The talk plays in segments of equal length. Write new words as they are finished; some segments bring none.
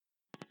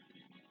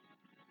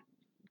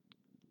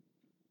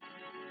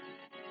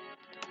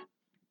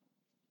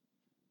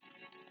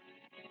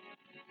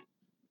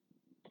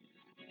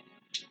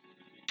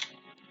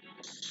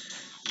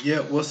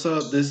Yeah, what's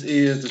up? This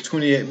is the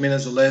 28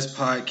 Minutes or Less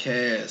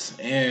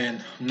podcast,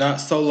 and I'm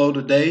not solo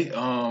today.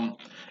 And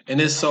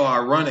it's so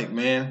ironic,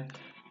 man.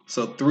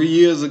 So 3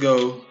 years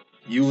ago,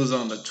 you was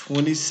on the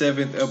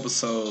 27th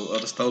episode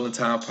of the Stolen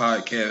Time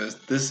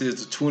podcast. This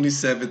is the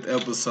 27th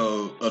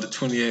episode of the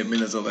 28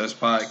 Minutes or Less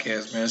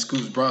podcast, man.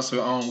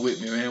 ScootzBronsen on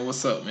with me, man.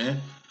 What's up,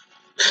 man?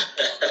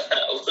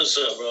 What's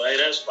up, bro? Hey,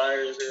 that's fire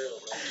as hell,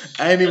 man.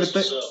 I ain't even That's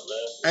think. what's up, man.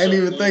 I ain't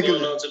even What's going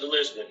thinking. on to the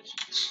listeners?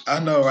 I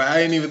know, right? I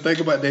didn't even think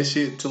about that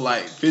shit till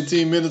like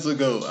 15 minutes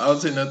ago. I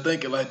was sitting there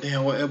thinking, like,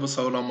 damn, what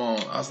episode I'm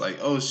on? I was like,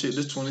 oh shit,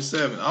 this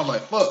 27. I was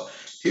like, fuck,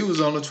 he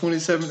was on the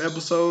 27th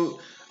episode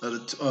of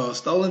the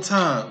Stolen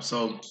Time.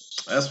 So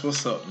that's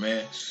what's up,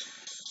 man.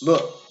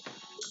 Look,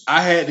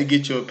 I had to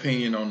get your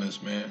opinion on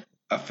this, man.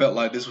 I felt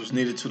like this was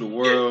needed to the Yeah.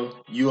 world.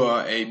 You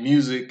are a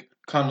music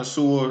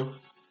connoisseur,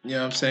 you know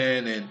what I'm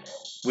saying? And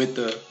with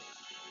the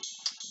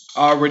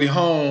already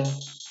home,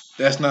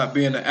 that's not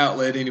being an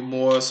outlet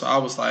anymore. So I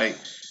was like,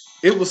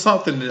 it was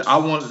something that I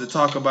wanted to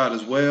talk about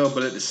as well,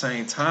 but at the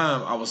same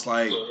time, I was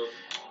like, Mhm.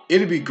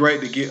 it'd be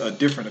great to get a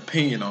different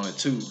opinion on it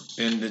too,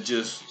 than to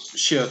just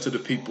share to the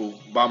people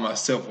by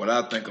myself what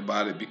I think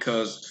about it,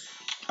 because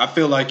I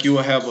feel like you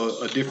will have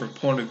a different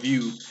point of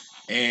view.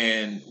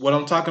 And what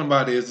I'm talking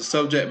about is the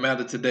subject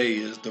matter today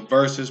is the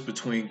verses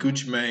between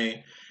Gucci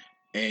Mane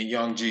and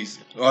Young Jeezy,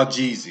 or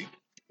Jeezy,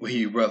 what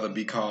he'd rather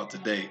be called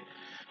today.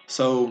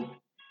 So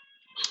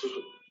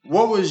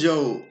what was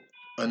your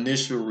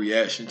initial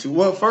reaction to?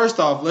 Well, first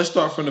off, let's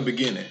start from the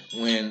beginning.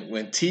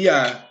 When Ti,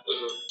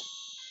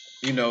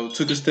 Mhm.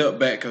 took a step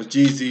back because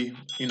Jeezy,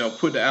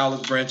 put the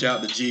Alice branch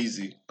out to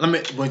Jeezy. I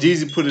mean, when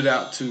Jeezy put it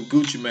out to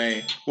Gucci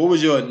Mane, what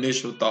was your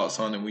initial thoughts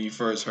on it when you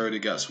first heard it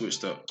got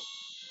switched up?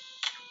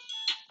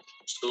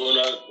 So when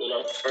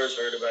I first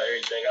heard about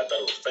everything, I thought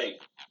it was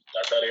fake.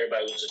 I thought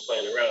everybody was just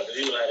playing around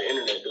because you know how the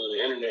internet do.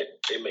 The internet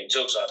they make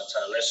jokes all the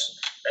time.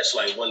 That's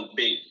like one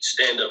big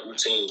stand up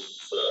routine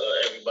for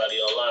everybody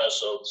online.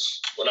 So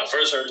when I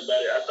first heard about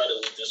it, I thought it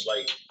was just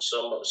like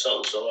something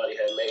somebody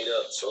had made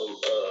up,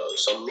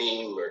 some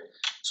meme or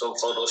some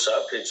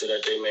Photoshop picture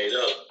that they made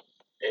up.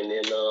 And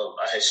then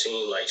I had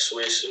seen like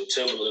Swiss and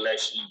Timberland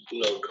actually,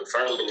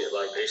 confirming it.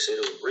 Like they said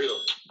it was real.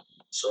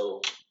 So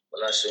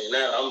when I seen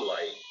that, I'm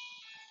like,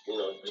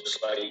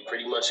 just like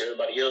pretty much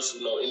everybody else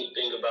who know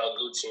anything about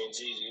Gucci and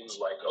Jeezy, it was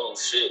like, oh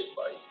shit,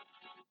 like,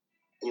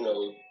 you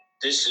know,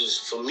 this is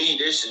for me.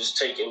 This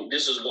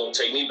is going to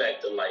take me back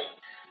to like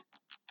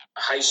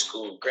high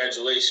school,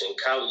 graduation,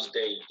 college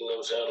day. You know what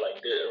I'm saying?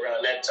 Like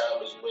around that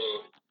time is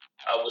when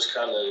I was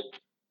kind of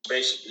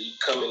basically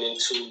coming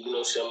into,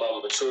 my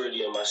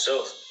maturity and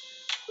myself.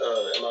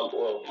 And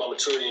my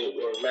maturity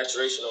or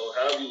maturation or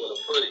however you want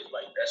to put it,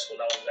 like that's when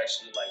I was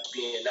actually like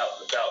being out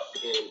and about,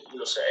 being,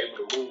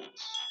 able to move,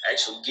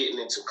 actually getting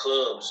into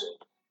clubs and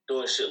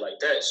doing shit like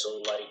that.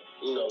 So like,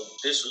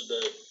 this was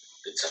the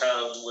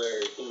times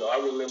where,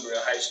 I remember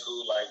in high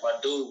school, like my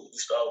dude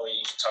used to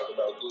always talk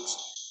about Gucci.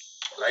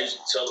 And I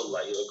used to tell him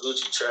like,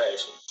 Gucci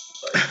trash.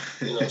 Like,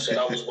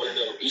 I was one of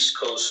them East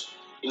Coast,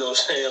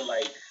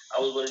 like I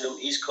was one of them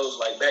East Coast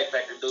like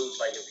backpacker dudes.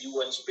 Like if you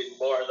wasn't spitting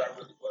bars, I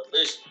really wasn't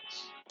listening.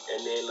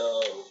 And then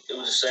it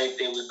was the same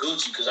thing with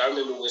Gucci because I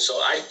remember when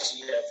So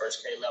Icy that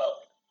first came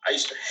out, I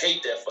used to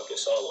hate that fucking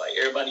song. Like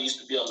everybody used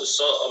to be on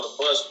the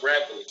bus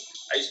rapping it.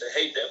 I used to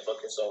hate that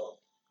fucking song.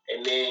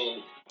 And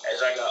then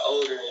as I got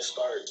older and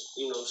started,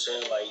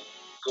 like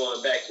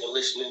going back and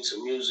listening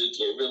to music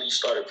and really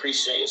started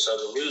appreciating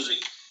Southern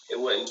music, it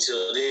wasn't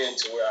until then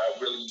to where I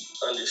really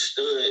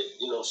understood,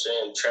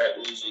 trap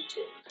music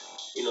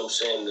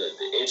and,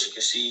 the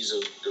intricacies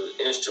of the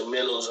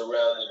instrumentals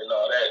around it and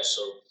all that.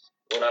 So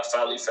when I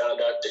finally found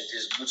out that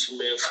this Gucci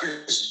Man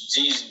versus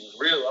Jeezy was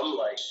real, I'm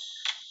like,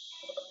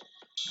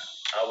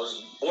 I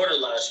was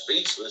borderline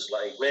speechless.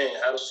 Like, man,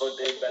 how the fuck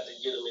they about to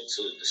get them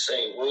into the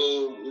same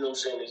room? You know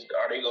what I'm saying?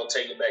 Are they gonna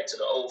take it back to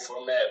the old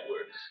format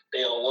where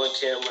they on one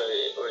camera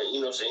or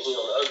he on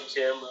the other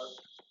camera?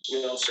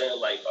 You know what I'm saying?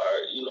 Like,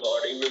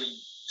 are they really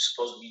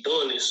supposed to be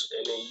doing this?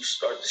 And then you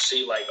start to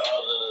see like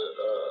all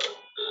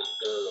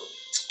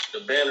the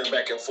banner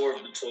back and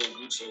forth between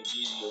Gucci and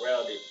Jeezy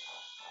around it.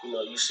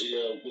 You see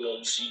them,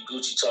 you see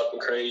Gucci talking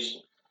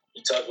crazy.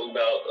 He talking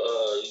about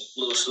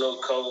little snow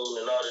cone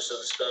and all this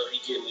other stuff. He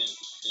getting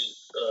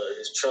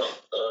his Trump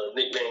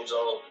nicknames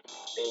on,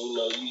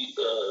 and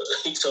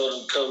he told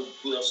him come,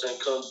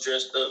 come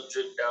dressed up,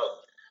 dripped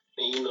out.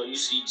 And you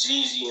see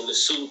Jeezy in the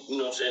suit,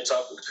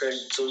 talking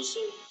crazy too. So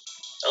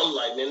I'm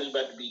like, man, it's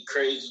about to be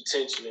crazy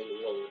tension in the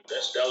room.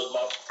 That was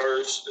my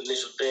first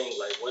initial thing.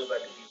 Like, what's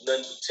about to be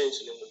nothing but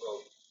tension in the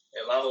room.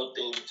 And my whole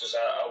thing was just,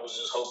 I was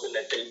just hoping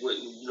that they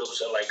wouldn't,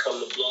 like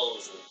come to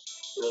blows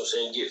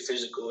and, get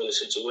physical in the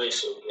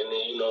situation. And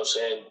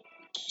then,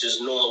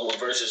 just knowing what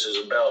Versus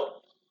is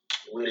about,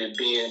 with it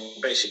being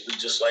basically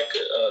just like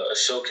a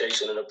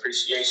showcase and an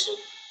appreciation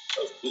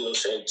of,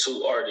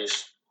 two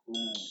artists who,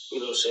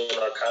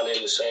 are kind of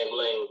in the same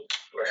lane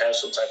or have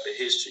some type of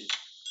history.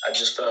 I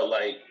just felt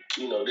like,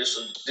 this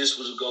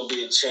was going to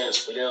be a chance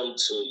for them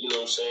to,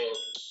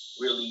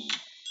 really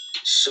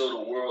show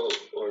the world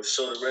or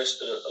show the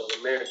rest of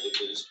America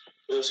because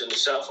it was in the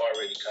South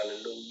already kind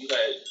of knew. You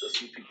had a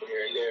few people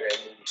here and there that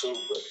knew too,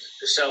 but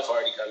the South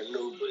already kind of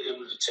knew. But it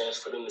was a chance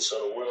for them to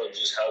show the world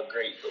just how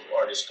great of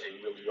artists they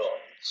really are.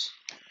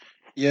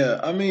 Yeah,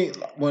 I mean,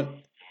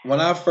 when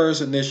I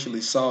first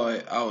initially saw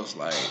it, I was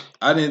like,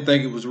 I didn't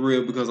think it was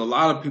real because a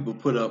lot of people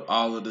put up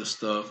all of this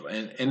stuff,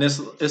 and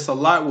it's a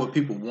lot what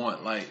people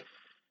want. Like,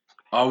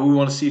 oh, we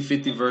want to see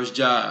 50 versus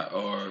Ja,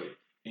 or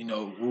we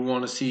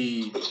want to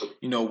see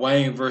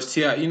Wayne versus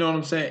Ti. You know what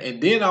I'm saying?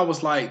 And then I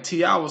was like,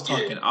 Ti was Yeah.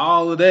 talking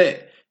all of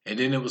that, and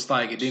then it was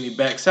like, and then he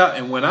backs out.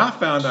 And when I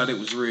found out it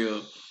was real,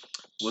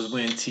 was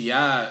when Ti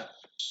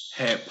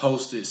had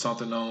posted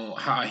something on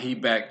how he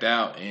backed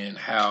out and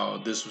how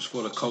this was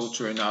for the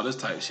culture and all this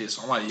type of shit.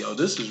 So I'm like, yo,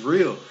 this is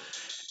real.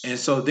 And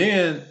so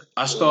then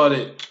I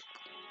started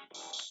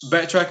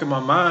backtracking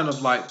my mind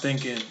of like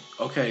thinking,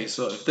 okay,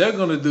 so if they're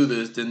gonna do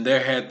this, then there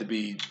had to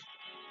be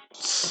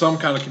some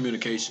kind of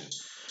communication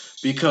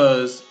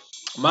because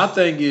my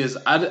thing is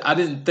I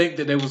didn't think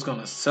that they was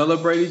gonna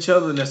celebrate each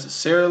other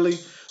necessarily,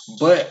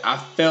 but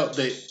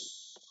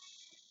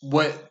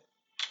what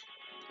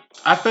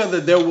I felt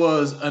that there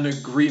was an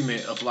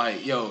agreement of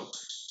like, yo,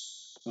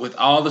 with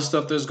all the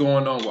stuff that's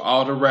going on, with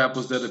all the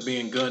rappers that are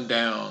being gunned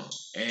down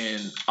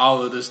and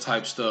all of this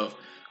type stuff,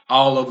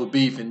 all over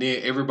beef, and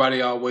then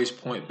everybody always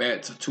point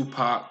back to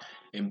Tupac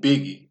and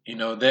Biggie.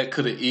 That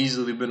could have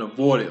easily been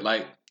avoided.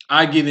 Like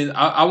I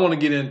want to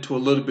get into a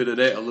little bit of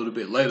that a little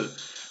bit later,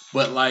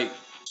 but like,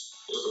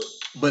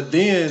 but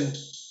then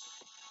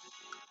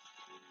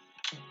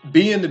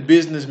being the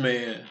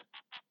businessman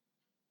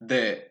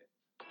that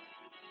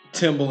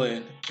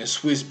Timbaland and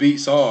Swiss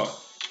Beats are,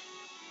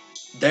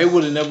 they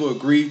would have never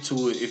agreed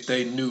to it if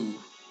they knew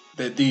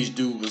that these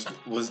dudes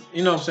was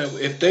what I'm saying.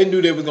 If they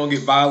knew they was gonna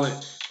get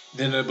violent,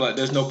 then they'd be like,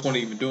 "There's no point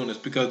in even doing this,"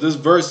 because this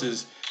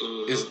versus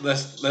is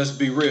let's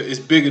be real, it's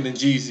bigger than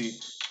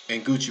Jeezy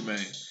and Gucci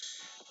Mane.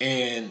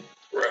 And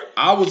Right.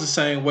 I was the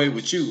same way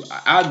with you.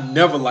 I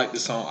never liked the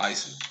song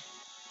Icy.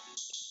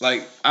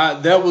 Like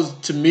that was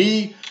to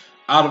me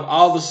out of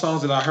all the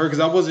songs that I heard, because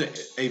I wasn't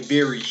a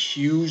very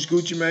huge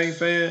Gucci Mane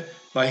fan.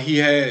 Like he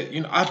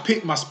had, I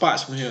picked my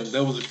spots from him.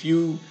 There was a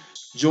few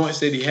joints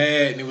that he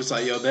had, and it was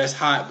like, yo, that's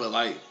hot, but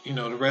like,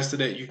 the rest of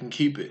that you can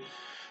keep it.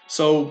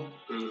 So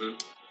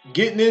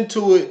getting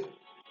into it,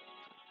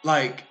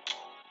 like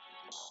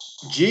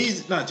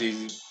Jeezy, not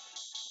Jeezy,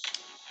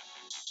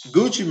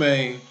 Gucci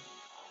Mane,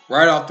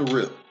 right off the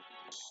rip,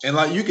 and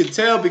like you could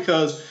tell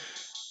because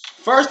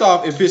first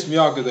off, it pissed me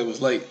off because it was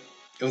late.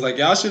 It was like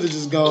y'all should have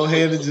just gone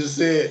ahead and just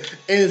said.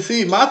 And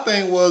see, my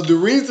thing was the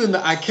reason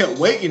that I kept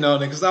waiting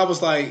on it because I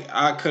was like,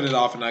 I cut it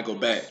off and I go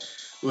back.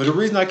 Well, the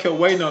reason I kept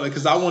waiting on it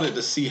because I wanted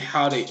to see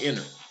how they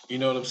enter. You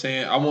know what I'm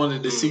saying? I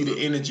wanted to see the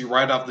energy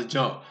right off the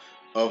jump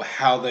of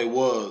how they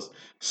was.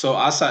 So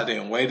I sat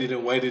there and waited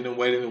and waited and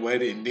waited and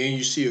waited, and then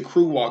you see a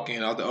crew walk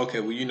in. I was like,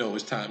 okay, well,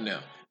 it's time now.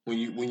 When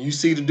you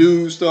see the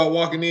dudes start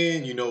walking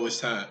in, it's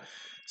time.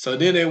 So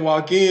then they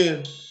walk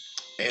in,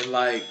 and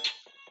like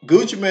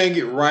Gucci Mane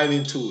get right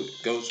into it,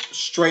 goes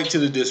straight to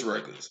the disc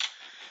records,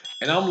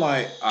 and I'm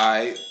like, all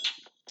right.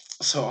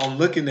 So I'm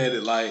looking at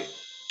it like,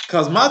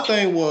 cause my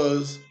thing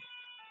was,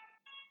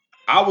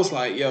 I was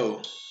like,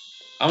 yo,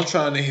 I'm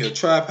trying to hear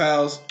Trap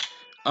House,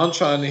 I'm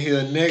trying to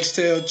hear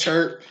Nextel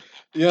Chirp,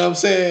 you know what I'm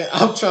saying?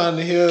 I'm trying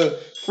to hear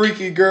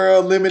Freaky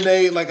Girl,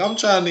 Lemonade, like I'm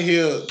trying to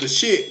hear the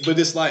shit, but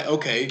it's like,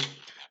 okay.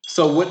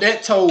 So what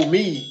that told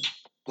me,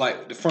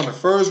 like from the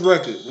first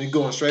record, we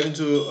going straight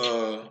into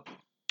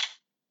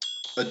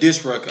a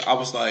disc record, I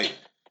was like,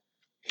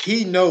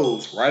 he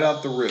knows right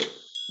off the rip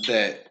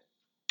that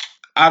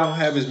I don't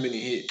have as many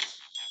hits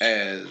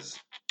as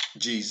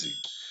Jeezy.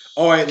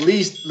 Or at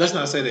least, let's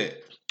not say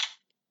that.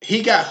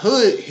 He got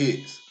hood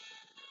hits.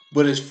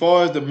 But as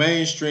far as the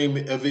mainstream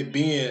of it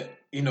being,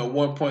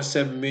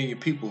 1.7 million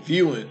people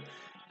viewing,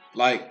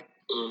 like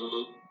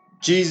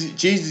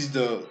Jeezy's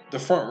the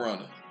front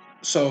runner.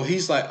 So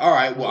he's like, all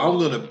right, well, I'm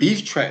gonna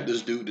beef track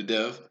this dude to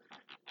death.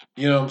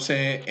 You know what I'm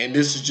saying? And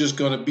this is just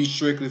gonna be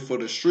strictly for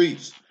the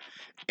streets.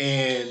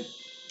 And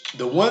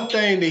the one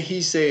thing that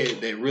he said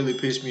that really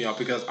pissed me off,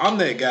 because I'm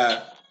that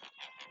guy,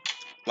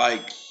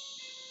 like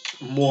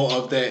more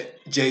of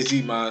that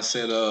Jay-Z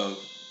mindset of,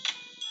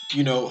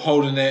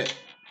 holding that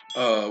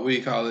what do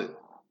you call it?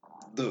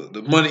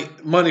 The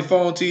money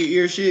phone to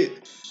your ear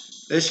shit.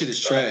 That shit is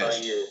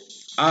trash. Yeah.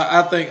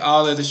 I think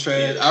all that is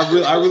trash.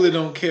 Yeah. I really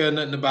don't care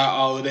nothing about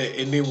all of that.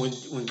 And then when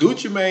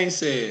Gucci Mane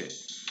said,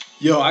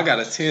 yo, I got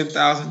a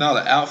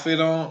 $10,000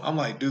 outfit on, I'm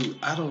like, dude,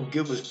 I don't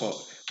give a fuck.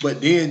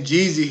 But then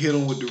Jeezy hit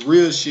him with the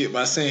real shit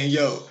by saying,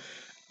 yo,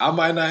 I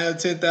might not have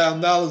 $10,000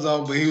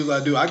 on, but he was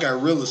like, dude, I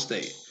got real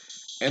estate.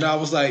 And I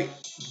was like,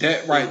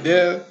 that right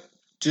there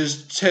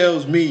just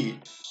tells me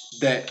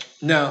that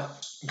now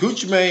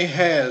Gucci Mane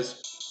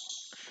has,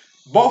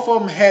 both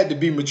of them had to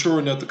be mature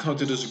enough to come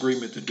to this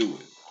agreement to do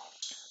it.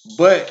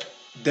 But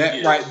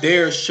that right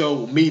there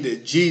showed me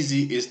that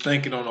Jeezy is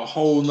thinking on a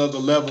whole nother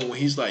level when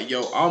he's like,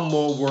 yo, I'm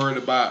more worried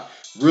about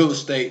real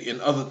estate and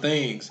other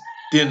things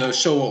than to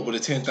show up with a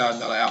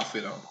 $10,000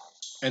 outfit on.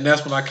 And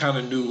that's when I kind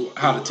of knew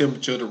how the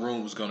temperature of the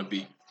room was gonna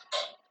be.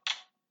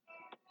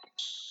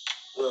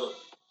 Well,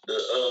 the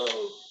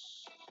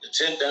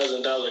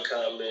 $10,000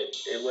 comment,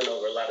 it went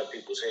over a lot of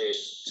people's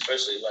heads,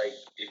 especially like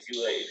if you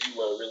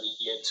want to really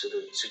get into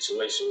the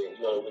situation and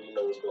you don't really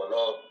know what's going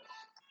on.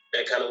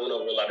 That kind of went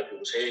over a lot of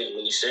people's heads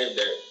when he said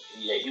that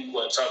he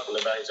wasn't talking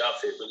about his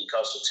outfit really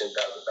costing $10,000.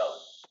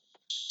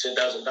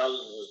 $10,000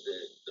 was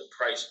the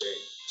price that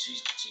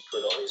Jeezy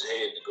put on his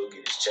head to go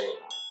get his chain.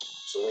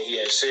 So when he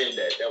had said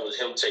that, that was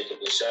him taking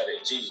a shot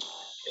at Jeezy.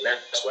 And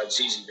that's why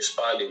Jeezy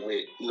responded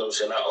with,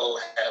 saying, I own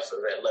half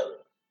of Atlanta.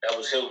 That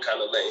was him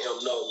kind of letting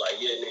him know, like,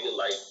 yeah, nigga,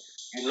 like,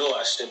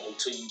 I sent them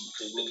to you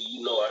because,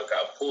 nigga, I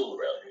got pulled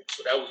around here.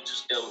 So that was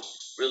just them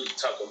really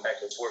talking back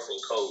and forth in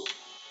code.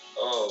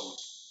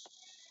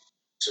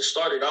 To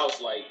start it off,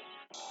 like,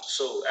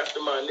 so after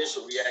my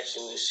initial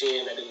reaction and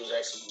seeing that it was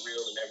actually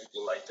real and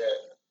everything like that,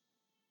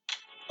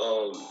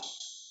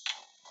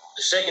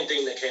 the second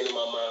thing that came to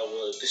my mind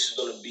was this is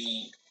going to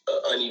be an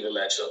uneven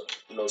matchup.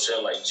 You know what I'm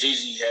saying? Like,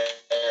 Jeezy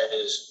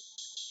has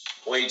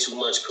way too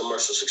much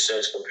commercial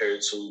success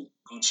compared to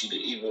Gucci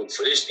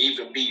for this to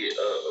even be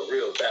a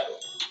real battle.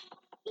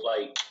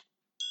 Like,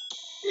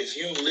 if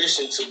you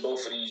listen to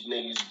both of these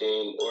niggas,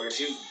 then, or if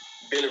you've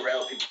been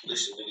around people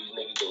listening to these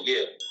niggas, then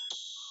yeah,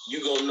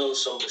 you gonna know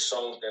some of the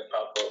songs that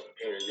pop up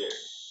here and there.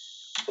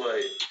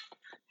 But,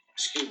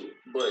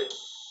 but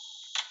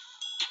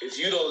if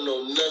you don't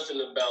know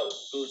nothing about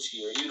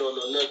Gucci or you don't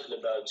know nothing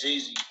about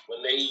Jeezy,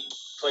 when they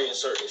playing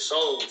certain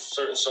songs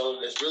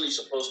that's really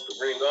supposed to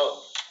ring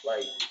off,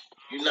 like,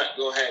 you're not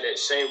gonna have that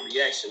same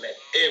reaction that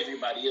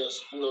everybody else,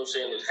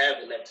 is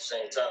having at the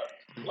same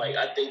time. Like,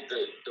 I think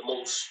the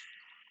most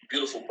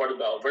beautiful part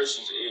about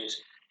Verzuz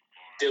is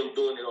them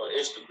doing it on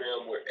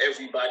Instagram where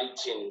everybody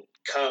can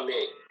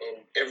comment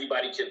and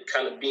everybody can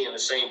kind of be in the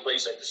same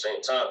place at the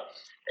same time.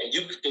 And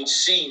you can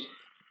see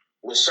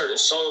when certain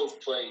songs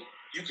play,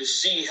 you can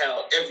see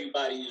how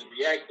everybody is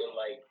reacting.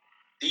 Like,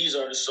 these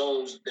are the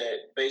songs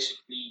that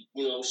basically,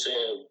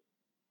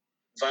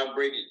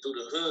 vibrated through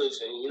the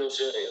hoods and,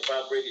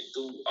 vibrated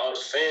through all the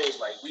fans.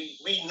 Like, we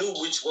knew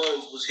which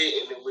ones was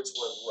hitting and which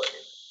ones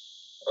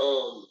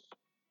wasn't.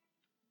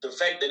 The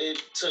fact that it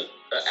took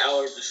an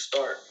hour to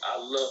start, I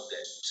love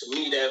that. To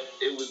me, that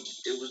it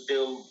was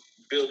them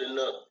building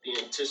up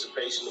the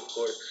anticipation, of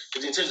course,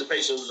 because the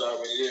anticipation was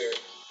already there,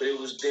 but it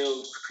was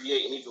them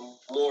creating even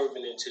more of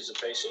an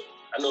anticipation.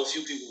 I know a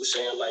few people were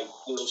saying, like,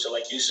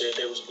 like you said,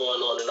 they was going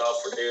on and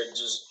off, or they'd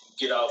just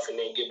get off and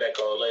then get back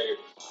on later.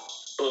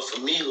 But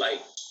for me,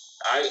 like,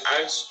 I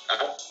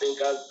think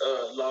I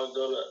logged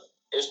on to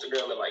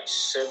Instagram at like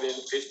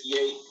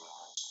 7:58.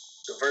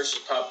 The verses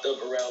popped up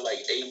around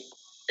like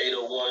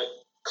 8:01.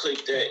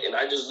 Clicked that, and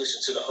I just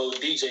listened to the whole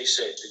DJ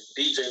set.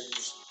 The DJ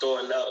was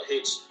throwing out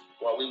hits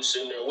while we were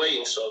sitting there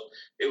waiting, so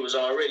it was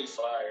already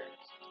fire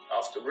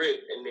off the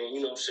rip. And then,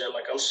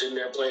 like, I'm sitting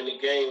there playing the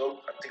game.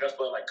 I think I was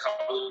playing like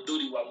Call of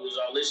Duty while we was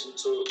all listening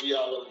to it. We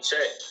all on the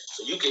chat,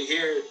 so you can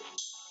hear.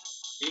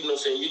 You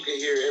can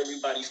hear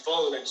everybody's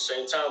phone at the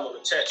same time on the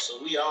chat.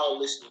 So we all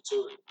listening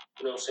to it.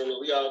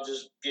 We all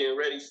just getting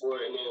ready for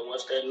it. And then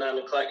once that 9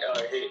 o'clock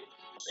hour hit,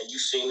 and you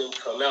seen them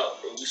come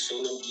out, and you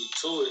seen them get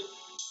to it,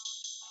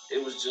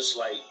 it was just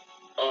like,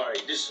 all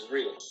right, this is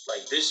real.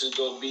 Like, this is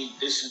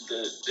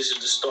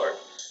the start.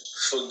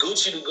 For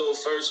Gucci to go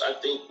first, I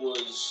think it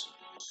was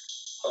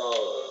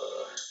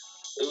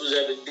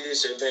at a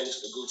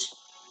disadvantage for Gucci.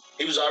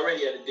 He was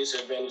already at a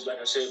disadvantage, like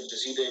I said,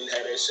 because he didn't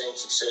have that same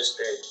success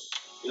that,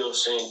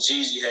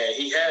 Jeezy had.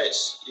 He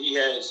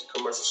has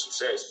commercial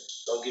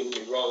success. Don't get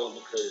me wrong,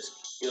 because,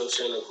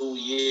 of who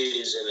he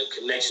is and the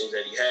connections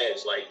that he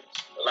has. Like,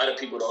 a lot of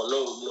people don't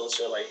know,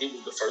 like, he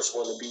was the first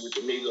one to be with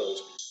the Migos.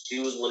 He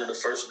was one of the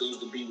first dudes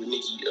to be with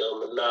Nicki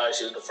Minaj.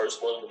 He was the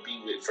first one to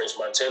be with French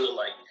Montana.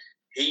 Like,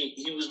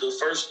 he was the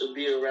first to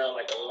be around,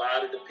 like, a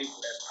lot of the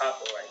people that's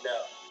popping right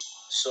now.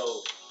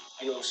 So,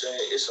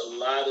 it's a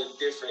lot of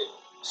different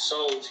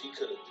songs he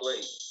could have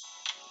played.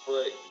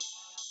 But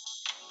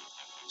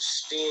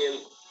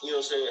seeing,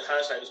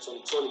 hindsight is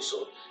 2020,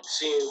 so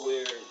seeing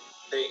where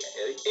they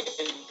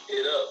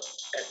ended up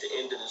at the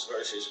end of this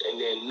verses, and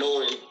then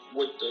knowing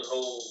what the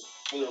whole,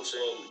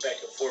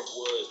 back and forth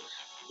was,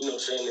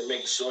 and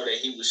making sure that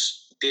he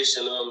was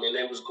dissing them and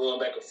they was going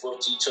back and forth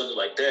to each other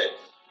like that,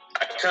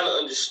 I kind of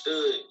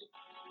understood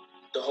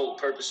the whole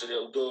purpose of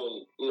them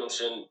doing,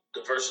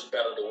 the versus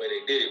battle the way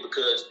they did it,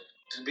 because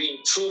to be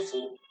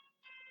truthful,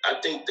 I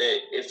think that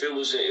if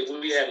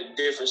we had a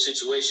different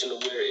situation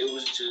where it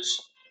was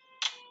just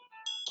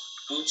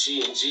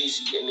Gucci and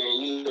Jeezy, and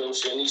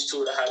then, these two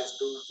of the hottest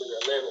dudes in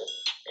Atlanta,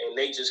 and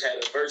they just had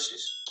a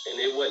versus, and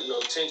there wasn't no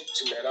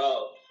tension at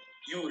all,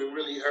 you would have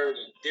really heard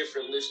a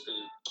different list of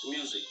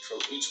music from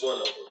each one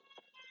of them.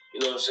 You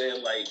know what I'm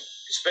saying? Like,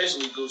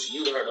 especially Gucci,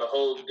 you'd have heard a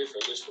whole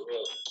different list from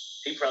him.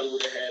 He probably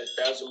would have had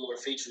 1,000 more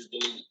features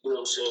than he,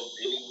 than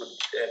he would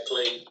have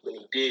played when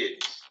he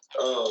did.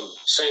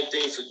 Same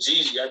thing for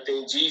Jeezy. I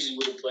think Jeezy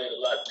would have played a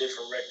lot of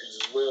different records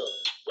as well.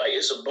 Like,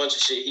 it's a bunch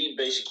of shit he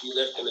basically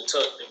left in the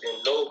tuck that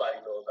then nobody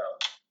know about.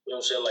 You know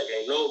what I'm saying? Like,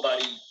 ain't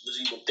nobody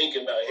was even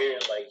thinking about hearing,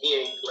 like, he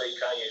ain't played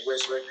Kanye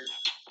West records.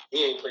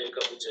 He ain't played a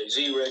couple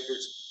Jay-Z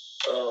records.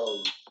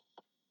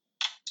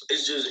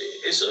 It's just,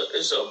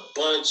 it's a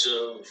bunch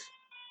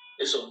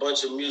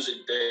of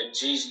music that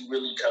Jeezy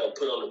really kind of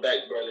put on the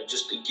back burner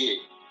just to get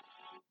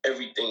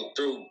everything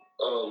through.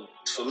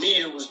 For me,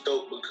 it was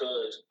dope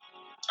because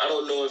I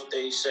don't know if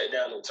they sat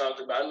down and talked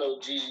about. I know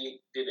Jeezy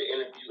did an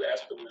interview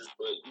afterwards,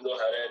 but you know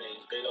how that is.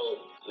 They don't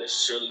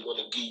necessarily want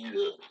to give you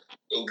the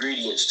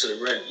ingredients to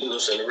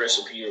the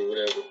recipe or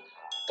whatever.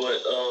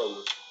 But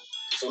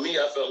for me,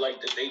 I felt like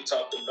that they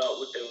talked about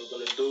what they were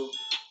gonna do,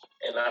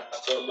 and I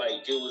felt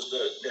like it was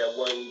that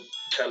one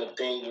kind of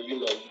thing where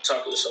you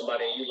talking to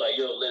somebody and you like,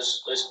 yo,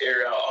 let's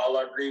air out all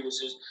our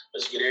grievances,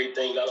 let's get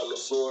everything out on the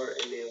floor,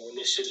 and then when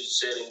this shit is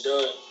said and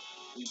done,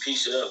 we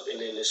piece it up and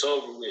then it's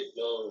over with.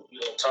 You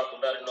don't talk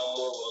about it no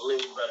more, we don't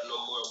live about it no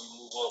more,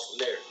 we move on from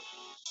there.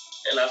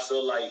 And I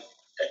feel like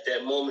at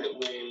that moment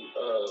when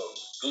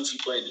Gucci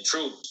played the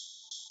truth,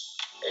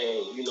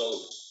 and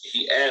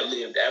he ad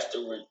libbed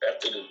afterward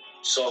after the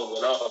song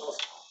went off,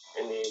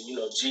 and then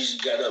Jeezy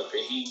got up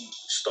and he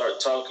started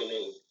talking,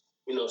 and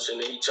saying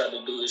that he tried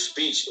to do his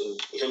speech,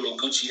 and him and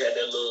Gucci had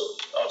that little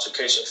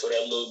altercation for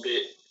that little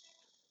bit,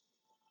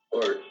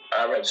 or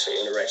I'd rather say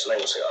interaction. I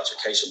ain't gonna say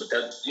altercation, but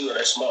that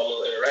small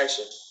little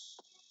interaction,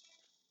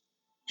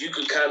 you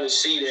could kind of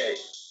see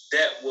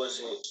that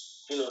wasn't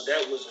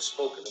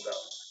spoken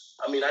about.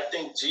 I mean, I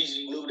think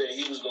Jeezy knew that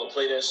he was gonna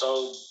play that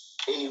song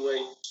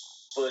anyway,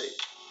 but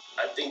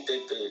I think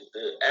that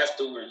the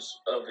afterwards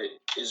of it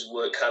is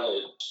what kind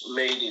of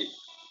made it,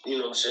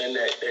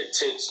 that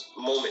tense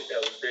moment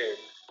that was there.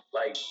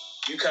 Like,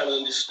 you kind of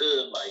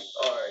understood, like,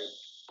 all right,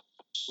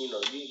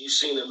 you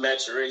seen the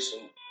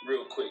maturation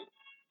real quick,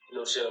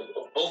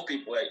 of both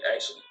people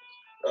actually.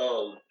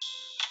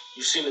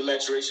 You seen the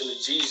maturation of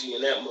Jeezy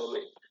in that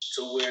moment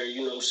to where, he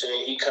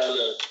kind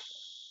of,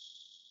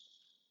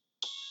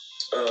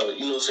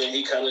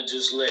 he kind of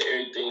just let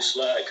everything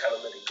slide, kind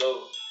of let it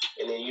go.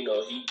 And then, he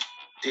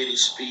did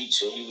his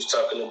speech and he was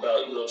talking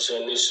about,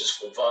 this is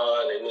for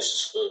Vaughn and this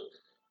is for,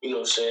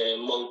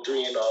 Mo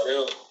 3 and all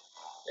them.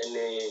 And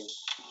then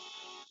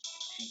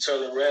he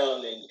turned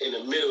around and in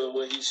the middle of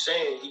what he's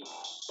saying, he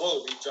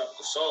dropped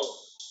the song.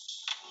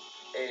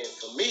 And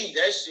for me,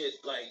 that shit,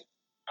 like,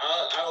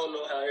 I don't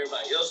know how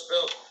everybody else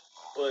felt,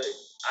 but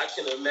I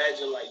can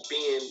imagine, like,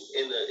 being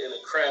in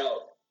a crowd,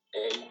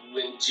 and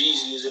when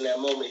Jeezy is in that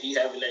moment, he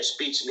having that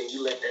speech, and then he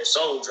let that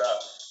song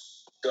drop,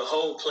 the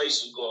whole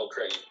place is going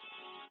crazy.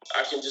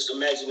 I can just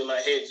imagine in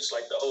my head, just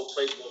like the whole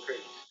place going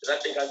crazy. Because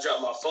I think I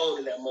dropped my phone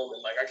in that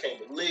moment. Like, I can't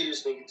believe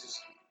this nigga just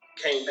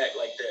came back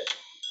like that.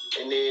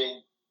 And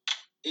then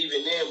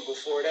even then,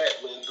 before that,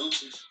 when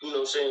Gucci, when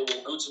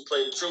Gucci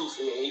played the truth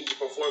and then he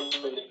performed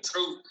in the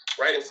truth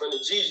right in front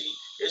of Jeezy,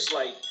 it's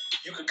like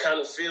you could kind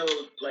of feel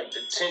like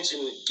the tension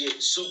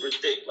get super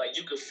thick. Like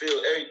you could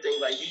feel everything.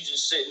 Like you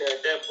just sitting there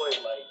at that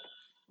point, like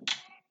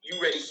you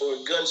ready for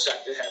a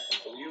gunshot to happen,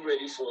 or you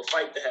ready for a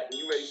fight to happen,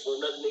 you ready for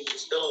another nigga to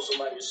steal on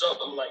somebody or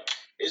something. I'm like,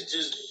 it's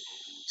just,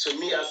 to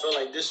me, I felt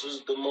like this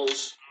was the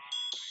most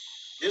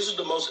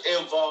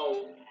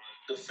involved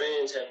the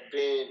fans have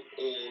been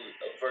in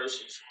a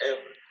Verzuz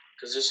ever.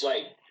 Because it's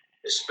like,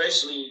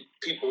 especially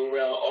people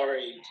around our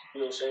age,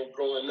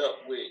 growing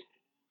up with,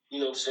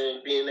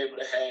 being able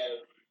to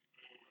have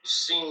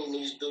seen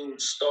these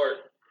dudes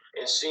start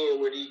and seeing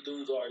where these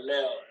dudes are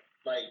now.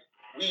 Like,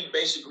 we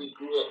basically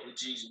grew up with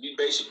Jeezy. We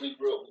basically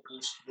grew up with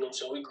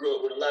Gucci. We grew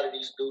up with a lot of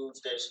these dudes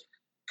that's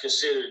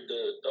considered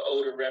the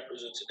older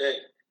rappers of today.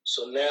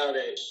 So now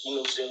that,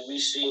 we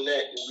seen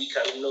that and we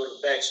kind of know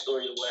the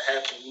backstory of what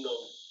happened,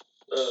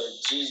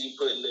 Jeezy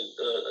putting a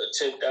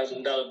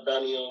 $10,000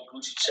 bounty on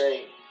Gucci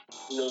chain,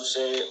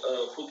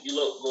 Pookie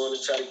Loc going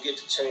to try to get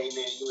the chain,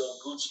 and,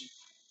 Gucci,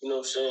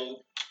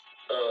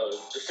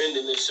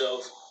 defending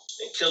himself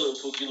and killing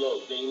Pookie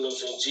Loc. Then,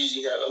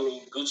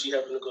 Gucci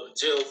having to go to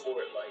jail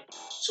for it. Like,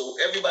 so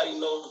everybody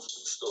knows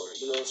the story,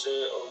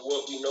 or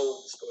what we know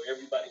of the story.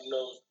 Everybody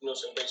knows,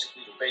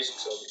 basically the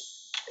basics of it.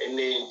 And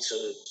then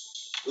to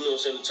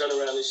turn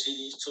around and see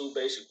these two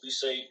basically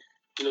say,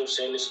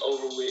 it's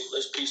over with.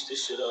 Let's piece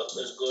this shit up.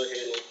 Let's go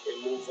ahead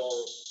and move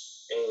on,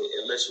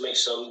 and let's make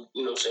something,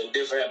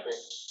 different happen.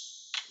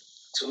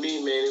 To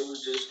me, man, it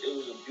was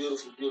a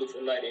beautiful,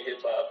 beautiful night in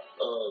hip hop.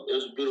 It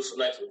was a beautiful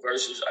night for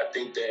Verzuz. I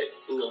think that,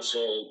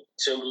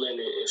 Timbaland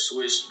and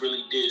Swiss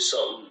really did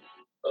something.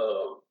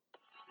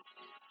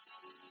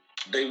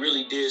 They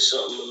really did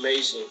something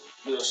amazing,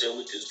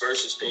 with this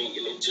Verzuz thing,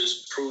 and it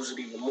just proves it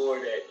even more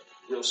that,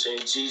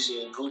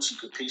 Jeezy and Gucci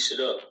could piece it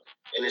up.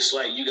 And it's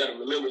like, you got to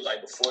remember,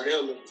 like, before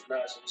them, it was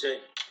Nas and Jay.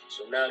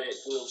 So now that,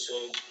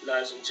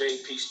 Nas and Jay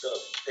pieced up,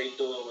 they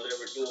doing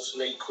whatever,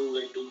 they cool,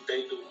 they do what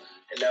they do.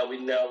 And now a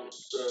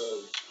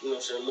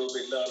little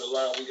bit down the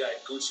line, we got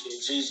Gucci and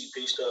Jeezy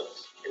pieced up.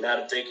 And now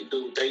that they can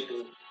do what they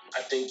do,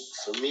 I think,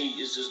 for me,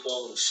 it's just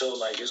going to show,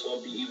 like, it's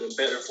going to be even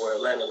better for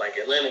Atlanta. Like,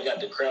 Atlanta got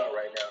the crown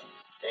right now.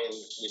 And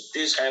with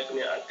this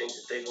happening, I think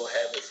that they're going to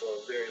have it for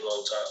a very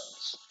long time.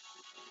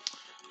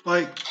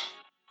 Like,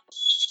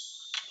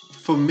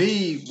 for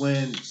me,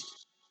 when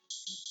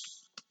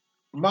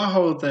my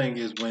whole thing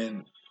is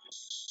when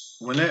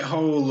that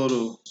whole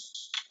little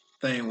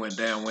thing went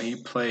down when he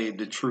played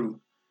the truth.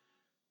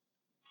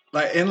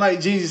 Like and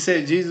like Jesus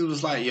said, Jesus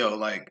was like, "Yo,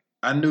 like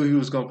I knew he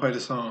was gonna play the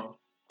song,"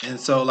 and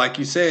so like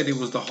you said, it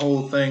was the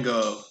whole thing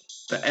of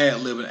the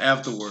ad libbing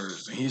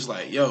afterwards, and he's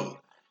like, "Yo."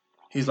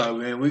 He's like,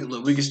 man,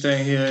 we can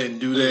stand here and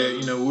do that,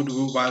 you know,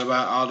 woo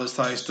about all this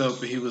type of stuff.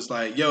 But he was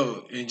like,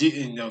 yo, and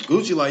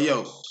Gucci like,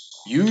 yo,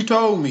 you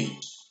told me,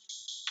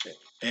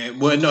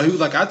 and well, no, he was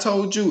like, I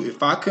told you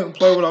if I couldn't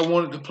play what I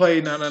wanted to play,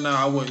 no,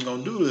 I wasn't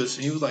gonna do this.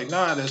 And he was like,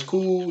 nah, that's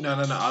cool, no,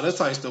 all that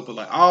type of stuff. But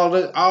like all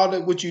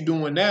that what you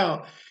doing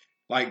now,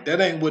 like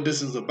that ain't what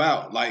this is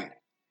about. Like,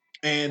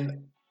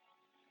 and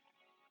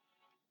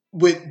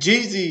with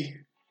Jeezy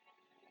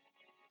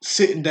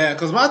sitting down,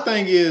 because my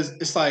thing is,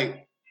 it's like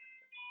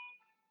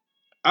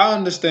I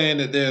understand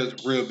that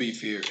there's real beef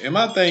here, and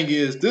my thing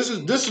is, this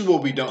is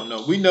what we don't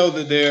know. We know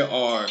that there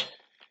are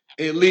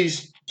at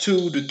least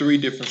 2 to 3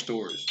 different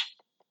stories.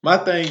 My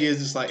thing is,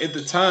 it's like at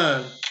the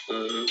time,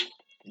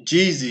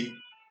 Jeezy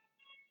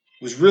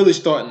was really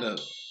starting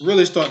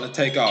to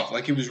take off.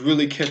 Like he was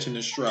really catching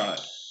his stride.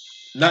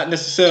 Not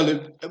necessarily,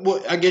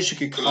 well, I guess you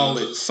could call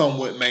it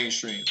somewhat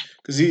mainstream,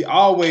 because he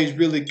always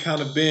really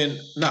kind of been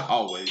not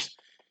always.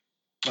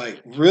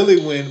 Like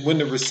really, when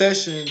the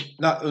recession,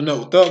 not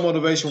no Thug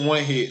Motivation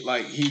one hit,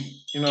 like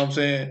he, you know what I'm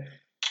saying,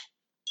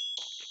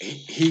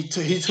 he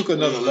took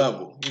another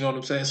level. You know what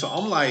I'm saying? So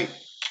I'm like,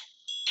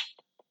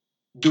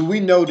 do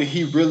we know that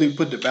he really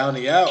put the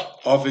bounty out,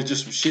 or if it's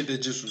just some shit that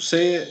just was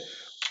said,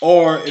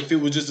 or if it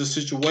was just a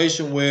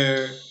situation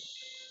where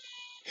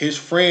his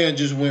friend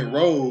just went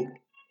rogue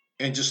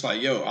and just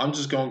like, yo, I'm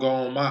just gonna go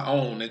on my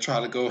own and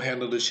try to go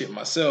handle this shit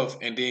myself,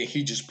 and then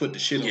he just put the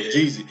shit on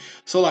Jeezy.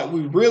 So like,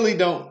 we really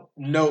don't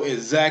know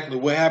exactly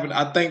what happened.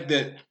 I think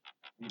that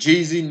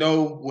Jeezy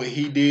know what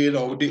he did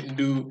or didn't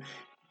do.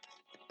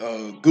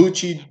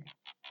 Gucci,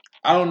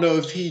 I don't know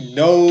if he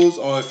knows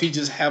or if he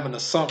just have an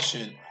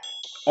assumption,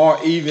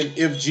 or even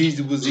if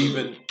Jeezy was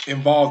even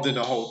involved in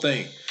the whole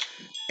thing.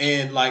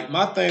 And like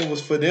my thing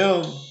was for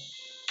them.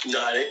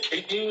 Nah,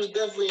 he was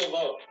definitely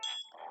involved.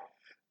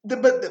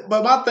 But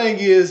my thing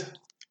is,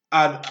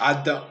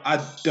 I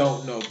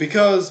don't know,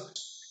 because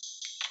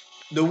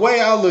the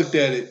way I looked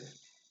at it,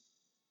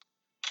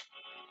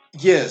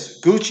 yes,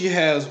 Gucci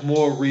has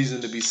more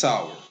reason to be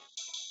sour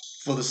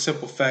for the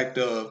simple fact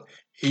of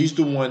he's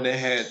the one that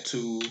had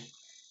to,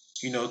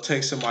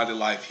 take somebody's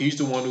life. He's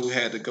the one who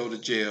had to go to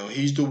jail.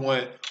 He's the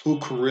one who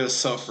career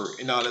suffered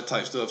and all that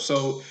type of stuff.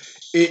 So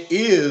it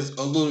is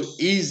a little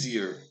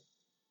easier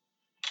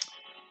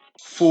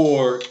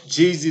for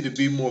Jeezy to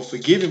be more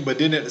forgiving, but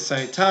then at the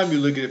same time, you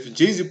look at it from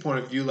Jeezy's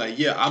point of view, like,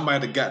 yeah, I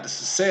might have got the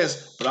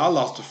success, but I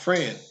lost a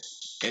friend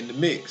in the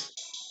mix.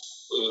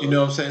 You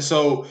know what I'm saying?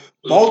 So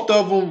both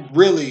of them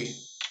really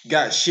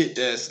got shit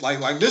that's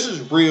like this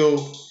is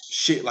real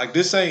shit. Like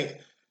this ain't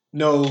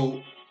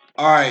no,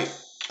 all right,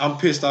 I'm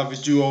pissed off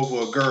at you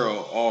over a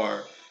girl,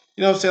 or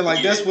you know what I'm saying?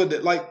 Like that's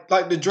what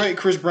like the Drake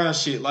Chris Brown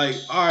shit. Like,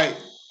 all right,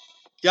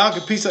 y'all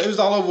can piece up. It was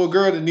all over a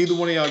girl that neither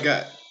one of y'all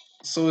got.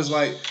 So it's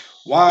like,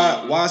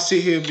 why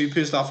sit here and be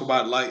pissed off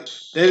about it? Like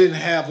they didn't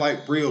have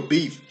like real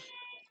beef.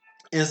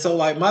 And so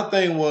like my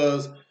thing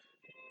was,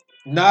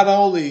 not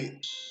only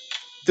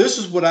this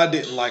is what I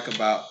didn't like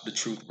about the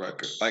Truth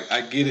record. Like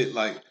I get it.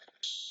 Like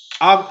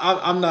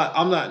I'm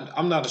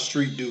not a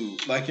street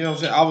dude. Like, you know what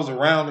I'm saying. I was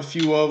around a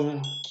few of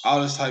them,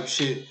 all this type of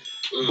shit.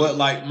 But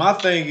like my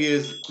thing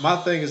is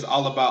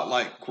all about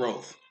like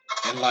growth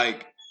and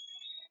like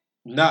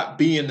not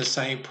being the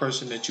same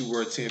person that you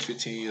were 10,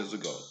 15 years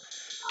ago.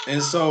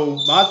 And so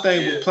my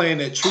thing with playing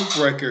that Truth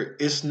record,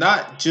 it's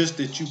not just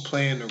that you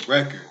playing the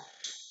record.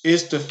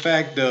 It's the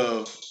fact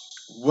of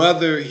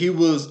whether he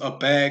was a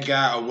bad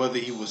guy or whether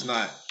he was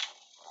not.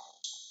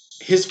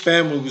 His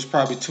family was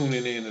probably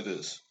tuning into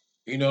this.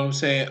 You know what I'm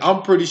saying?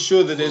 I'm pretty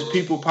sure that there's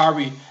people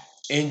probably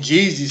in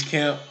Jeezy's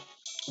camp.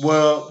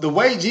 Well, the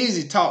way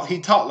Jeezy talked, he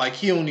talked like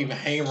he don't even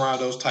hang around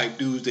those type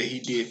dudes that he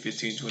did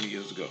 15, 20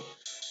 years ago.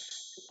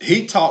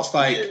 He talks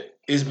like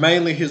it's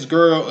mainly his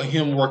girl and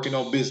him working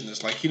on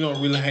business. Like he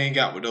don't really hang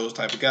out with those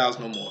type of guys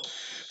no more.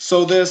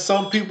 So there's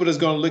some people that's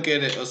gonna look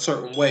at it a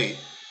certain way.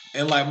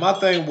 And like my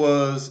thing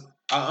was,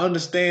 I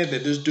understand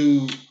that this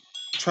dude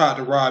tried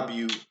to rob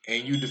you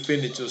and you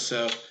defended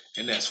yourself,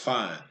 and that's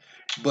fine.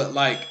 But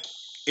like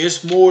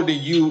it's more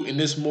than you and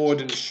it's more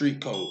than the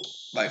street code.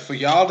 Like for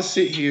y'all to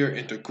sit here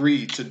and to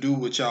agree to do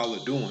what y'all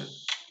are doing,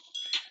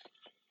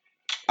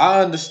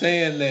 I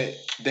understand that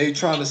they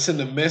trying to send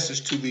a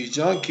message to these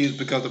young kids,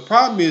 because the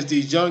problem is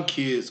these young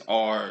kids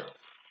are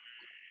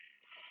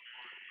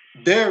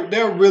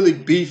they're really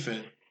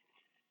beefing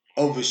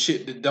over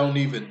shit that don't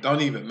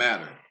even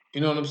matter.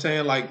 You know what I'm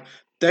saying? Like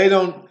they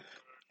don't,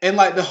 and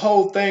like the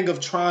whole thing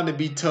of trying to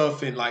be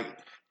tough, and like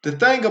the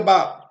thing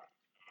about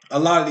a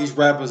lot of these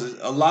rappers is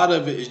a lot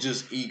of it is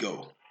just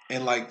ego.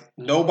 And like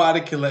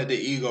nobody can let the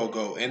ego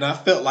go. And I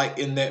felt like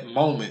in that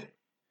moment,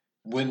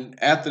 when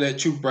after that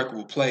Truth record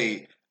was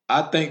played,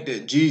 I think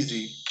that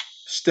Jeezy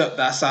stepped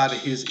outside of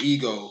his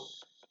ego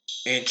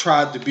and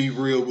tried to be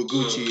real with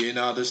Gucci and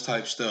all this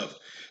type stuff.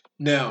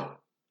 Now,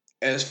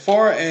 as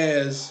far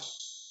as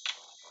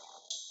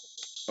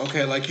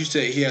okay, like you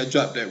said, he had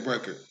dropped that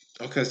record.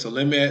 Okay, so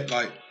let me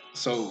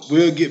so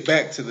we'll get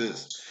back to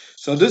this.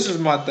 So this is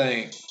my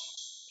thing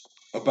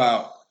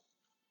about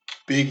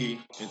Biggie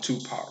and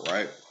Tupac,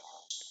 right?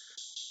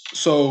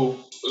 So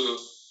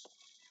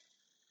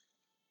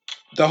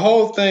the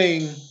whole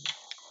thing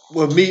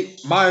with me,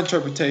 my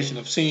interpretation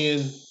of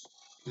seeing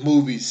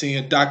movies,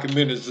 seeing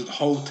documentaries, there's a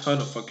whole ton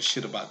of fucking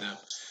shit about them.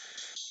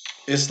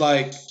 It's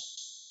like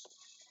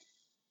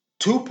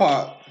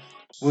Tupac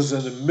was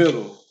in the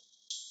middle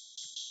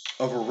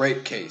of a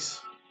rape case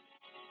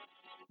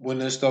when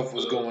this stuff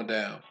was going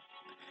down.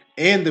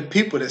 And the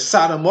people that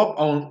sat him up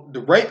on the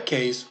rape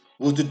case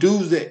was the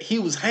dudes that he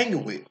was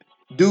hanging with.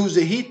 Dudes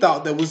that he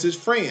thought that was his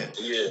friend.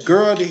 Yeah.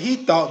 Girl that he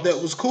thought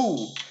that was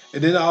cool.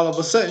 And then all of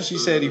a sudden she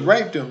said he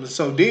raped him. And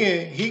so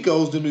then he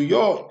goes to New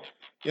York.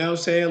 You know what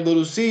I'm saying?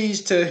 Little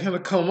C's tell him to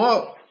come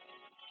up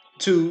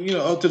to,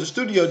 up to the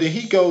studio. Then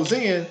he goes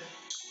in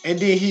and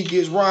then he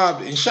gets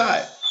robbed and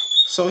shot.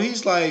 So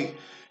he's like,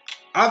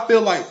 I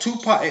feel like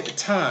Tupac at the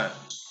time,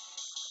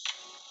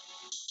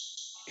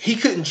 he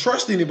couldn't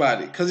trust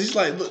anybody. Because he's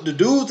like, look, the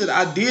dudes that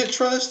I did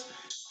trust,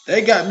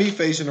 they got me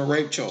facing a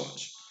rape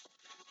charge.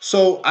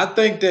 So I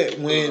think that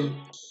when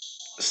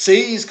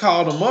C's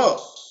called him up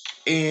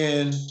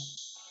and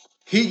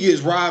he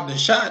gets robbed and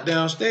shot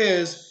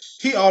downstairs,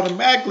 he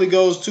automatically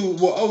goes to,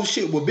 well, oh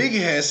shit, well,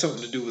 Biggie has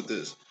something to do with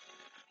this.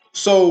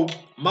 So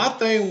my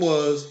thing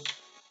was,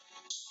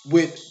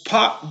 with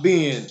Pac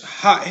being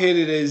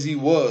hot-headed as he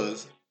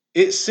was,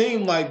 it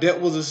seemed like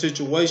that was a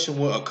situation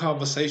where a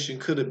conversation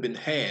could have been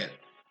had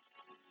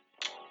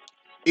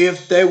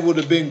if they would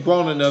have been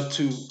grown enough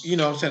to,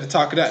 to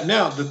talk it out.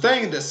 Now, the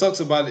thing that sucks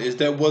about it is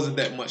there wasn't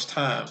that much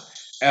time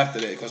after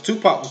that, because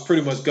Tupac was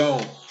pretty much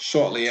gone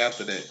shortly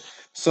after that.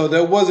 So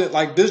there wasn't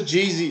like this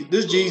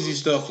Jeezy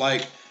stuff,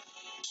 like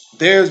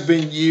there's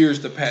been years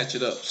to patch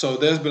it up. So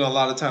there's been a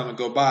lot of time to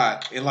go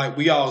by. And like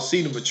we all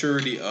see the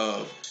maturity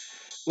of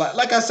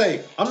like I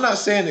say, I'm not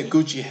saying that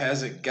Gucci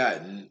hasn't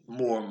gotten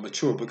more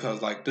mature,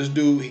 because like this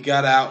dude, he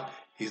got out,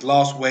 he's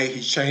lost weight,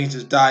 he's changed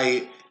his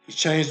diet, he's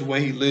changed the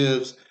way he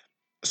lives.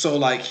 So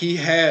like he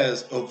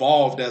has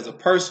evolved as a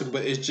person,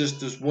 but it's just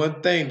this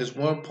one thing, this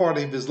one part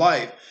of his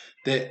life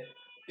that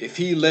if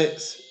he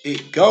lets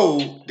it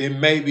go, then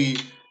maybe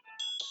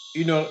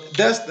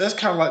that's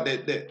kind of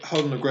like that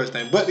holding the grudge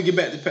thing. But to get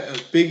back to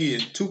Biggie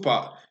and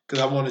Tupac,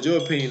 because I wanted your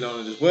opinion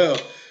on it as well.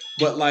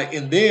 But like,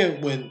 and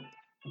then when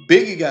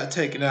Biggie got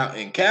taken out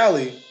in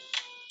Cali,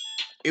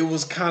 it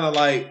was kind of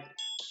like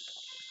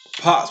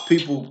Pac's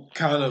people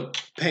kind of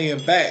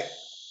paying back,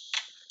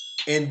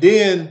 and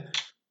then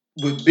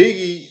with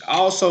Biggie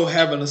also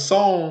having a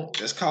song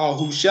that's called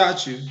 "Who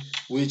Shot You,"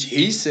 which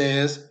he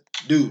says,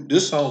 dude,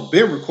 this song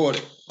been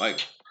recorded.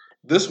 Like,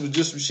 this was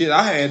just some shit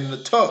I had in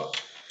the tuck.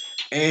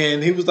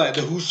 And he was like,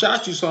 the "Who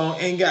Shot You" song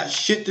ain't got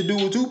shit to do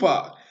with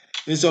Tupac.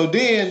 And so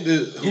then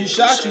the "Who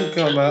Shot You"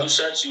 come out. "Who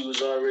Shot You"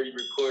 was already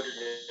recorded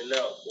and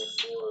out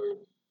before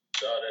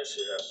all that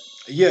shit happened.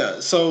 Yeah,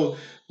 so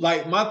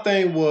like my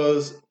thing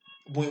was,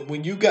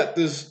 when you got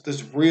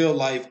this real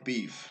life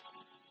beef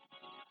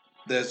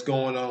that's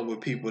going on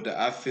with people, that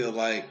I feel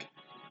like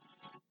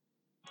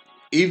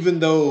even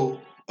though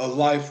a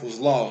life was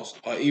lost,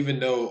 or even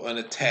though an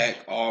attack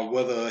or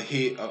whether a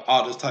hit or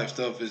all this type of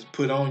stuff is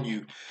put on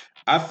you,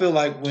 I feel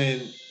like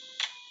when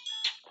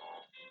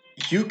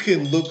you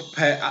can look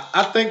past,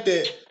 I think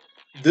that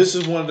this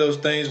is one of those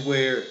things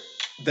where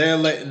they're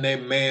letting their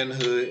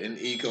manhood and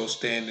ego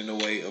stand in the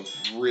way of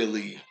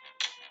really,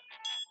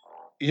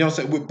 what I'm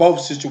saying, with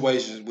both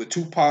situations, with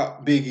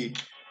Tupac, Biggie,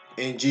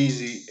 and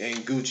Jeezy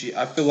and Gucci.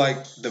 I feel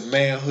like the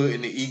manhood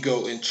and the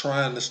ego in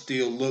trying to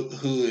still look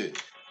hood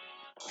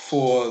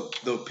for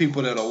the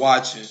people that are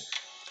watching,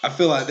 I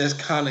feel like that's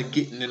kind of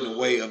getting in the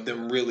way of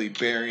them really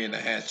burying the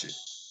hatchet.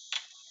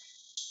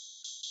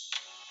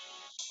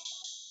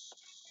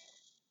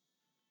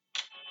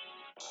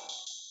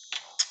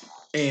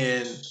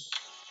 And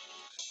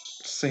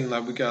seems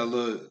like we got a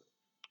little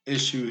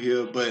issue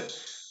here, but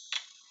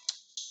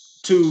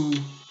to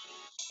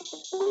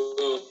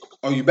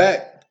are you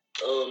back?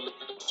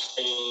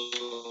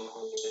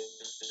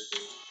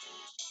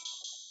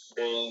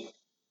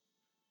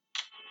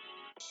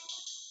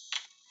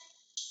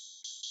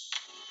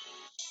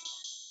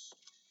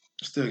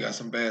 Still got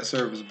some bad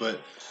service, but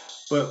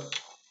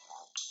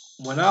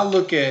when I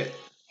look at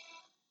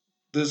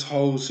this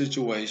whole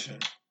situation,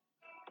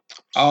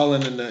 all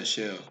in a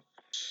nutshell,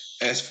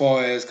 as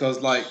far as, because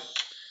like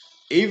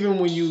even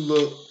when you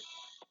look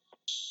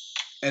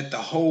at the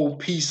whole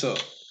piece up,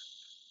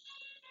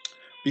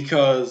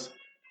 because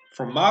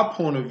from my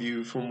point of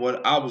view, from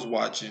what I was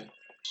watching,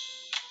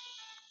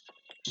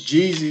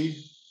 Jeezy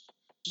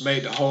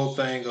made the whole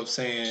thing of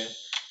saying,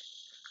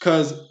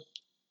 because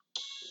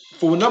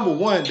for number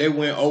one, they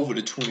went over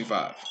the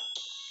 25.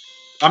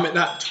 I mean,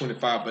 not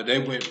 25, but they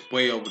went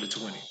way over the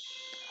 20.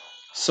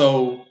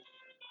 So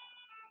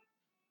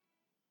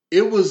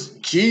it was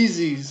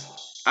Jeezy's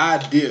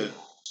idea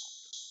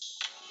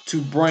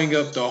to bring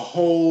up the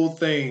whole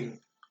thing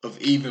of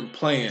even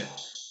playing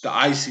the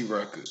Icy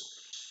record.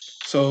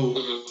 So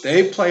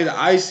they play the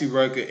Icy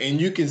record,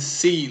 and you can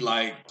see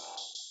like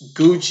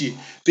Gucci,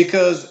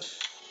 because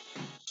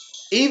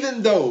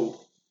even though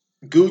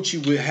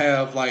Gucci would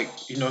have like,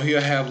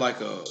 he'll have like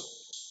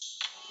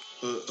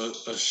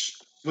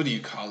what do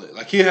you call it?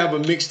 Like he'll have a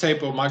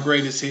mixtape of my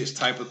greatest hits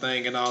type of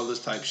thing and all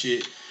this type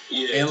shit.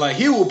 Yeah. And like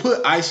he will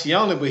put Icy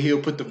on it, but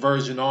he'll put the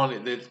version on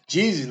it that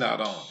Jeezy's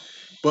not on.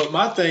 But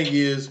my thing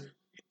is,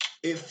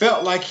 it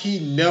felt like he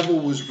never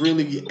was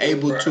really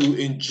able to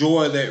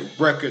enjoy that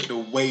record the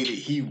way that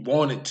he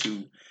wanted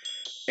to.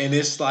 And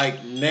it's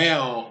like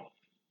now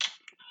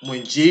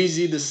when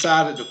Jeezy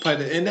decided to play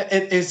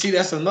the and see,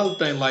 that's another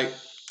thing. Like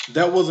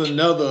that was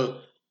another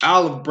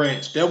olive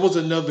branch. That was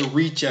another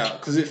reach out,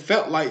 because it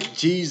felt like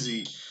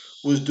Jeezy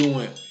was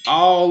doing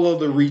all of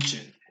the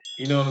reaching.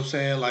 You know what I'm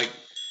saying? Like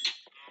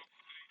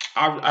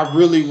I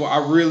really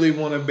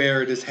want to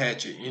bury this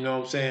hatchet. You know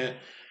what I'm saying?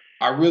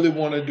 I really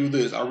want to do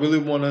this. I really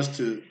want us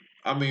to.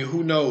 I mean,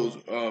 who knows?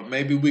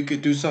 Maybe we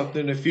could do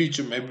something in the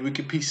future. Maybe we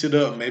could piece it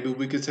up. Maybe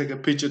we could take a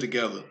picture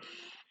together,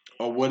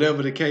 or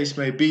whatever the case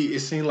may be. It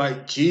seemed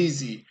like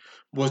Jeezy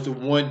was the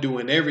one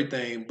doing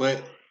everything,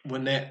 but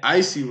when that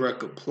Icy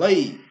record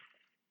played,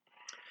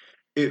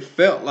 it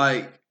felt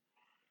like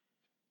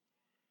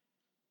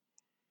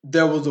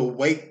there was a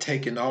weight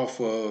taken off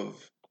of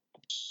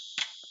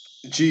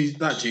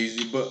not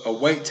Jeezy, but a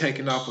weight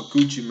taken off of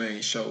Gucci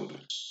Mane's shoulder.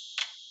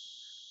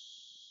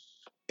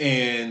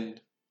 And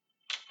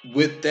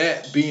with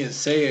that being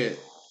said,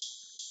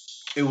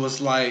 it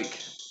was like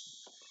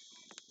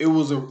it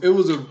was a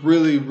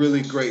really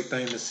really great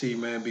thing to see,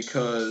 man,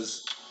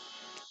 because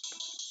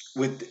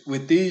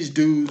with these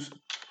dudes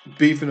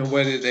beefing the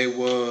way that they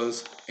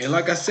was, and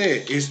like I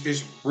said,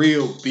 it's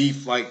real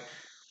beef. Like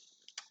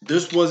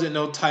this wasn't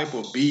no type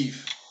of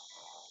beef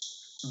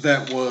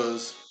that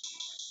was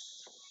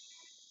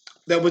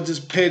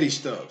just petty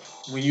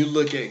stuff. When you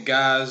look at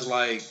guys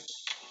like,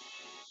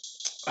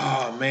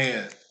 oh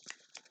man,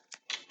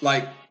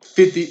 like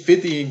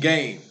 50 in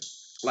game,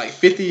 like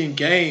 50 in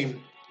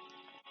game.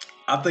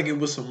 I think it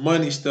was some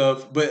money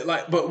stuff, but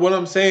what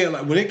I'm saying,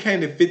 like when it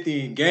came to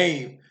 50 in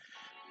game,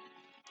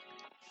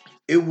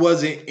 it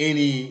wasn't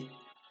any.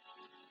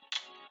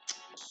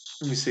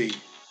 Let me see.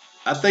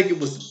 I think it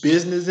was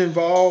business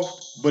involved,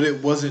 but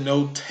it wasn't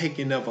no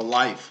taking of a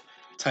life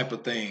type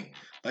of thing.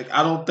 Like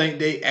I don't think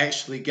they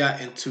actually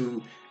got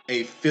into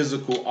a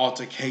physical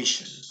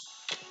altercation.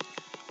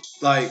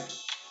 Like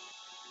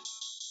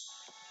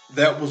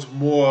that was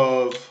more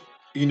of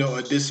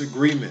a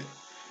disagreement.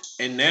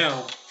 And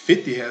now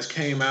 50 has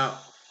came out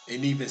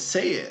and even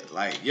said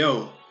like,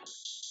 "Yo,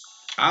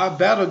 our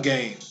battle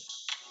game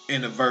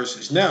in the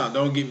verses." Now,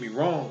 don't get me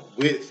wrong,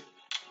 with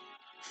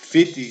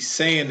 50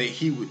 saying that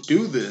he would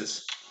do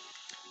this,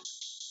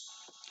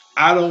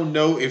 I don't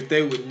know if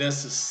they would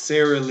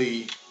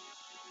necessarily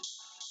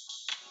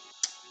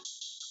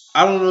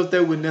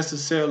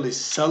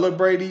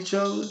celebrate each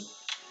other.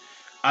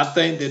 I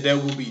think that there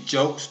will be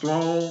jokes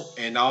thrown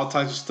and all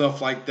types of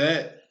stuff like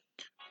that.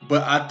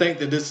 But I think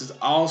that this is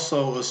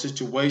also a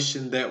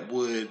situation that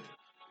would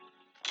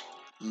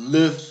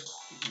lift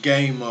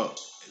game up.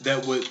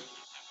 That would,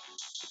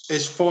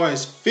 as far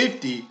as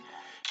 50,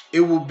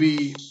 it will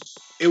be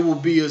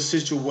a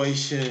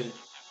situation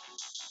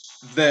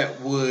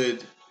that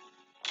would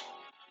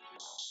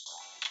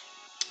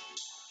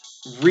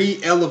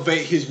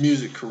re-elevate his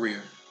music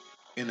career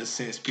in a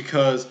sense,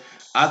 because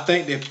I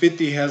think that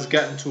 50 has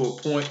gotten to a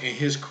point in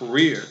his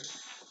career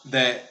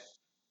that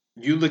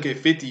you look at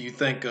 50, you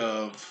think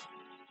of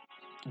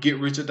Get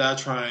Rich or Die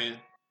Trying,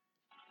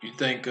 you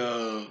think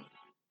of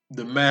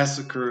The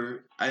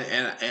Massacre,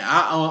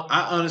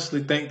 I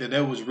honestly think that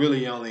there was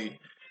really only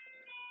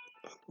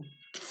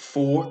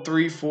four,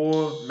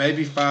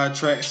 maybe five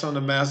tracks on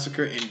The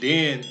Massacre, and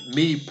then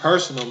me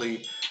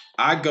personally,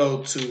 I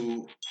go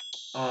to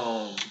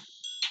um,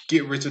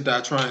 Get Rich or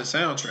Die Trying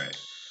soundtrack.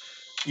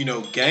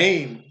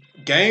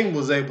 Game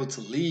was able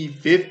to leave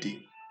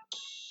 50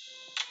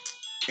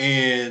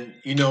 and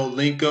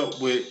link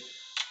up with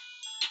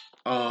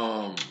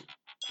um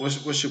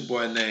what's your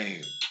boy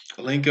name?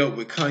 Link up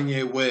with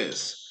Kanye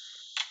West,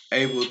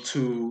 able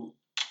to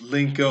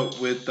link up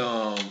with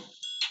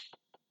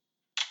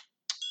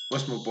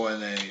what's my boy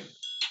name?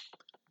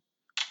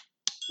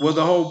 Well,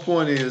 the whole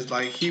point is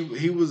like he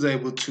was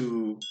able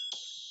to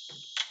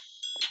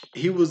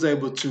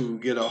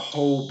get a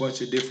whole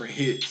bunch of different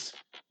hits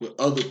with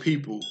other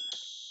people,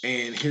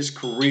 and his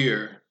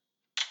career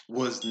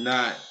was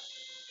not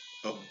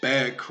a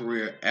bad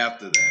career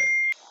after that.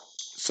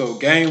 So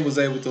Game was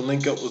able to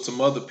link up with some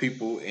other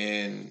people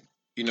and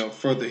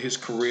further his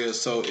career.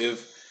 So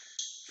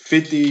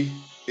 50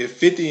 if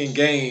 50 and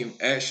Game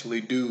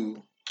actually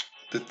do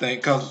the thing,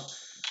 because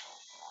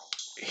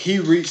he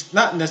reached,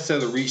 not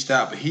necessarily reached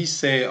out, but he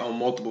said on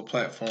multiple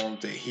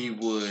platforms that he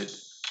would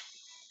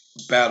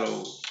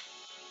battle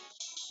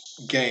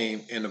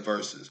Game in the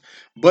verses.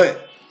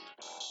 But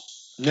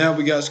now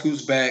we got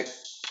Scoots back.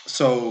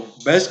 So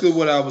basically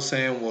what I was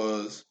saying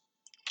was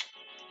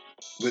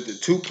with the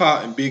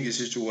Tupac and Biggie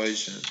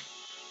situation,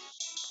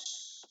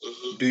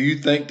 Mm-hmm. do you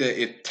think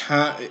that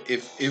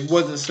if it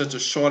wasn't such a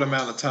short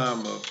amount of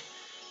time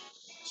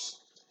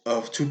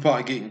of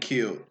Tupac getting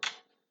killed,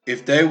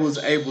 if they was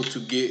able to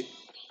get,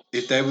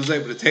 if they was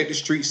able to take the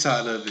street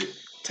side of it,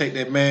 take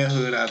that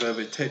manhood out of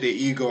it, take their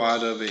ego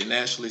out of it, and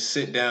actually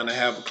sit down and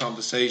have a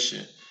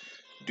conversation,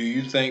 do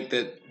you think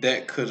that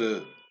that could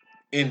have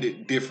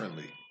ended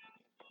differently?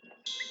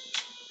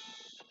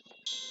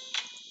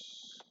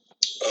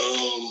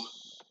 Um,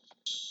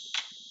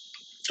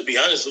 to be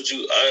honest with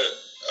you,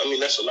 I mean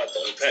that's a lot to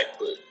unpack,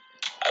 but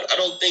I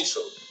don't think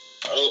so.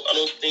 I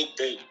don't think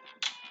that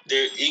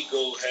their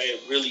ego had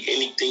really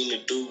anything to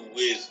do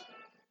with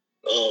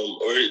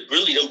or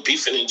really them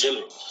beefing in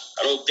general.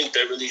 I don't think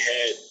that really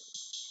had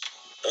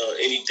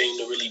anything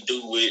to really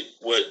do with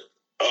what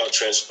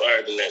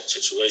transpired in that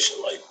situation.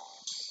 Like,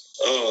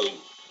 um,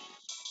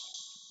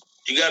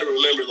 you got to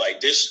remember, like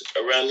this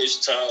around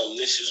this time,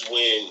 this is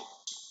when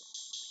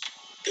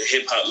the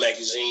hip hop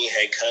magazine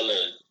had kind of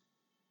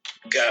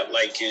got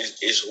like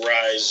its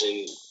rise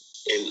in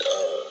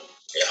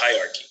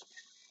hierarchy.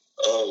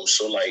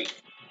 So like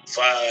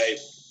Five,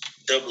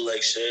 Double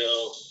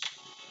XL,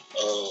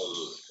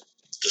 um,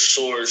 the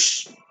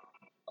Source,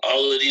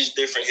 all of these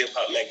different hip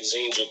hop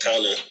magazines are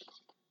kind of,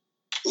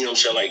 you know what I'm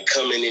saying, like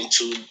coming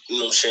into, you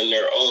know what I'm saying,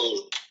 their own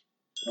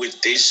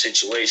with this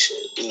situation.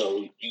 You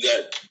know, you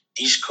got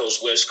East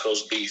Coast, West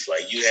Coast beef.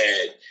 Like you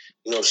had,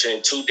 you know what I'm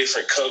saying, two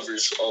different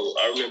covers on,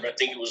 I remember, I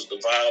think it was the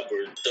Vibe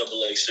or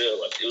Double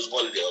XL. Like it was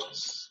one of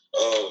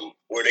them,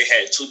 where they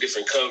had two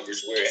different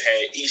covers where it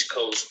had East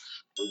Coast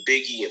with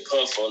Biggie and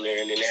Puff on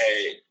there, and then it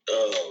had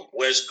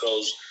West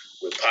Coast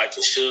with Pac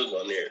and Suge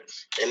on there.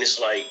 And it's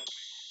like,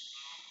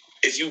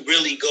 if you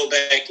really go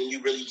back and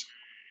you really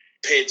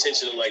pay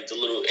attention to like the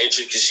little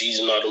intricacies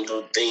and all the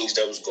little things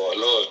that was going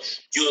on,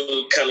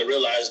 you'll kind of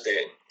realize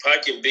that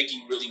Pac and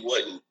Biggie really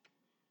wasn't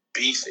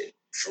beefing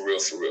for real,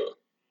 for real.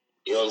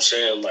 You know what I'm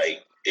saying?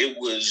 Like it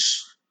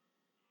was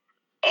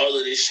all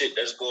of this shit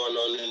that's going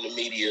on in the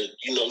media.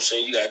 You know what I'm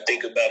saying? You gotta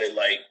think about it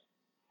like,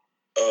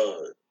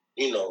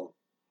 you know,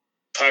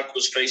 Pac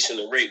was facing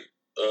a rape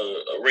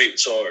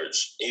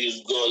charge. He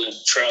was going to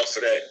trial for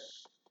that.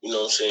 You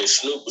know what I'm saying?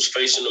 Snoop was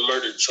facing a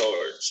murder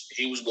charge.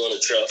 He was going to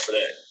trial for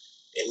that.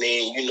 And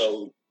then, you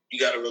know, you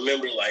got to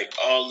remember, like,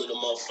 all of the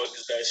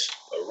motherfuckers that's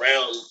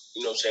around,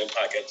 you know what I'm saying,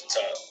 Pac at the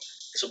time.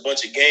 It's a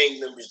bunch of gang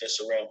members that's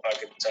around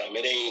Pac at the time.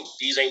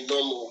 These ain't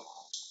normal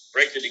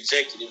record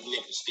executive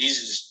niggas. These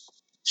is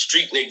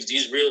street niggas.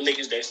 These real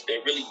niggas that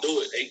really do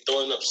it. They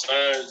throwing up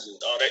signs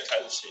and all that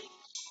kind of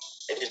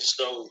shit. And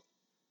so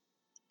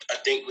I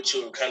think what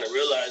you'll kind of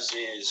realize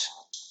is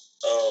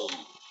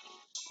um,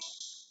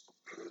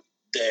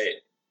 that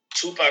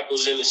Tupac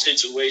was in a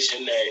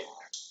situation that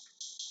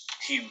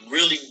he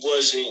really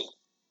wasn't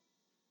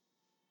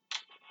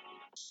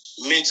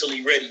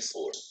mentally ready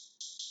for it.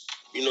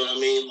 You know what I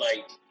mean?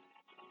 Like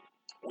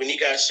when he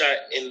got shot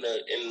in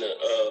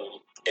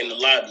the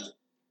lobby,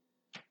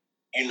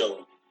 you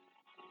know,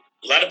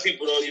 a lot of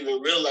people don't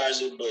even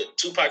realize it, but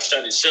Tupac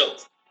shot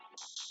himself.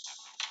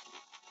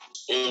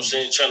 You know what I'm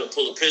saying? Trying to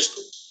pull a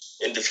pistol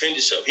and defend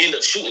himself. He ended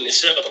up shooting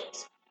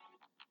himself.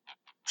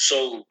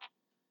 So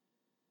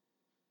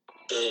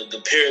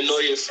the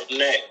paranoia from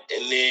that,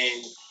 and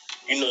then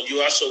you know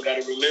you also got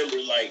to remember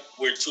like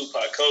where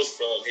Tupac comes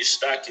from. His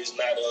stock is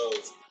not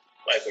of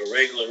like a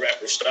regular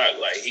rapper stock.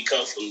 Like he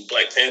comes from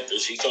Black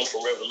Panthers, he comes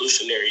from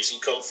revolutionaries, he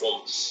comes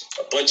from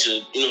a bunch of,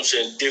 you know what I'm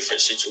saying,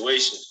 different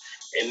situations.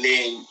 And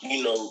then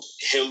you know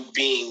him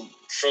being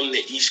from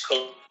the East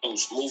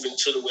Coast, moving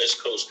to the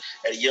West Coast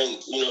at a young,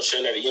 you know what I'm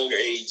saying, at a younger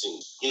age,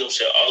 and you know what I'm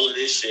saying, all of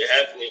this shit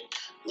happening.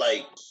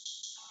 Like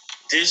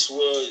this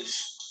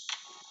was,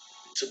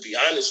 to be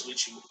honest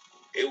with you,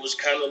 it was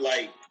kind of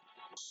like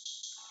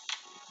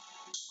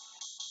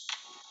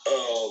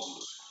um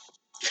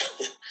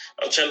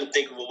I'm trying to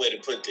think of a way to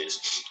put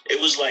this. It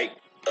was like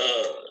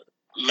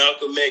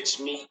Malcolm X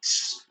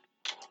meets,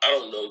 I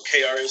don't know,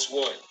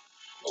 KRS-One,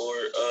 or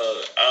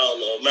I don't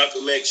know,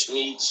 Malcolm X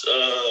meets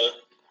I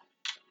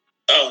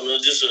don't know,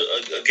 just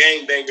a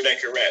gang banger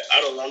that can rap.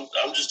 I don't know.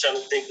 I'm just trying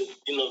to think of,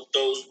 you know,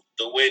 those,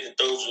 the way that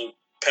those are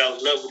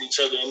pounding up with each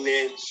other, and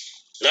then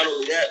not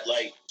only that,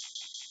 like,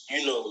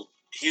 you know,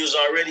 he was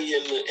already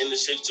in the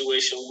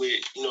situation with,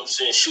 you know what I'm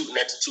saying, shooting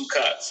at the two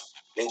cops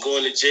and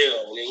going to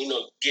jail, and then, you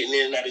know, getting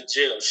in and out of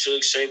jail,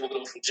 Suge saving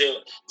them from jail.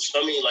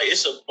 So I mean, like,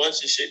 it's a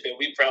bunch of shit that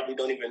we probably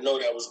don't even know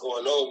that was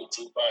going on with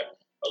Tupac,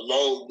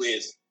 along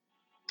with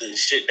the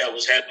shit that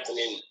was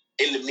happening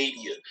in the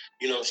media.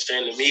 You know what I'm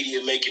saying? The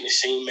media making it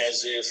seem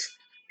as if,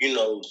 you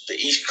know, the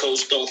East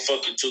Coast don't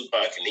fuck with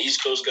Tupac and the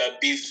East Coast got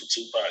beef with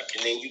Tupac.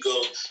 And then you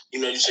go, you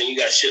know, you're saying you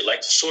got shit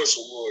like the Source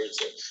Awards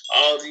and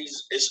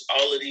it's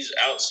all of these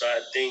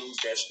outside things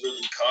that's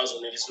really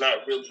causing it. It's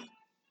not really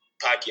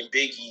Pac and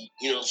Biggie,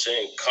 you know what I'm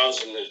saying,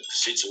 causing the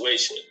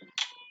situation.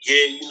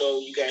 Yeah, you know,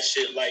 you got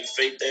shit like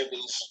Faith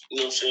Evans, you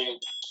know what I'm saying,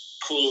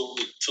 cooling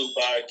with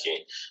Tupac and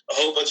a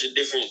whole bunch of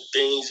different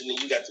things, and then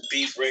you got the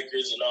beef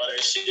records and all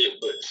that shit.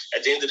 But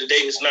at the end of the day,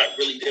 it's not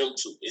really them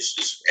two. It's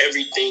just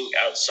everything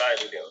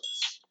outside of them.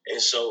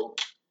 And so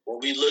when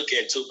we look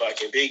at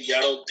Tupac and Biggie,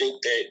 I don't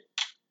think that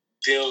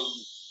them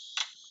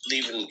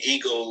leaving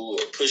ego or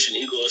pushing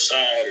ego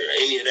aside or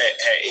any of that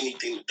had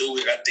anything to do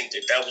with it. I think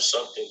that that was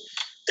something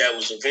that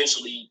was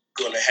eventually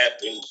going to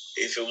happen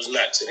if it was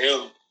not to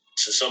them,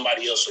 to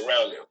somebody else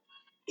around them.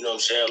 You know what I'm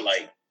saying?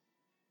 Like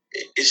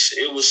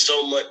it was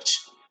so much,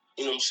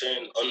 you know what I'm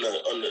saying,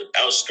 on the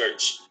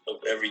outskirts of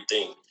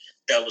everything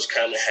that was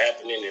kind of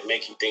happening and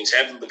making things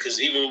happen. Because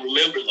even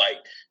remember, like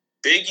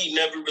Biggie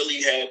never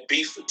really had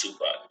beef with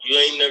Tupac. You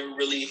ain't never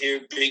really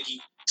hear Biggie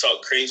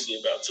talk crazy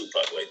about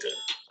Tupac like that.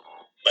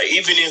 Like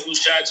even in Who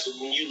Shot You,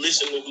 when you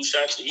listen to Who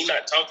Shot You, he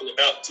not talking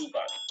about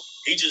Tupac.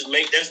 He just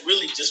that's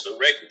really just a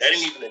record. That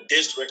ain't even a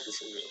diss record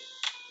for real.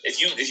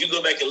 If you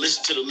go back and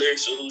listen to the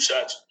lyrics of Who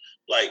Shot You,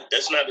 like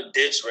that's not a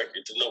diss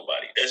record to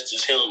nobody. That's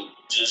just him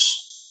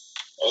just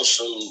on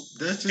some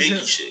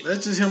Biggie shit.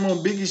 That's just him on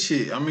Biggie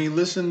shit. I mean,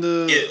 listen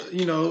to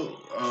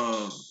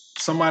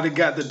somebody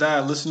got to die.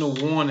 Listen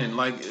to Warning.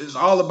 Like it's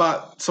all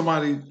about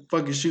somebody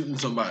fucking shooting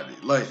somebody.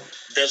 Like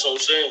that's what I'm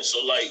saying.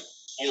 So like,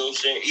 you know what I'm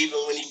saying? Even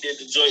when he did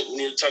the joint, when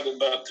he was talking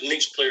about the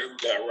Knicks player who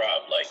got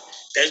robbed, like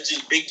that's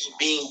just Biggie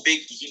being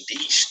Biggie.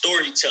 He's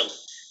storytelling.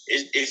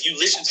 If you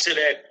listen to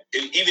that,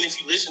 even if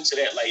you listen to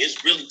that, like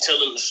it's really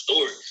telling the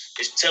story.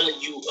 It's telling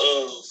you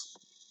of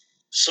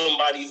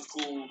somebody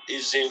who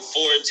is in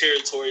foreign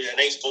territory that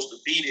ain't supposed to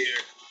be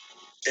there,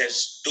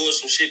 that's doing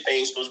some shit they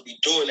ain't supposed to be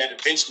doing, that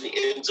eventually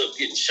ends up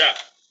getting shot.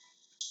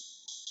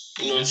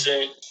 You know what I'm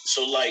saying?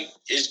 So like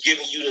it's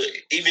giving you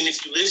the, even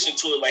if you listen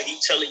to it, like he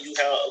telling you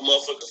how a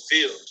motherfucker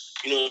feel.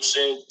 You know what I'm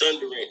saying?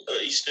 Thundering.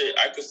 He said,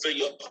 I could feel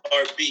your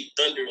heartbeat,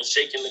 thundering,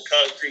 shaking the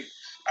concrete.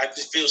 I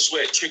could feel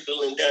sweat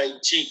trickling down your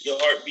cheek. Your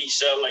heartbeat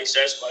sound like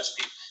Sasquatch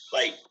feet.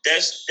 Like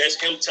that's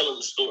him telling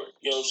the story.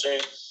 You know what I'm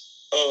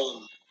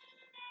saying?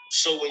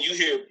 So when you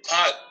hear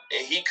Pac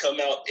and he come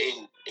out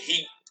and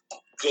he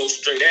goes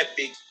straight at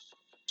Big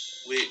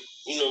with,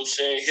 you know what I'm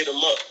saying, hit him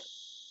up.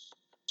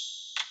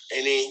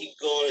 And then he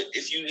going,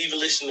 if you even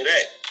listen to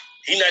that,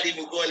 he not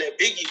even going at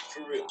Biggie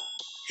for real.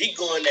 He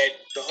going at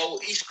the whole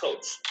East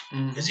Coast.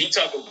 Because he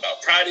talking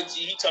about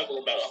Prodigy, he talking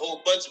about a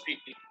whole bunch of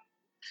people.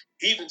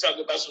 He even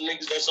talking about some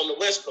niggas that's on the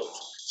West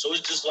Coast. So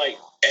it's just like,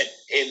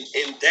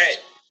 in that,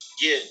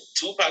 yeah,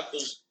 Tupac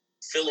was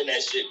feeling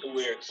that shit to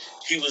where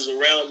he was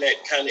around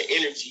that kind of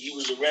energy. He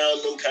was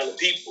around them kind of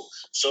people.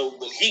 So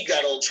when he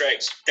got on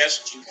tracks,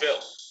 that's what you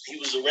felt. He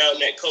was around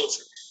that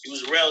culture. He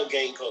was around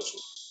gang culture.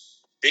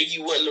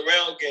 Biggie wasn't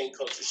around gang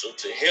culture, so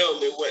to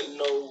him it wasn't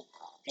no,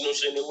 you know what I'm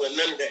saying, there wasn't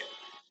none of that.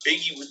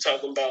 Biggie was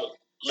talking about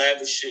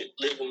lavish shit,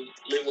 living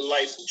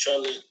life and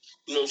trying to,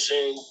 you know what I'm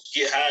saying,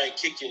 get high and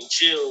kick it and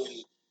chill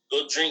and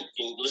go drink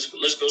and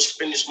let's go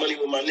spend this money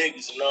with my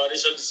niggas and all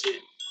this other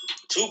shit.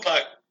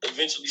 Tupac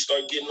eventually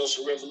started getting on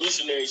some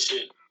revolutionary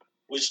shit,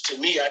 which to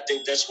me I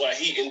think that's why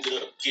he ended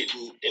up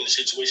getting in the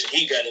situation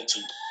he got into.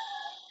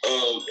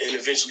 And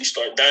eventually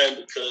started dying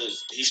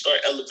because he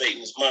started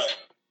elevating his mind.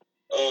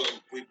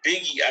 With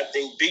Biggie, I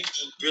think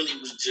Biggie really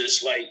was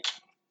just like,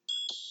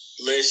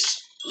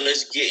 let's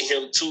get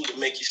him too to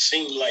make it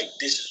seem like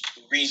this is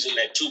the reason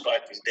that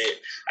Tupac is dead.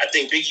 I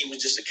think Biggie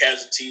was just a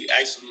casualty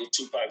actually of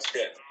Tupac's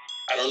death.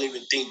 I don't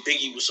even think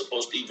Biggie was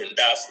supposed to even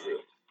die for real.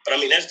 But I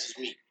mean that's just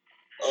me.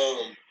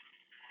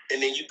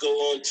 And then you go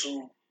on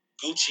to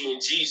Gucci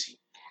and Jeezy.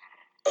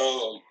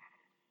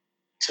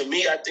 To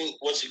me, I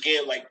think once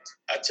again, like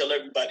I tell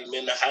everybody,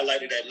 man, the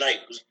highlight of that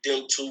night was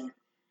them two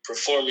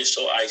performing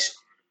so icy.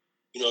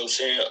 You know what I'm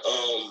saying?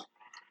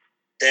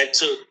 That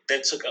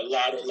took a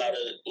lot of,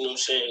 you know what I'm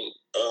saying?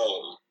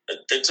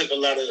 That took a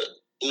lot of,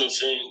 you know what I'm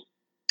saying?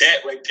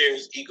 That right there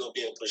is ego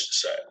being pushed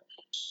aside.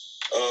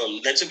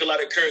 That took a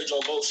lot of courage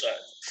on both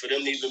sides for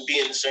them to even be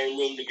in the same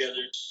room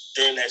together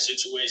during that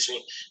situation,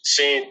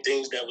 saying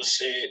things that was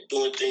said,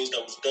 doing things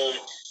that was done,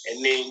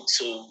 and then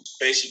to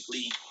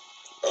basically,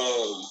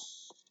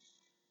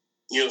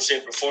 you know what I'm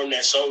saying, perform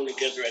that song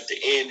together at the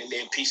end and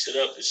then piece it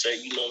up and say,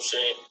 you know what I'm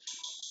saying,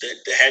 that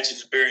the hatchet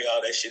is buried,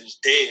 all that shit is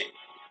dead.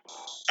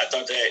 I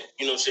thought that,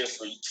 you know what I'm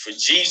saying, for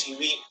Jeezy,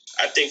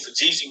 I think for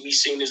Jeezy, we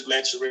seen his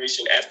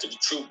maturation after The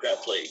Truth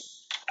got played.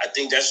 I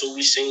think that's what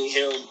we seen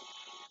him,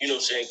 you know what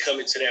I'm saying, come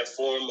into that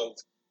form of,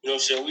 you know what I'm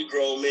saying, we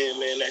grown men,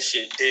 man, that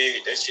shit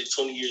dead, that shit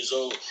 20 years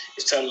old.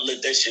 It's time to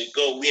let that shit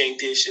go. We ain't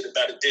did shit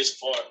about it this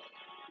far.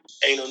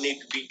 Ain't no need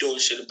to be doing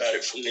shit about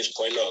it from this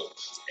point on.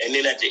 And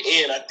then at the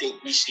end, I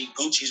think we see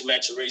Gucci's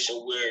maturation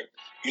where,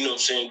 you know what I'm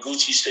saying,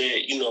 Gucci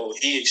said, you know,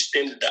 he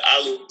extended the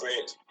olive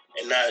branch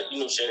and I, you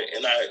know what I'm saying,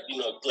 and I, you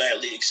know,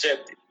 gladly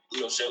accept it. You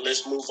know what I'm saying?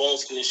 Let's move on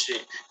from this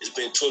shit. It's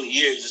been 20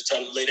 years. It's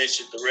time to lay that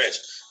shit to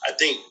rest. I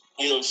think,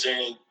 you know what I'm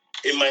saying,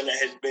 it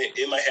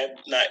might have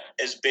not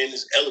as been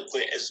as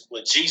eloquent as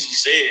what Jeezy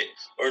said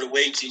or the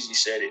way Jeezy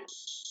said it.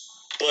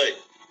 But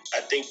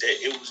I think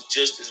that it was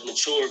just as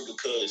mature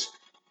because,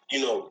 you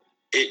know,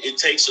 it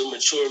takes a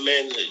mature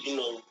man to, you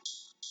know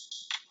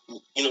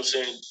what I'm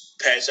saying,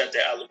 pass out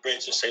that olive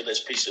branch and say, let's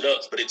piece it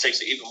up. But it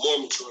takes an even more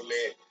mature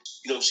man,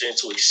 you know what I'm saying,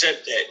 to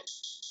accept that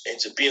and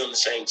to be on the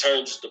same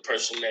terms as the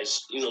person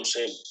that's, you know what I'm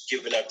saying,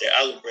 giving out that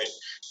olive branch.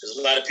 Because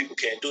a lot of people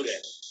can't do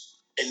that.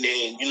 And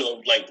then, you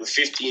know, like with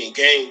 50 in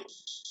Game,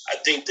 I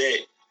think that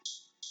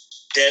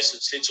that's a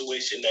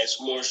situation that's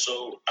more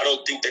so. I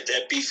don't think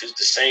that beef is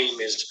the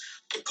same as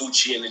the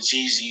Gucci and the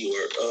Jeezy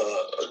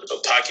or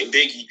a Pac and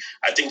Biggie.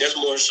 I think that's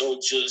more so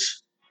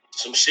just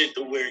some shit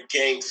to where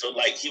Game felt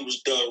like he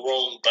was done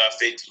wrong by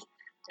 50.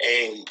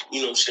 And,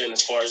 you know what I'm saying,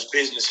 as far as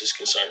business is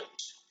concerned.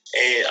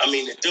 And, I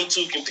mean, if them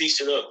two can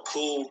piece it up,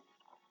 cool.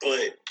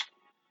 But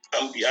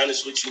I'm going to be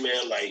honest with you,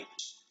 man, like,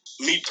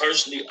 me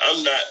personally,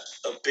 I'm not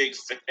a big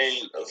fan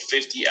of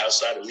 50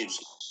 outside of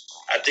music.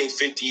 I think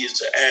 50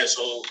 is an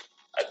asshole.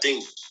 I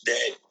think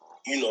that,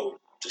 you know,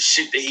 the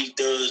shit that he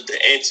does, the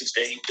antics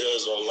that he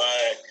does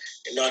online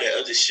and all that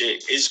other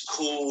shit is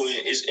cool and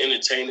it's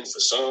entertaining for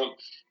some.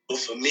 But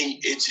for me,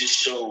 it just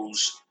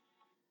shows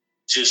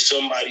just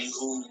somebody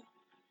who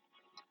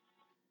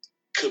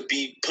could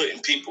be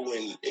putting people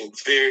in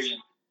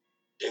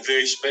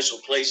very special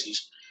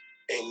places.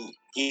 And,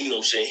 you know what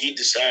I'm saying, he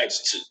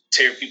decides to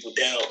tear people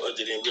down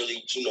other than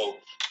really, you know,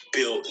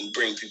 build and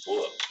bring people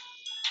up.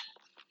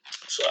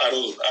 So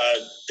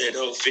that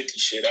whole 50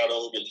 shit, I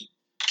don't really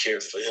care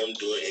for him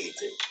doing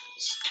anything.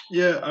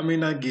 Yeah, I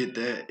mean, I get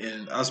that,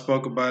 and I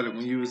spoke about it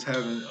when you was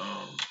having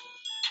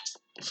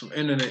some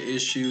internet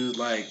issues.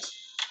 Like,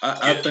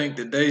 I think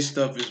that they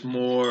stuff is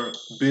more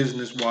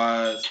business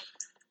wise,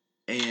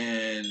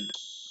 and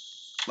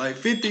like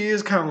 50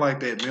 is kind of like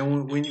that,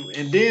 man. When you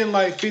and then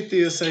like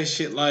 50 will say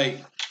shit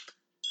like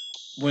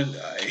when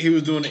he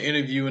was doing the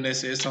interview and they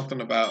said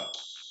something about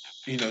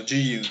G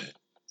Unit.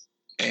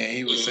 And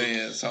he was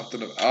saying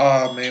something of,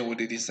 oh man, what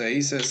did he say?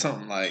 He said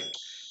something like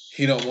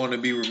he don't want to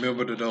be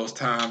remembered of those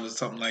times or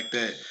something like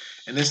that.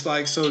 And it's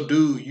like, so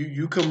dude,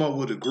 you come up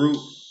with a group,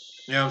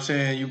 you know what I'm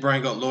saying? You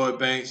bring up Lloyd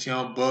Banks,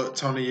 Young Buck,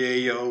 Tony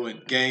Yayo,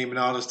 and Game and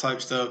all this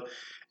type stuff.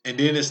 And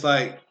then it's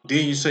like,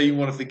 then you say you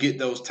want to forget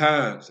those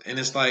times. And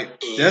it's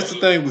like, that's the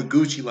thing with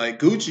Gucci. Like,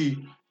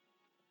 Gucci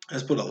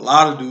has put a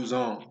lot of dudes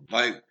on.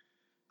 Like,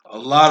 a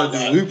lot of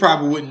dudes. We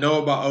probably wouldn't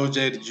know about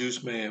OJ the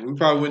Juice Man. We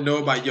probably wouldn't know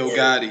about Yo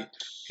Gotti.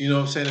 You know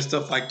what I'm saying? And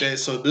stuff like that.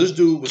 So this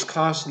dude was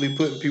constantly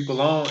putting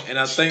people on. And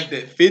I think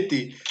that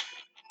 50,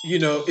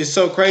 it's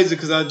so crazy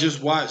because I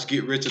just watched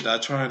Get Rich or Die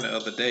Trying the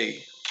other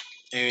day.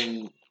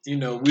 And, we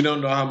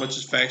don't know how much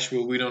is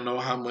factual. We don't know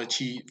how much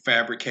he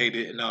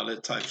fabricated and all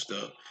that type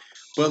stuff.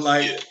 But,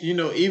 like,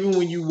 even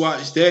when you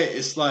watch that,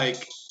 it's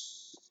like,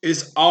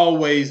 it's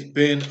always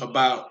been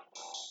about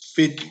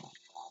 50.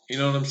 You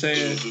know what I'm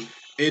saying?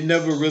 It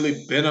never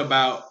really been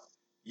about,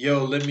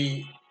 yo, let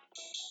me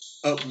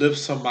uplift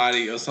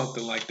somebody or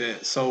something like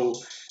that. So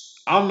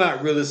I'm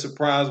not really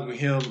surprised with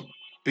him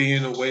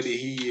being the way that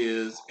he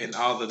is and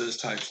all of this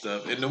type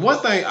stuff. And the one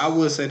thing I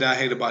would say that I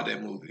hate about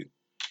that movie,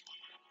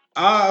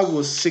 I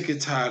was sick and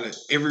tired of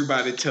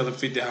everybody telling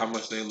 50 how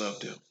much they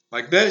loved him.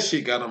 Like, that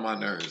shit got on my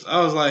nerves.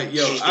 I was like,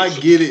 yo, I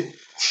get it.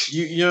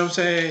 You know what I'm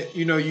saying?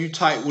 You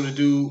tight with a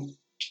dude.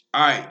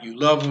 All right, you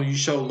love him, you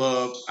show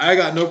love. I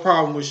got no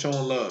problem with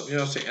showing love. You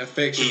know what I'm saying?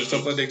 Affection and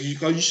stuff like that.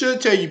 You should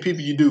tell you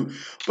people you do.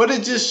 But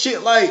it's just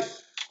shit like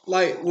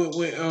when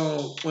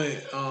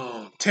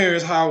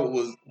Terrence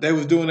Howard they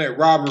was doing that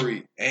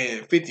robbery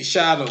and 50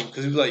 shot him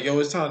because he was like, yo,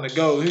 it's time to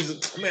go. He's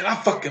like, man, I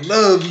fucking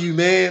love you,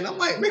 man. I'm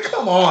like, man,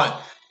 come on.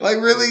 Like,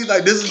 really?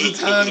 Like, this is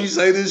the time you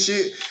say this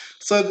shit?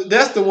 So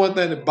that's the one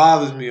thing that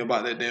bothers me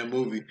about that damn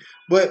movie.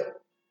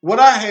 But what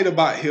I hate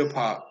about hip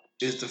hop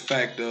is the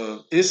fact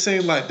of it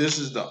seems like this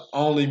is the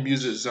only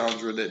music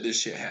genre that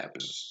this shit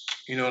happens.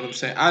 You know what I'm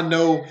saying? I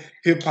know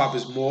hip hop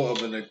is more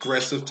of an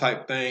aggressive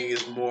type thing.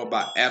 It's more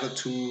about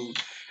attitude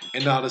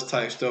and all this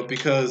type stuff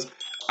because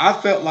I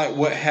felt like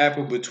what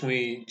happened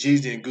between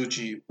Jeezy and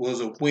Gucci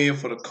was a win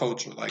for the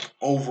culture, like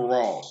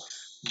overall.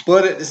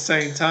 But at the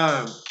same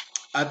time,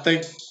 I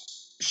think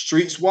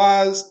streets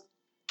wise,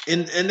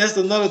 and that's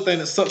another thing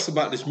that sucks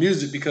about this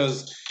music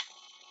because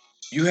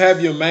you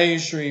have your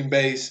mainstream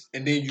base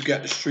and then you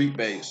got the street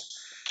base.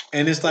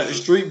 And it's like the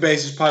street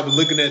base is probably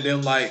looking at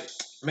them like,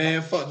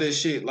 man, fuck that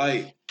shit.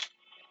 Like,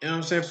 you know what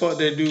I'm saying? Fuck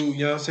that dude.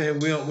 You know what I'm saying?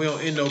 We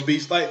don't end no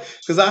beats. Like,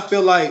 because I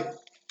feel like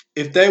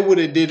if they would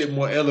have did it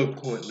more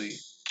eloquently,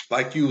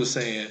 like you were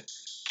saying,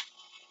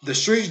 the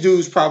streets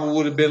dudes probably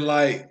would have been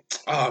like,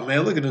 oh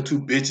man, look at them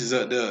two bitches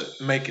up there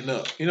making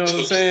up. You know what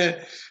I'm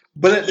saying?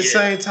 But at the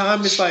same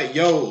time, it's like,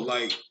 yo,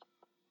 like,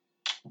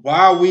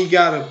 why we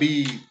gotta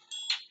be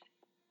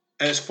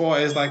as far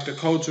as like the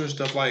culture and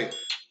stuff, like,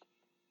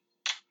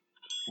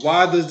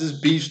 why does this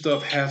beef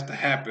stuff have to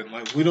happen?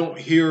 Like, we don't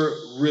hear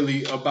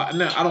really about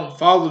now. I don't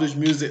follow this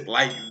music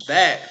like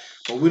that,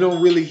 but we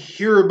don't really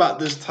hear about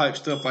this type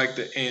stuff like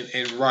that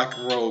in rock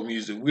and roll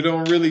music. We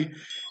don't really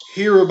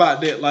hear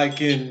about that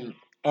like in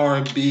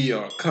R&B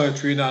or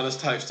country and all this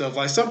type stuff.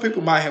 Like, some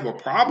people might have a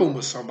problem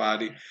with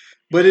somebody,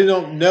 but it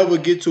don't never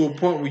get to a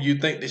point where you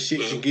think the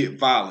shit can get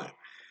violent.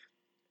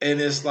 And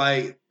it's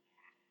like,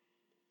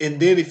 and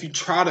then if you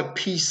try to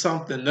piece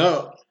something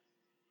up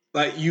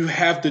like you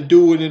have to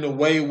do it in a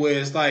way where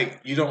it's like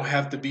you don't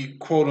have to be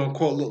quote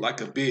unquote look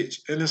like a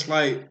bitch. And it's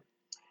like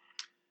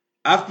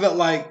I felt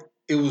like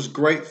it was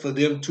great for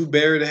them to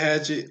bury the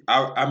hatchet.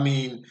 I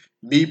mean,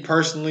 me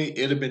personally,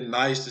 it'd have been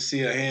nice to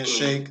see a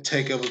handshake,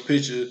 take up a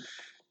picture,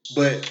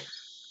 but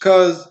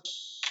because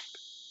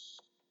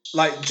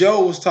like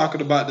Joe was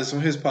talking about this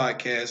on his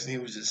podcast, and he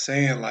was just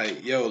saying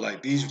like, "Yo,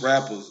 like these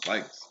rappers,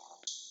 like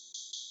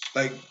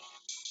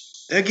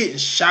they're getting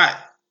shot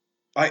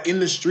like in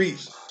the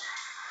streets,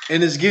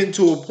 and it's getting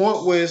to a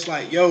point where it's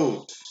like,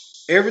 yo,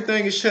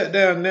 everything is shut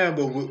down now,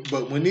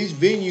 but when these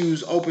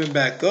venues open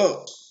back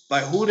up,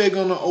 like who they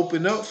gonna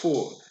open up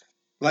for?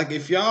 Like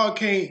if y'all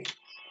can't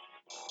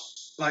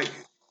like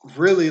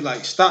really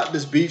like stop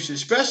this beef,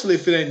 especially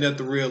if it ain't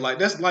nothing real. Like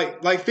that's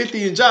like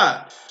 50 and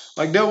Jai.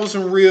 Like that was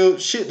some real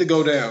shit to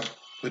go down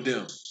with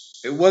them.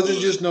 It wasn't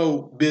just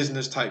no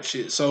business type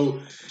shit.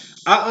 So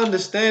I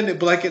understand it,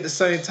 but like at the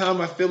same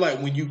time, I feel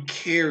like when you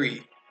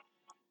carry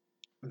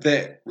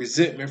that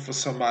resentment for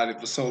somebody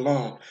for so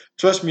long,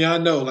 trust me, I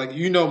know. Like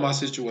you know my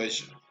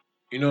situation.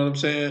 You know what I'm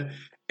saying?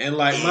 And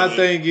like my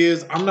thing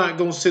is, I'm not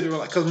gonna sit there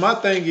like because my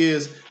thing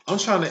is, I'm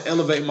trying to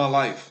elevate my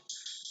life.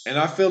 And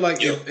I feel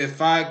like Yep.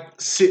 if I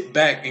sit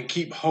back and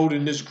keep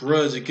holding this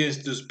grudge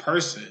against this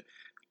person,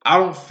 I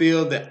don't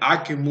feel that I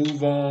can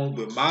move on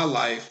with my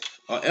life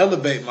or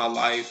elevate my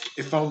life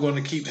if I'm going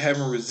to keep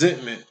having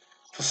resentment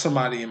for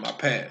somebody in my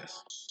past.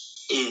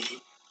 Mm-hmm.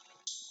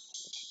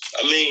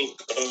 I mean,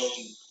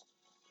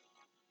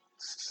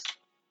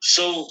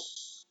 so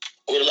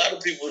what a lot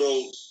of people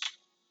don't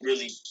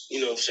really,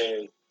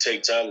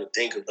 take time to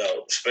think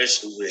about,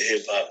 especially with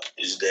hip hop,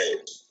 is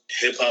that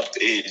hip hop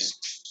is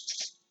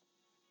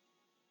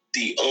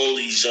the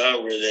only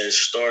genre that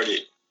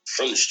started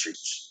from the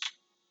streets.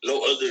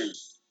 No other,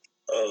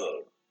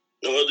 uh,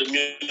 no other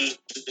music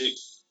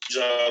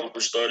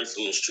genre started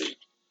from the street.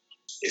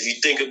 If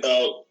you think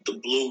about the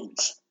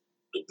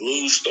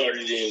blues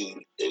started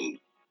in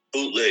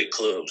bootleg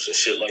clubs and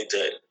shit like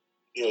that.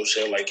 You know what I'm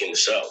saying? Like in the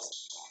South.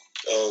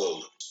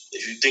 Um,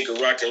 if you think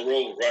of rock and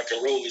roll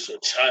is a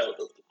child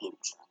of the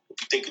blues.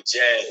 If you think of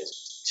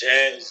jazz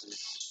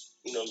is,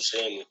 you know what I'm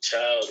saying, the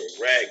child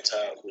of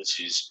ragtime, which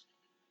is,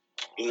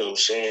 you know what I'm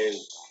saying,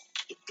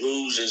 the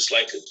blues is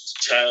like a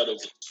child of,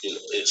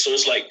 so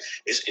it's like,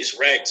 it's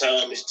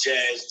ragtime, it's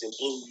jazz, then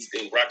blues,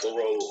 then rock and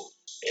roll,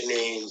 and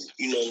then,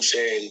 you know what I'm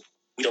saying,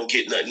 we don't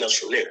get nothing else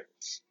from there.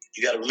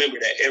 You got to remember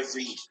that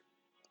every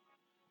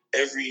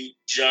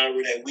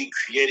genre that we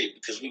created,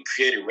 because we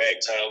created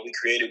ragtime, we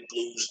created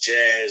blues,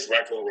 jazz,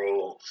 rock and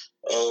roll.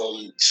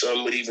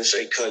 Some would even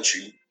say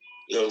country.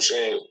 You know what I'm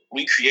saying?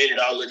 We created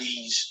all of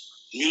these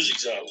music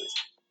genres,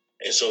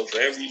 and so for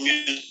every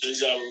music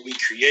genre we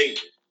create,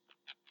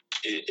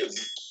 it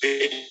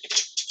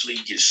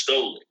eventually gets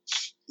stolen.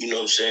 You know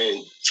what I'm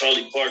saying?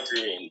 Charlie Parker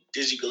and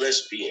Dizzy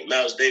Gillespie and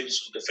Miles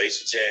Davis was the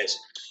face of jazz,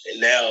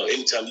 and now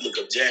anytime you look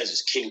up jazz,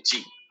 it's Kenny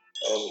G.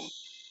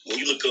 When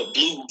you look up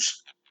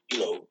blues,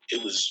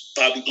 it was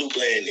Bobby Blue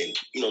Bland and,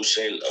 you know what I'm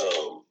saying,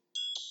 a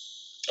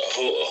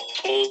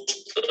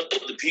host of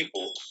other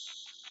people.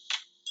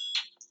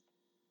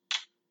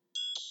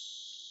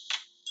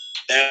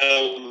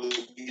 Now, when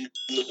you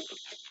look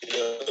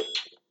it up,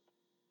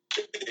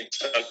 they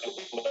talk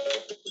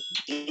about the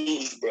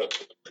Blues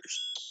Brothers.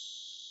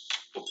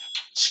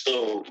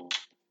 So,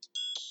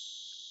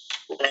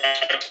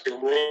 rock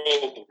and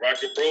roll,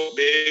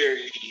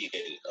 Berry,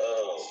 and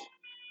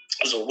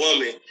was a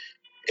woman,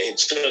 and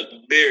Chuck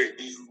Berry,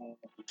 who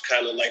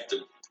kind of like the.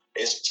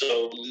 And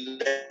so now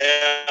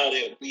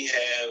that we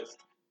have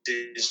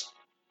this.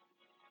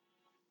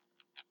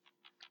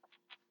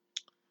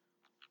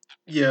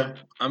 Yeah,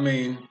 I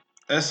mean,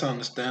 that's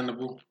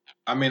understandable.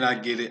 I mean, I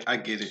get it. I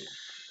get it.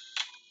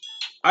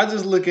 I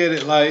just look at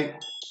it like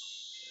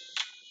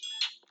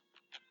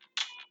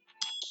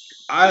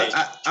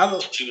I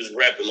don't. She was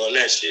rapping on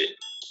that shit.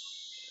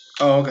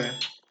 Oh, okay.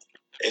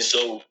 And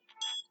so,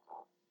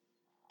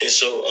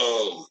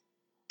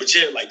 but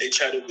yeah, like they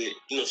tried it with, you know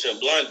what I'm saying,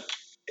 Blondie.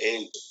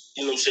 And,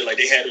 you know what I'm saying, like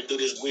they had her do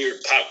this weird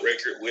pop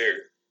record where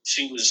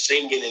she was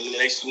singing and the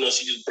next,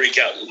 she just break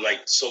out in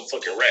like some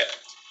fucking rap.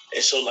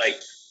 And so, like,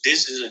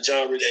 this is a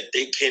genre that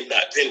they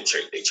cannot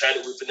penetrate. They tried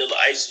it with Vanilla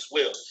Ice as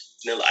well.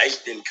 Vanilla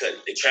Ice didn't cut it.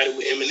 They tried it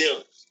with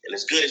Eminem. And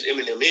as good as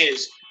Eminem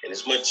is, and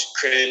as much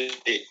credit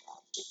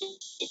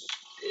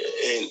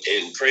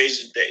and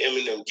praise that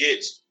Eminem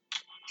gets,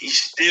 he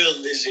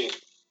still isn't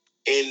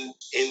in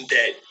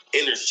that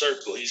inner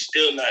circle. He's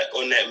still not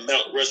on that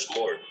Mount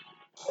Rushmore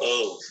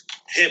of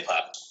hip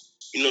hop.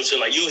 You know what I'm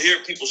saying? Like you'll hear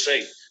people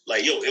say,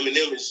 like, yo,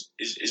 Eminem is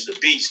the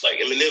beast. Like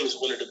Eminem is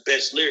one of the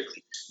best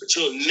lyrically. But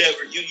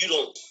you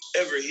don't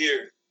ever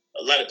hear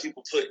a lot of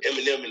people put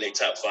Eminem in their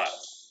top five.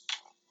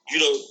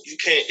 You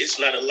can't, it's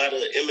not a lot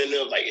of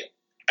Eminem. Like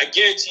I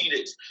guarantee you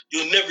this,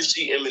 you'll never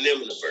see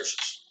Eminem in the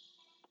verses.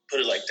 Put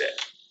it like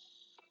that.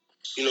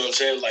 You know what I'm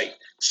saying? Like,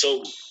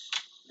 so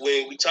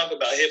when we talk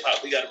about hip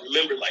hop, we gotta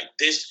remember like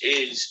this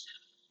is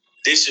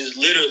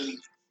literally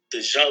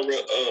the genre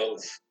of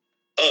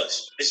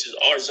us. This is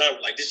our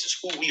genre. Like this is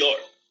who we are.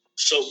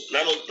 So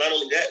not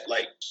only that,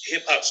 like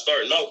hip hop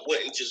starting off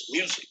wasn't just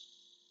music.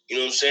 You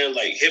know what I'm saying?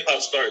 Like hip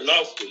hop starting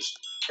off was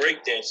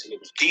breakdancing, it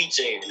was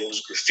DJing, it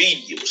was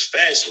graffiti, it was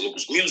fashion, it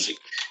was music.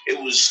 It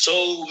was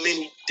so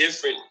many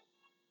different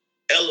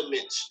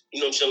elements. You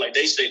know what I'm saying? Like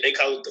they say, they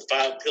call it the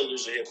 5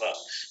 pillars of hip hop.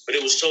 But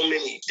it was so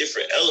many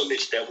different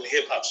elements that when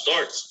hip hop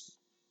starts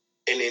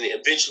and then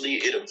eventually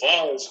it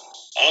evolves,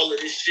 all of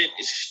this shit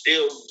is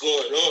still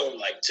going on.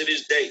 Like to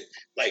this day,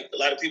 like a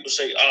lot of people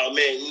say, oh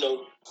man, you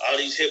know, all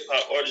these hip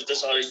hop artists,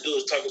 that's all they do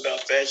is talk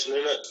about fashion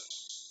and that.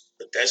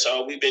 But that's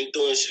all we've been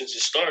doing since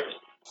it started.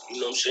 You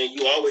know what I'm saying?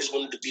 You always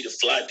wanted to be the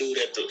fly dude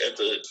at the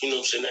you know what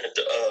I'm saying, at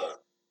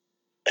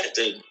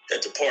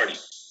the party.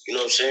 You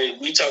know what I'm saying?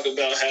 We talk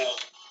about how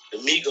the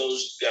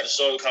Migos got a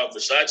song called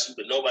Versace,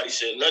 but nobody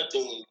said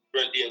nothing when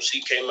Run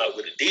DMC came out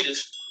with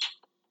Adidas.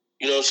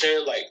 You know what I'm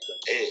saying? Like,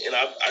 and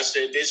I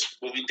said this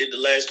when we did the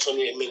last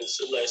 28 minutes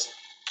or less.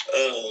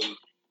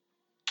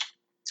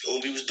 When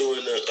we was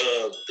doing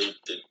the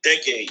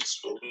decades,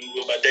 when we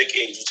went by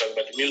decades, we talking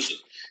about the music,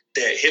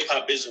 that hip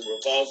hop is a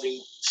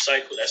revolving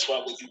cycle. That's why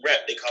when you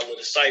rap, they call it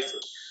a cipher.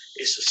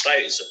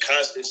 It's a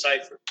constant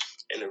cipher.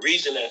 And the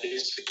reason that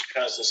it's a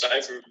constant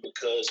cipher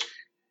because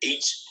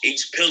each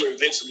pillar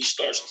eventually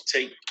starts to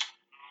take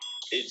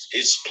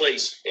its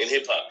place in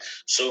hip hop.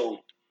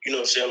 So, you know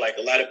what I'm saying? Like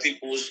a lot of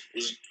people was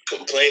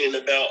complaining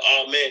about,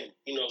 oh man,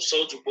 you know,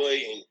 Soldier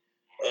Boy and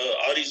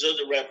all these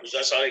other rappers,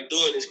 that's all they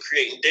doing is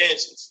creating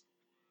dances.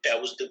 That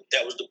was the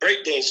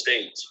breakdance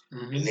stage.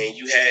 Mm-hmm. And then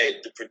you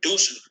had the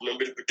producers.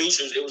 Remember the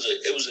producers? It was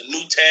a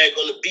new tag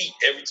on the beat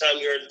every time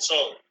you heard the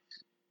song.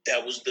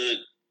 That was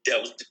the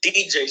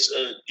DJs.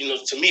 You know,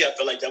 to me, I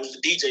felt like that was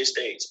the DJ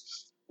stage.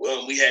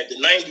 We had the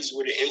 '90s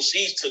where the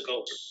MCs took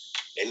over,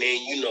 and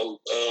then you know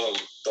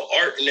the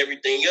art and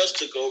everything else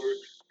took over.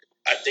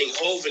 I think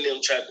Hov and them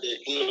tried to,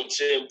 you know what I'm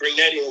saying, bring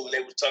that in when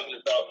they were talking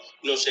about,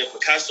 you know what I'm saying,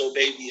 Picasso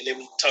Baby, and they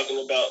were talking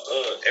about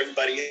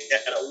everybody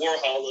had a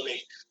Warhol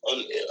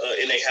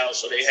in their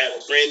house, or they had a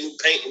brand new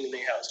painting in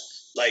their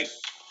house. Like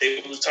they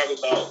was talking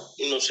about,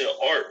 you know what I'm saying,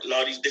 art and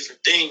all these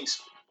different things.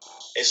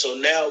 And so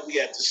now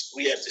we at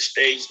the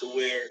stage to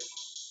where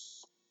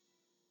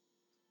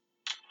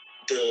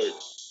the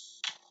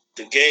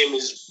the game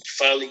is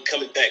finally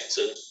coming back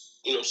to,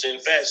 you know what I'm saying,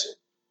 fashion.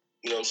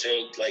 You know what I'm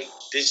saying? Like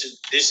this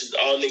is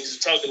all niggas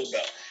are talking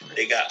about.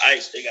 They got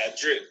ice, they got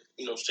drip.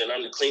 You know what I'm saying?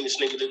 I'm the cleanest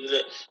nigga. Da, da,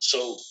 da.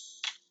 So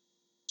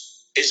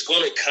it's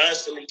gonna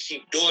constantly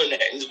keep doing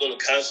that, and it's gonna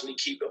constantly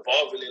keep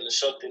evolving into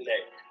something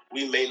that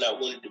we may not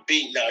want it to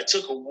be. Now it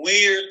took a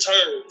weird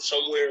turn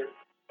somewhere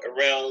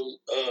around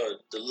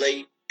the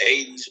late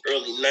 '80s,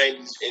 early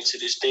 '90s into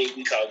this thing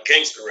we call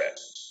gangster rap.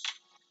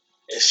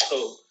 And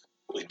so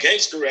with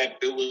gangster rap,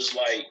 it was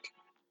like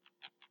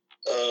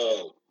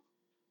uh,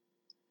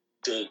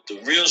 the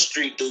real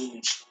street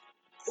dudes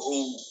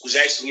who was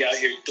actually out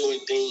here doing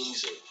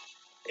things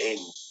and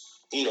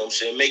you know what I'm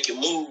saying, making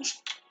moves,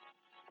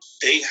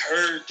 they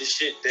heard the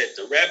shit that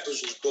the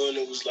rappers was doing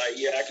and was like,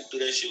 yeah, I can do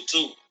that shit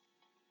too.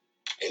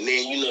 And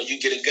then, you know, you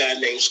get a guy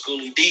named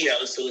Schoolie D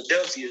out of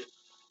Philadelphia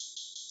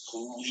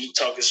who he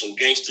talking some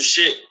gangster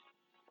shit.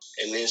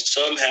 And then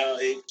somehow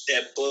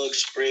that bug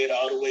spread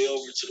all the way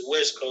over to the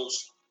West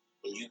Coast.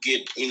 And you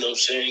get, you know what I'm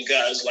saying,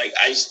 guys like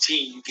Ice-T,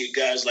 you get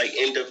guys like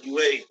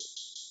NWA.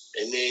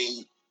 And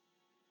then,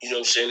 you know what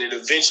I'm saying, it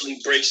eventually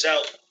breaks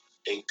out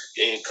and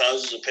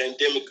causes a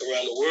pandemic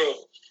around the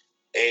world.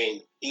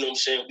 And, you know what I'm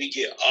saying, we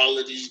get all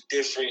of these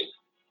different,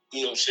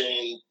 you know what I'm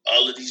saying,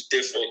 all of these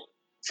different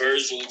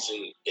versions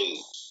and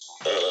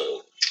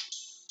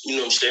you know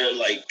what I'm saying,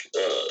 like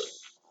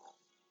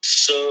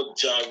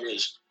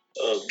sub-genres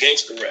of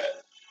gangster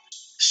rap.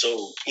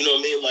 So, you know what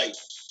I mean, like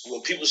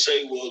when people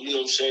say, well, you know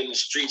what I'm saying, the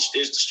streets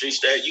this, the streets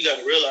that, you got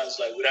to realize,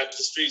 like, without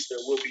the streets, there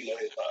would be no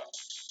hip-hop.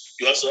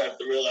 You also have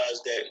to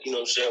realize that, you know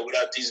what I'm saying,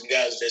 without these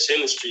guys that's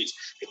in the streets,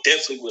 it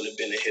definitely wouldn't have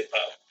been a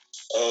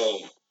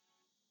hip-hop.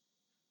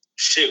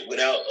 Shit,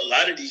 without a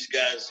lot of these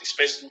guys,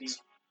 especially these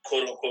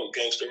quote unquote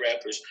gangster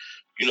rappers,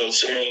 you know what I'm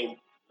saying,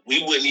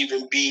 we wouldn't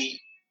even be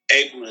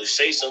able to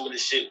say some of the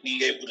shit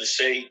we able to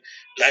say,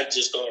 not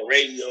just on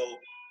radio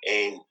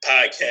and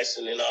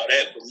podcasting and all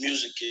that, but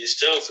music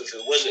itself, if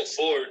it wasn't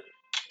for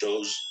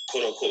those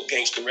quote unquote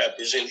gangster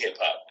rappers in hip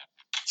hop.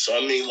 So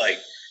I mean, like,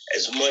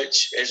 as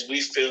much as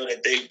we feel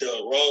that they've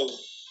done wrong,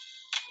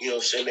 you know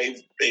what I'm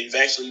saying, they've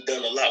actually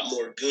done a lot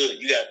more good.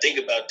 You gotta think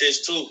about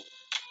this too.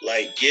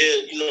 Like, yeah,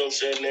 you know what I'm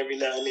saying, every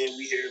now and then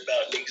we hear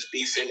about niggas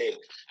beefing and, you know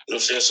what I'm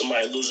saying,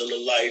 somebody losing a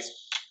life.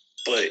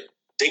 But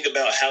think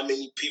about how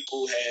many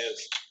people have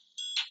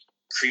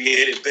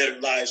created better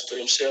lives for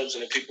themselves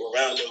and the people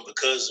around them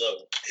because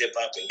of hip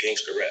hop and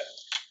gangster rap.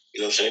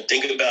 You know what I'm saying?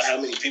 Think about how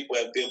many people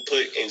have been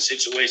put in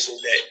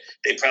situations that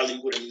they probably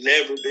would have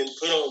never been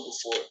put on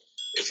before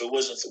if it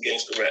wasn't for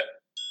gangster rap.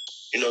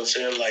 You know what I'm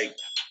saying? Like,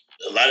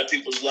 a lot of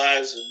people's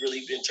lives have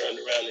really been turned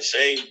around and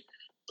saved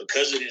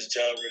because of this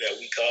genre that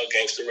we call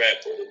gangster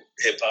rap or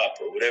hip hop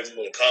or whatever you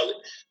want to call it.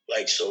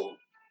 Like, so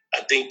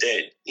I think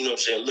that, you know what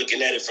I'm saying,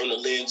 looking at it from the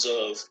lens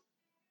of,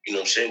 you know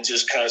what I'm saying,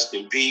 just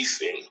constant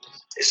beef and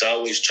it's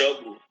always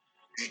trouble.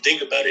 If you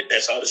think about it,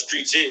 that's how the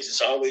streets is.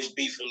 It's always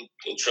beef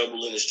and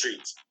trouble in the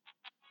streets.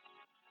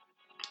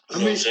 You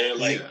know what I'm saying?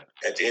 Like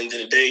at the end of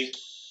the day,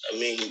 I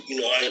mean, you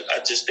know, I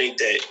just think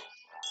that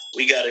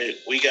we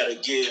gotta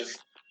give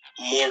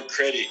more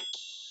credit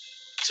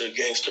to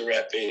gangster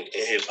rap and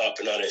hip hop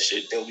and all that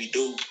shit than we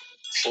do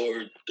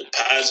for the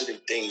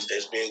positive things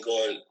that's been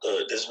going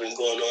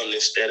on,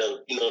 instead of,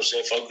 you know what I'm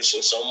saying,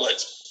 focusing so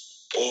much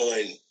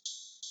on,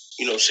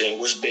 you know what I'm saying,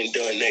 what's been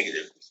done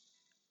negative.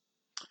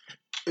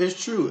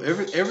 It's true.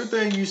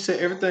 Everything you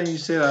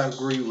said, I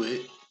agree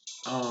with.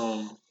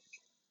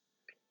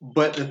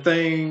 But the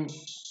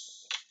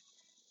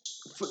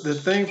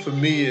thing for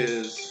me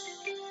is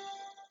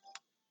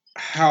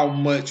how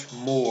much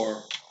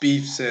more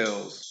beef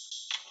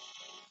sells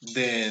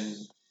than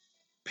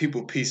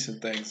people piecing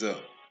things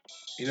up.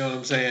 You know what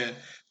I'm saying?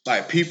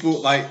 Like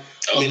people, like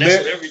I mean,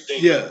 that's everything.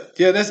 Yeah,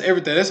 that's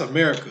everything. That's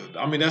America.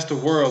 I mean, that's the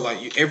world.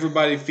 Like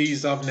everybody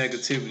feeds off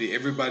negativity.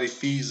 Everybody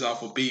feeds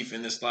off of beef,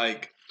 and it's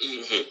like,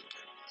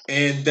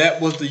 and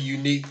that was the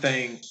unique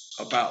thing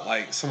about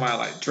like somebody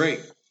like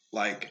Drake.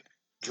 Like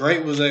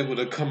Drake was able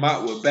to come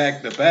out with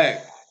back to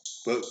back,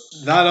 but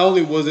not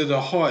only was it a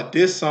hard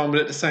diss song,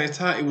 but at the same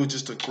time, it was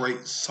just a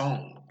great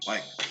song.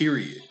 Like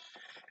period.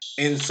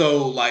 And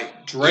so,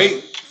 like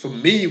Drake, for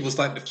me, was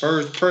like the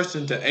first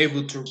person to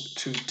able to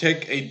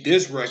take a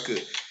diss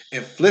record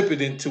and flip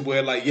it into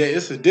where, like, yeah,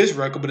 it's a diss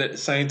record, but at the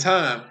same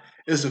time,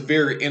 it's a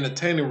very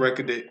entertaining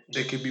record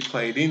that can be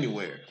played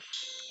anywhere.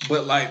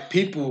 But like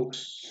people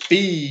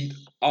feed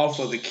off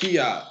of the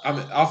chaos. I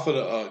mean, off of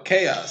the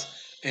chaos.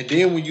 And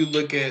then when you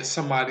look at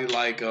somebody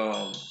like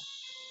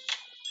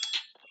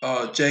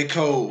J.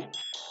 Cole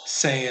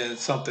saying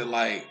something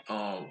like,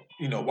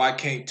 you know, why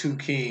can't two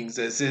kings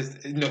exist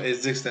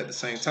at the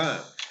same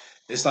time?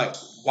 It's like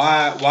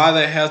why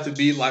there has to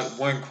be like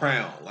one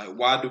crown? Like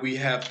why do we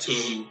have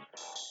to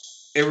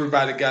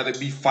everybody gotta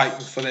be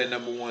fighting for that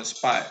number one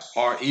spot?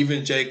 Or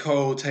even J.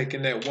 Cole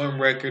taking that one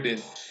record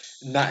and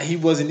not he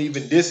wasn't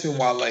even dissing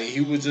Wale.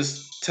 He was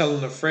just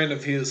telling a friend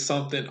of his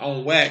something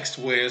on wax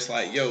where it's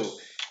like, yo,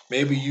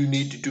 maybe you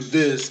need to do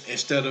this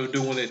instead of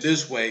doing it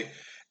this way.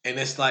 And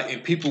it's like,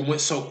 and people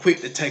went so quick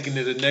to taking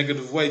it a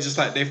negative way, just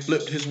like they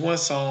flipped his one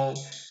song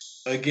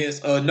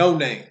against No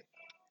Name.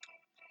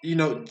 You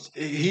know,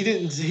 he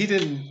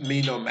didn't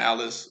mean no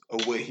malice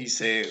of what he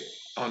said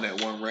on that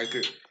one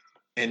record,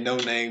 and No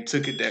Name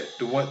took it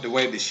the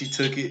way that she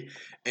took it,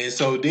 and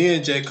so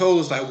then J. Cole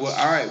was like, well,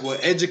 all right, well,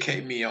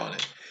 educate me on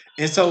it,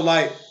 and so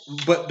like,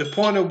 but the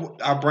point of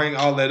I bring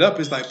all that up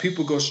is like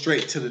people go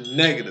straight to the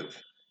negative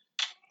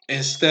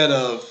instead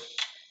of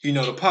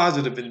the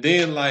positive, and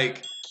then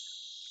like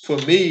for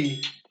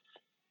me,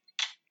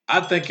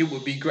 I think it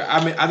would be great.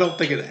 I mean, I don't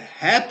think it'll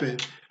happen,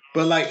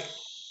 but like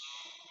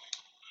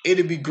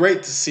it'd be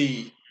great to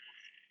see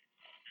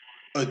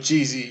a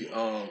Jeezy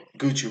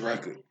Gucci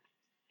record.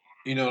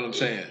 You know what I'm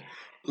saying?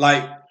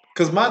 Like,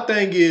 cause my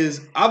thing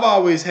is, I've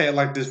always had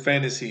like this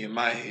fantasy in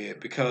my head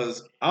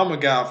because I'm a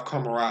guy of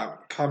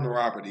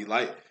camaraderie.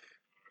 Like,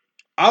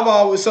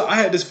 I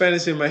had this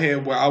fantasy in my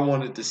head where I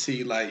wanted to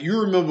see, like,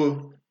 you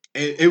remember,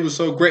 it was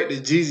so great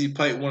that Jeezy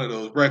played one of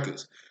those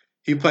records.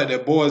 He played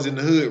that Boys in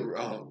the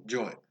Hood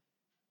joint,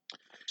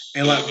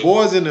 and like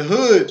Boys in the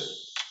Hood,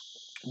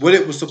 what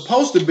it was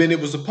supposed to been, it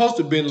was supposed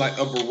to been like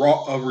a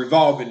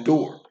revolving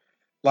door,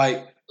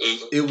 like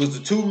it was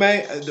the two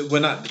main,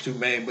 well not the two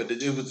main, but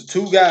it was the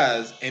two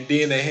guys, and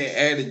then they had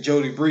added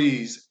Jody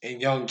Breeze and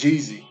Young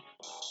Jeezy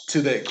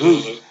to that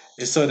group,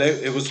 and so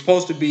it was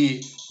supposed to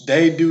be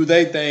they do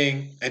their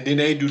thing, and then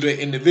they do their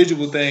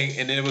individual thing,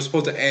 and then it was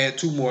supposed to add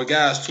two more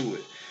guys to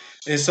it,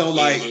 and so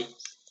like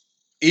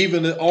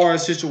even in our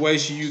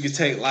situation, you could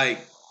take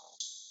like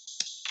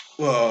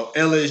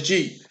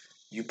LSG,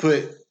 you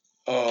put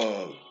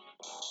uh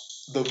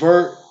the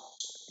Vert,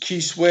 Key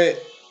Sweat,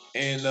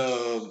 and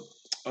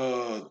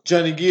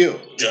Johnny Gill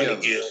together.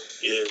 Johnny Gill,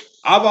 yeah.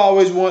 I've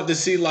always wanted to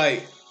see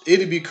like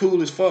it'd be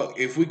cool as fuck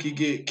if we could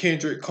get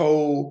Kendrick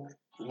Cole,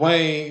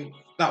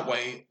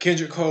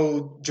 Kendrick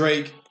Cole,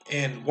 Drake,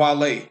 and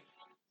Wale.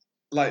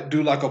 Like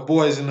do like a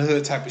Boys in the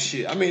Hood type of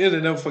shit. I mean,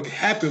 it'll never fucking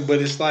happen, but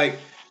it's like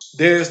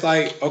there's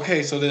like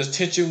okay, so there's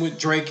tension with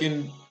Drake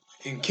and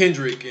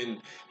Kendrick, and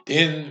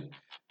then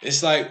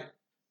it's like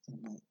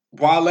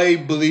Wale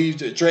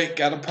believes that Drake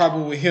got a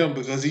problem with him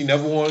because he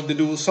never wanted to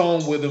do a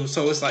song with him.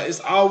 So it's like it's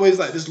always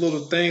like this little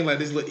thing, like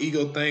this little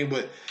ego thing.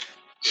 But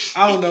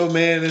I don't know,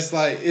 man. It's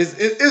like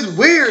it's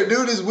weird,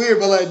 dude. It's weird,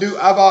 but like, dude,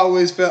 I've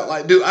always felt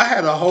like, dude, I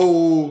had a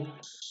whole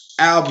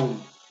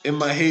album in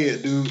my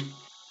head, dude,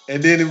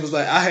 and then it was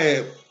like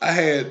I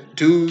had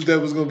dudes that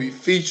was gonna be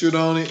featured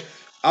on it,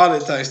 all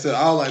that type of stuff.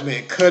 I was like,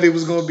 man, Cuddy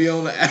was gonna be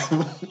on the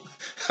album.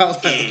 I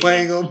was like,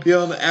 Wayne gonna be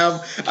on the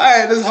album. I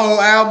had this whole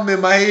album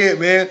in my head,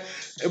 man.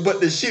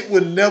 But the shit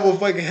would never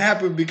fucking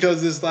happen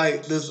because it's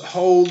like this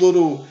whole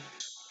little,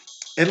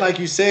 and like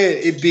you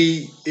said, it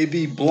be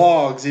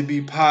blogs, it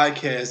be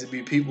podcasts, it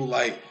be people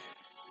like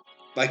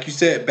you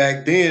said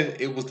back then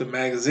it was the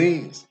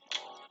magazines,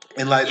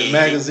 and like the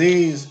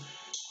magazines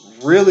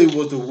really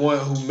was the one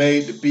who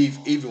made the beef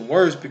even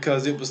worse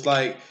because it was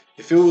like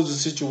if it was a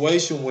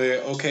situation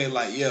where okay,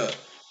 like yeah,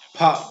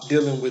 Pop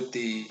dealing with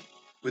the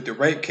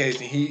rape case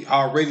and he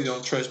already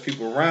don't trust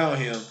people around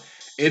him,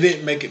 it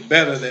didn't make it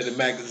better that the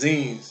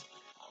magazines,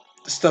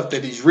 the stuff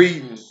that he's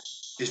reading,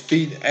 is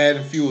feeding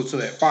adding fuel to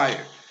that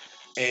fire.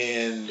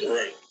 And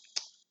Right.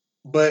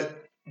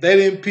 but they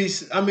didn't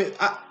piece. I mean,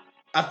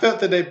 I felt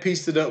that they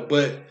pieced it up,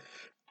 but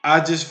I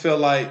just felt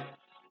like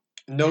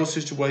no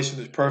situation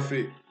is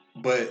perfect.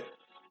 But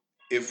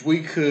if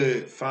we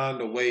could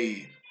find a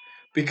way,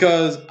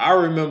 because I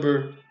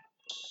remember,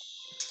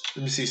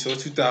 let me see, so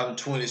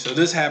 2020, so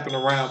this happened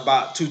around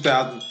about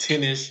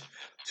 2010 ish,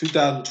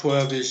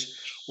 2012 ish,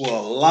 where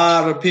a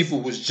lot of people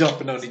was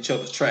jumping on each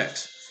other's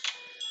tracks.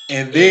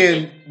 And Mm-hmm.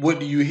 then what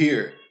do you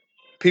hear?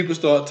 People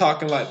start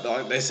talking like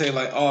they say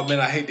like, oh man,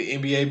 I hate the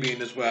NBA being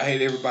this way. I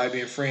hate everybody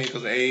being friends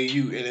because of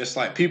AAU. And it's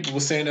like people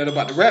were saying that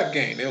about the rap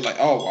game. They were like,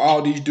 oh,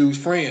 all these dudes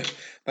friends.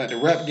 Like the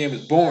rap game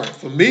is boring.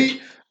 For me,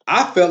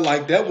 I felt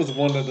like that was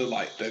one of the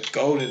like the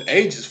golden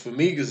ages for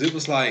me because it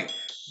was like,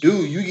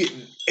 dude, you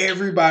getting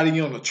everybody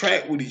on the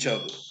track with each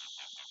other,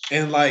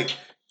 and like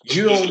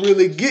you don't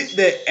really get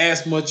that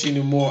as much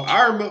anymore.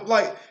 I remember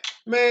like,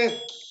 man,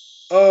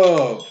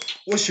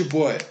 what's your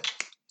boy?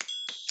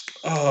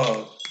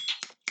 Uh,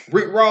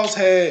 Rick Ross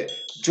had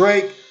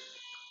Drake,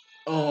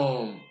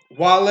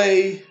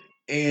 Wale,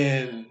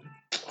 and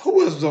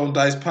who else was on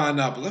Dice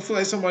Pineapples? I feel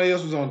like somebody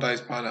else was on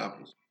Dice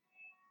Pineapples.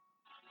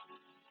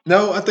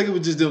 No, I think it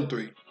was just them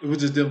three. It was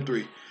just them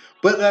three.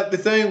 But the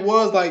thing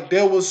was, like,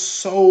 there was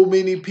so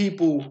many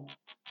people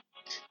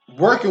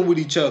working with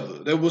each other.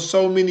 There was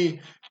so many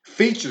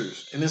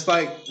features, and it's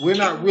like we're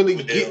not really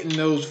Yeah. getting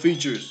those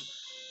features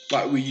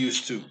like we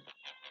used to.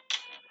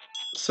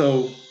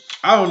 So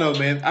I don't know,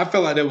 man. I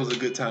felt like that was a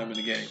good time in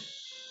the game.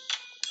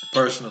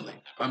 Personally,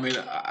 I mean,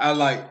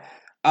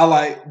 I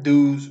like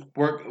dudes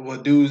work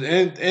with dudes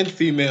and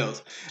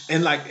females,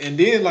 and like and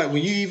then like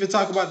when you even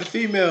talk about the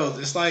females,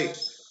 it's like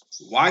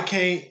why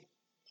can't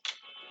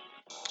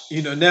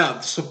now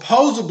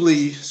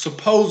supposedly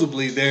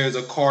there's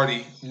a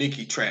Cardi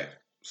Nicki track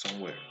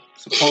somewhere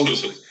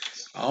supposedly.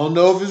 I don't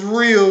know if it's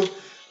real,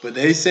 but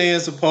they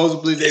saying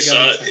supposedly they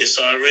got a track. It's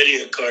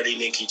already a Cardi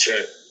Nicki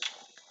track.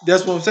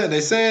 That's what I'm saying.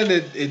 They saying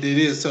that it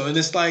is so, and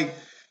it's like,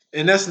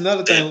 and that's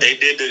another thing. They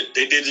did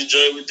the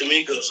joint with the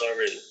Migos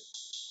already.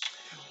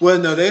 Well,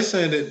 no, they're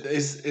saying that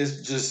it's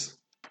just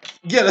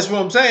yeah, that's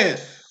what I'm saying.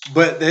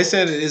 But they're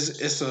saying that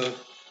it's a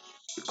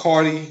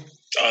Cardi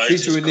Oh,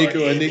 it's just featuring Nicki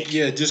Cardi or and Nicki, Nicki.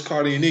 yeah, just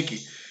Cardi and Nicki.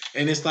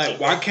 And it's like,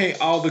 why Okay.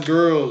 can't all the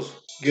girls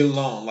get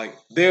along? Like,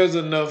 there's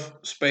enough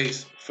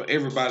space for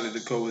everybody to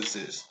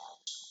coexist.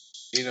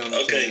 You know what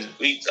I'm Okay.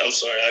 saying? I'm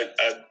sorry.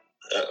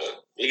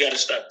 We got to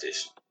stop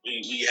this.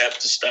 We have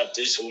to stop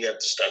this, and we have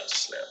to stop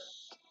this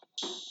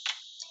now.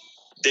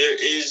 There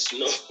is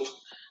no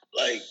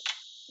like.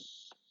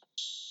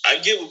 I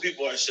get what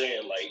people are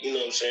saying. Like, you know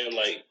what I'm saying?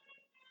 Like,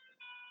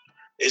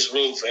 it's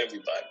room for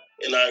everybody,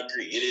 and I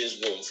agree. It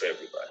is room for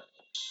everybody.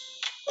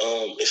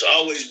 It's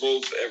always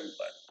room for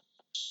everybody,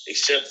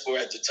 except for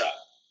at the top.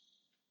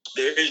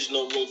 There is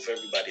no room for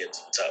everybody at the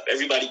top.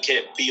 Everybody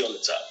can't be on the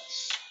top.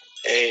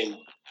 And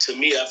to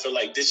me, I feel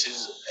like this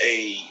is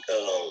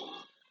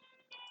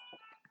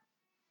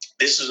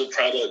a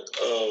product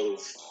of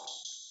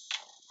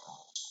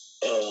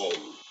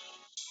um,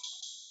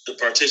 the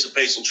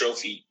participation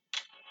trophy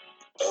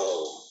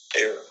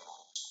era,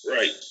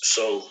 right?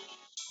 So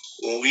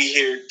when we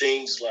hear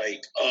things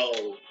like,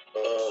 "Oh,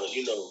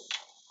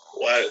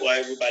 why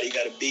everybody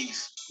got a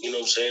beef?" You know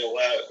what I'm saying?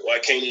 Why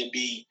can't it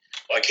be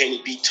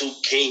two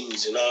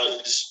kings and all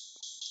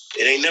this?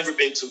 It ain't never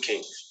been two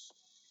kings.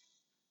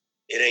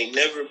 It ain't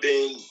never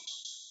been.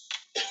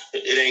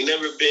 It ain't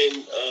never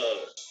been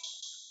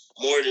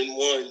more than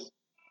one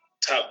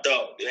top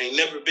dog. It ain't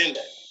never been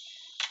that.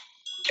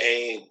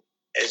 And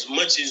as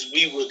much as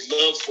we would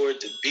love for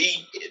it to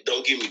be,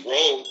 don't get me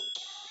wrong.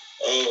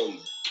 Um,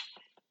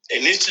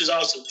 and this is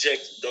all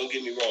subjective. Don't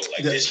get me wrong.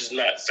 Like this is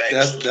not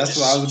factual. That's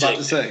what I was about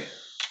to say.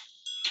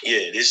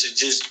 Yeah, this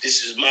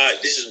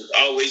has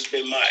always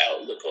been my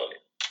outlook on it.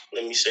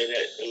 Let me say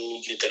that. Let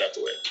me get that out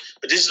the way.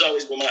 But this has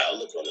always been my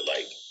outlook on it.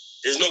 Like,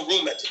 there's no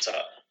room at the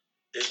top.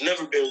 There's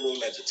never been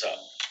room at the top.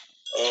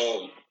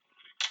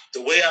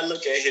 The way I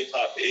look at hip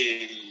hop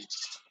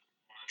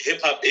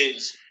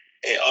is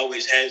and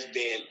always has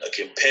been a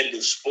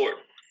competitive sport.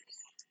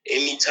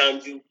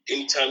 Anytime you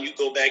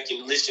go back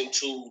and listen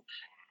to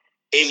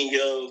any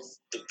of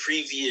the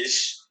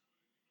previous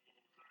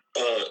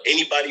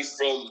anybody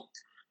from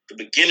the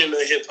beginning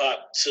of hip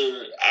hop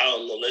to I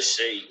don't know, let's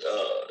say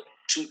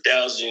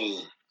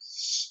 2000,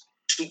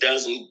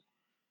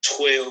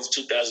 2012,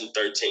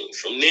 2013.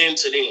 From then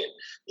to then,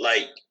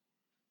 like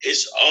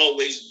it's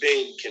always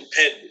been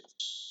competitive.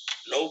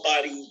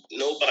 Nobody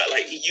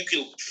like you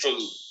can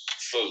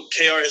from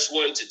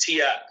KRS-One to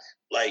Ti.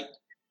 Like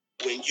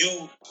when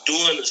you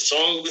doing a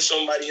song with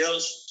somebody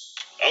else,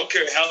 I don't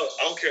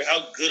care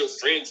how good of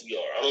friends we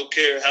are. I don't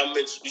care how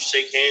much we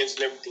shake hands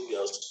and everything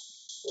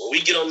else. When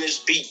we get on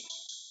this beat,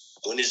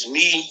 when it's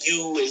me and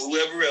you and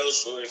whoever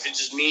else, or if it's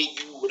just me and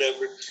you,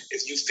 whatever,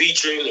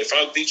 if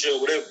I'm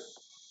featuring, whatever,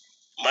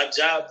 My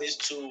job is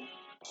to,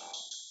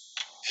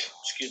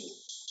 excuse me,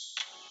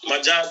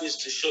 my job is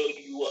to show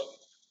you up.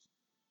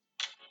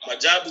 My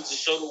job is to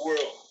show the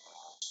world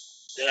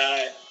that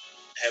I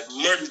have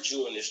murdered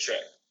you on this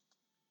track.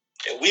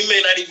 And we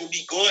may not even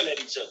be going at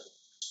each other.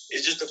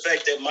 It's just the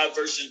fact that my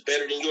verse is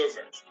better than your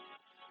verse.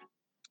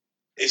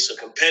 It's a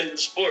competitive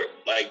sport.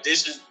 Like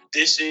this is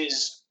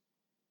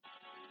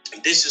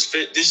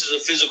a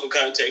physical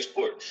contact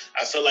sport.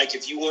 I feel like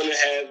if you want to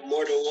have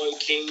more than one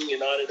king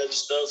and all that other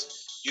stuff,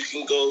 you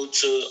can go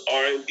to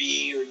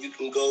R&B or you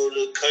can go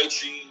to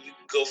country. You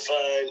can go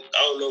find,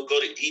 go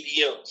to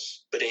EDM.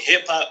 But in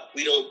hip hop,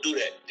 we don't do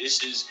that.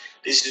 This is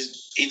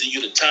either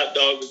you the top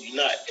dog or you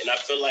not. And I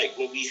feel like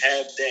when we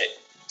have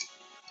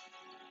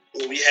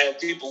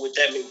people with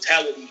that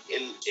mentality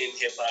in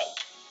hip hop,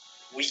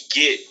 we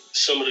get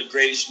some of the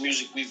greatest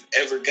music we've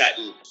ever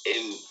gotten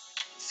in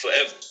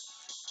forever.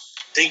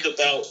 Think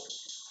about,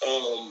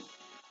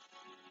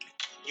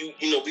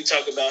 we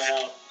talk about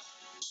how,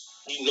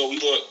 we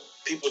want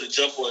people to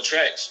jump on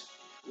tracks.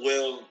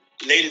 Well,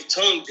 Native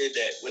Tongue did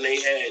that when they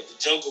had the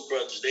Jungle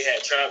Brothers, they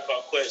had Tribe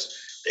Called Quest,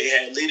 they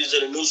had Leaders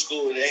of the New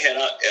School, and they had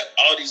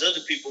all these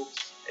other people,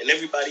 and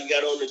everybody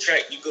got on the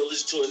track. You go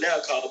listen to it now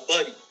called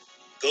Buddy.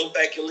 Go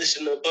back and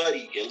listen to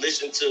Buddy and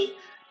listen to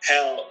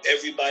how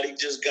everybody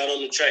just got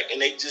on the track and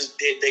they just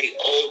did their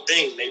own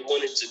thing. They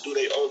wanted to do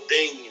their own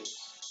thing and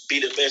be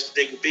the best that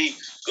they could be.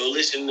 Go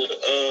listen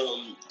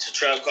to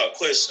Tribe Called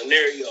Quest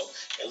Scenario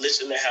and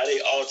listen to how they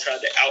all tried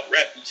to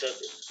out-rap each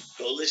other.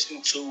 Go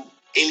listen to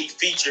any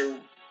feature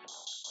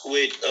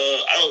with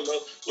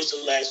what's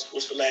the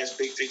last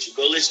big feature.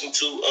 Go listen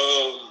to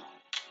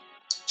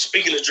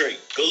speaking of Drake.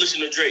 Go listen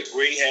to Drake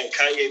where he had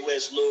Kanye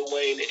West, Lil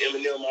Wayne, and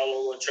Eminem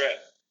all on one track.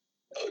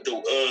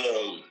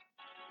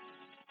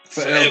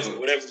 Forever,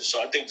 whatever the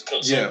song. I think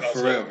the song called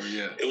Forever.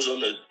 Yeah, it was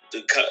on the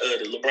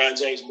LeBron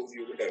James movie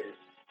or whatever.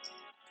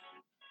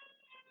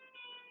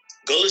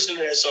 Go listen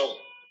to that song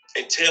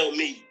and tell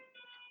me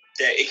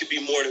that it could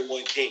be more than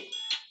one king.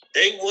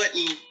 They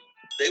wasn't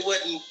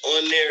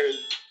on there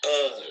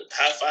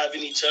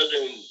high-fiving each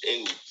other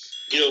and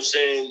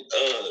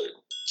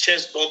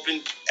chest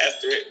bumping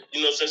after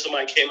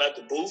somebody came out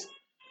the booth.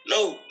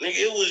 No, nigga,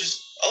 it was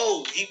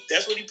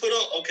that's what he put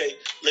on. Okay,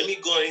 let me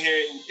go in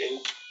here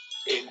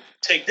and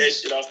take that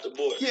shit off the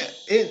board. Yeah,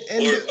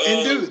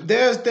 and dude,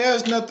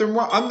 there's nothing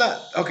wrong. I'm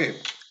not okay.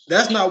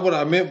 That's not what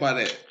I meant by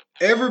that.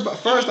 Everybody,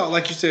 first off,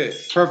 like you said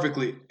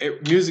perfectly,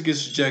 music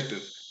is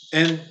subjective,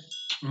 and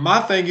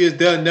my thing is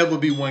there'll never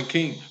be one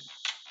king.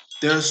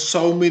 There's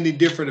so many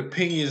different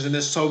opinions, and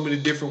there's so many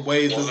different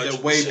ways of the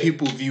way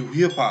people view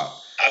hip hop.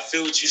 I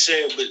feel what you're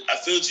saying, but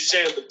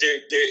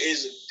there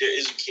is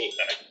a king.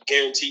 I can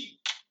guarantee you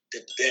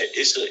that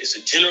it's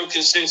a general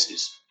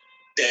consensus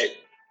that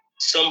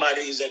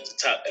somebody is at the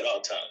top at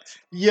all times.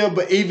 Yeah,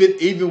 but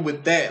even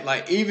with that,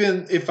 like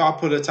even if I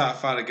put a top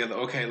 5 together,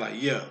 okay,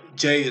 like yeah,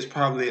 Jay is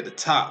probably at the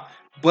top,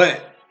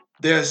 but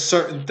there's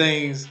certain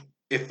things.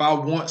 If I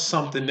want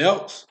something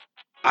else,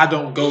 I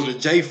don't go to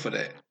Jay for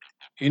that.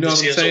 You know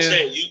what I'm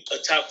saying? A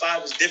top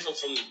 5 is different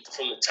from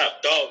the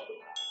top dog.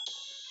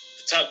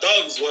 The top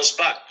dog is one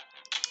spot.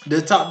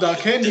 The top dog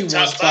can be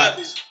one spot.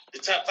 The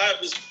top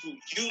 5 is who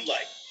you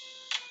like.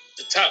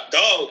 The top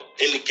dog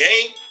in the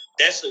game,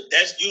 that's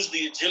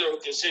usually a general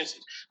consensus.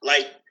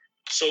 Like,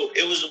 so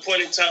it was a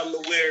point in time to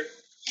where,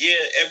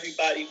 yeah,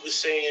 everybody was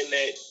saying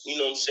that,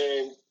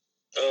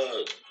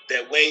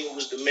 that Wayne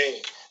was the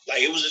man.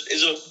 Like it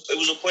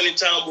was a point in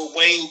time where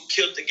Wayne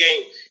killed the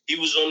game. He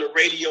was on the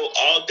radio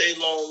all day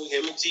long,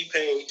 him and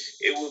T-Pain.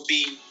 It would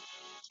be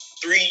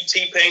 3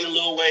 T-Pain and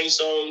Lil Wayne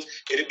songs.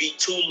 It'd be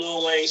 2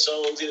 Lil Wayne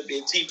songs. It'd be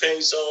a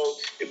T-Pain song.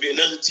 It'd be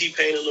another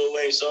T-Pain and Lil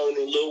Wayne song.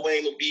 And Lil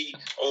Wayne would be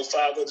on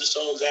 5 other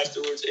songs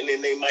afterwards. And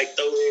then they might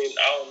throw in,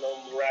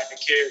 Mariah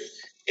Carey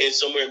and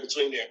somewhere in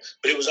between there.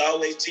 But it was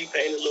always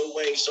T-Pain and Lil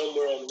Wayne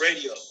somewhere on the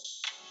radio.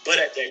 But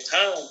at that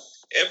time,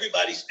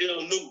 everybody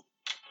still knew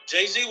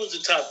Jay-Z was the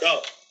top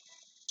dog.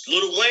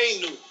 Lil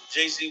Wayne knew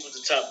Jay-Z was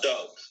the top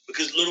dog.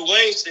 Because Lil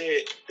Wayne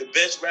said the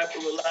best rapper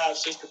alive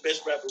since the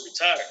best rapper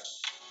retired.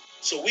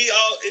 So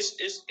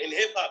it's in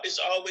hip hop, it's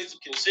always a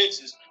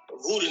consensus of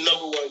who the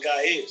number one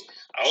guy is.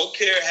 I don't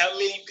care how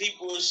many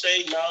people will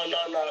say,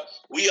 no.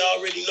 We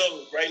already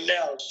know right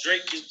now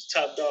Drake is the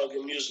top dog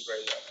in music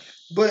right now.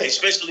 But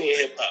especially in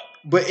hip hop.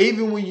 But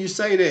even when you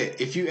say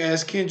that, if you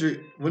ask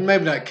Kendrick, well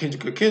maybe not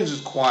Kendrick, because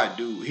Kendrick's a quiet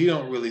dude. He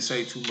don't really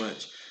say too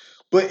much.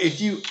 But if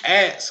you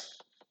ask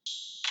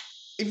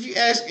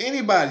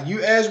anybody,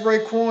 you ask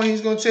Raekwon,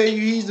 he's gonna tell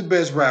you he's the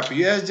best rapper.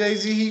 You ask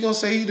Jay-Z, he's gonna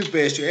say he's the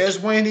best. You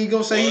ask Wayne, he's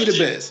gonna say he's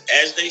the best.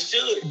 As they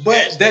should.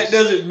 But that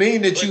doesn't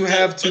mean that you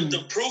have to. But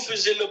the proof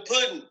is in the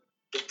pudding.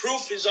 The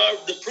proof is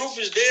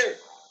there.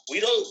 We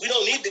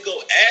don't need to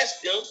go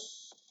ask them.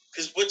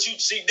 Because what you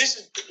see,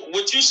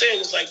 what you're saying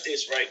is like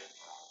this, right?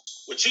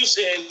 What you're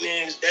saying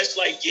is that's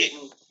like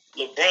getting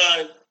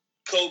LeBron,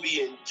 Kobe,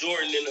 and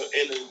Jordan in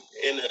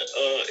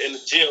the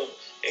gym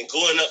and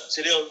going up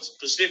to them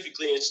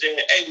specifically and saying,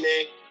 "Hey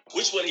man,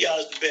 which one of y'all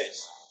is the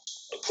best?"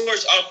 Of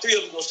course, all 3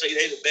 of them gonna say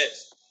they the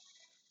best.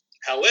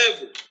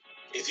 However,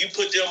 If you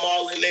put them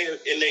all in their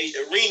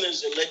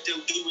arenas and let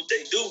them do what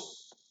they do,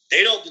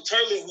 they don't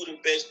determine who the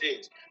best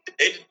is.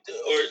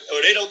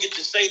 Or they don't get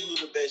to say who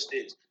the best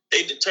is.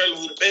 They determine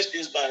who the best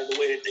is by the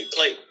way that they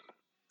play.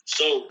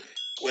 So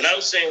when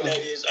I'm saying that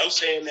is, I'm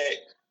saying that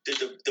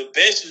the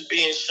best is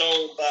being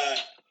shown by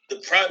the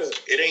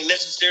product. It ain't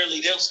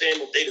necessarily them saying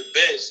that they the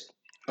best.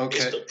 Okay.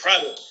 It's the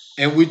product.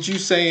 And with you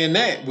saying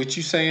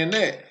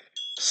that,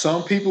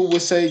 some people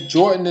would say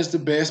Jordan is the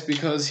best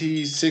because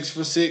he's 6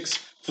 for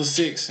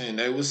 6, and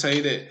they would say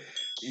that,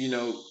 you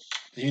know,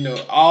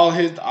 all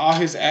his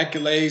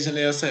accolades, and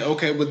they'll say,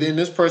 okay, but then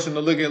this person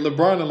will look at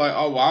LeBron and like,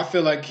 oh, well, I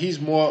feel like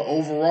he's more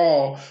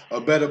overall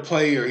a better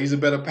player, he's a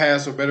better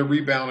passer, better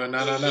rebounder,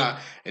 nah.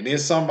 And then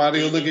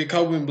somebody will look at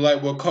Kobe and be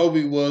like, well,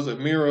 Kobe was a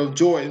mirror of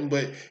Jordan,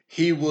 but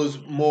he was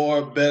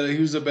better, he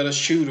was a better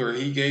shooter,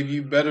 he gave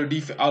you better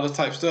defense, all this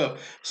type of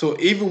stuff. So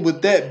even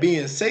with that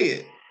being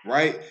said,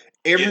 right,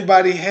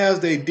 everybody has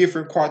their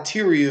different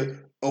criteria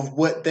of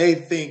what they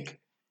think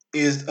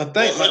is a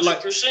thing. 100%.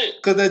 Like,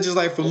 because that's just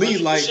like for 100%.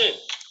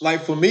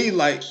 me,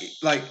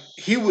 like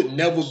he would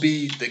never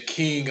be the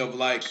king of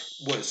like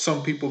what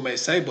some people may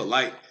say, but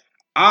like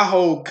I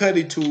hold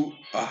Cuddy to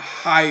a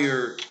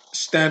higher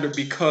standard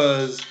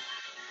because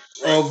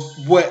of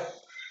what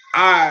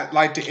I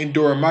like to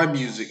endure in my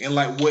music and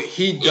like what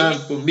he done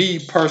for me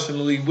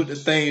personally with the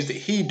things that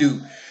he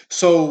do.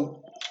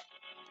 So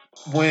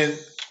when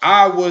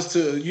I was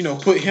to,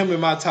 put him in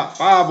my top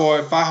 5, or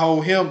if I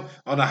hold him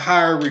on a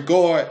higher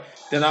regard,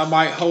 then I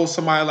might hold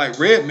somebody like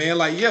Redman.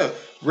 Like, yeah,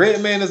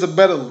 Redman is a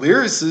better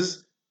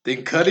lyricist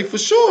than Cuddy for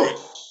sure.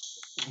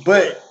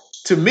 But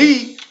to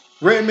me,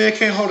 Redman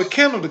can't hold a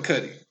candle to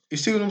Cuddy. You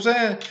see what I'm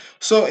saying?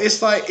 So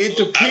it's like it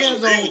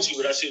depends on. With you,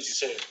 but I see what you're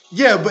saying.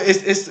 Yeah, but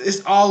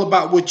it's all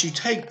about what you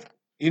take.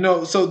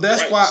 So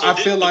that's why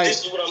I feel like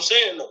this is what I'm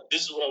saying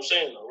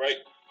though. Right?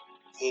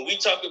 When we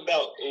talk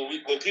about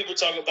when people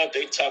talk about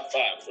their top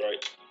 5s,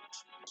 right?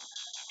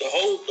 The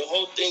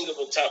whole thing of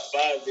a top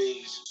 5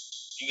 is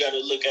you got to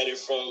look at it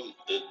from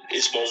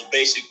its most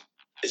basic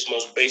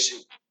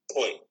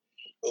point.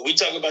 When we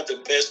talk about the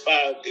best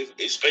 5,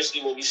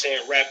 especially when we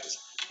saying rappers,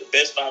 the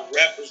best 5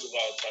 rappers of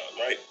all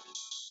time, right?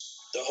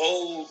 The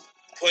whole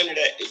point of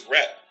that is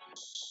rap.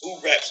 Who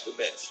raps the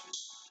best?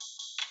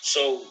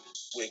 So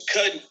with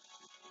Cuddy,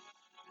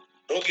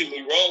 don't get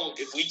me wrong,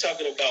 if we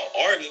talking about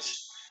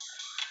artists,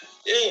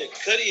 yeah,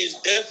 Cuddy is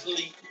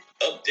definitely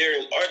up there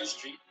in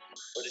artistry.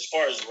 But as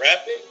far as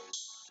rapping,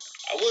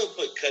 I wouldn't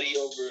put Cuddy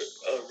over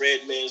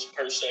Redman's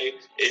per se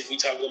if we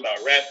talking about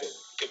rapping.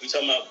 If we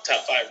talking about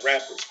top 5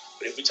 rappers.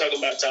 But if we talking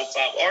about top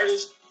 5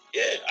 artists,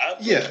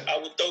 I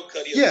would throw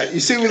Cuddy up there. Yeah, you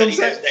see what Cuddy I'm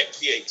saying? has that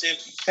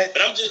creativity.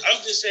 But I'm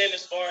just saying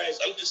as far as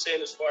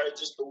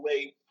just the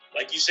way,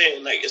 like you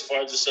saying, like as far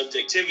as the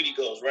subjectivity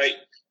goes, right?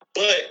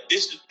 But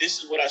this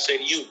is what I say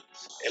to you,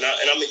 and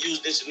I'm gonna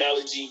use this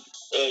analogy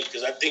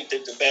because I think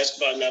that the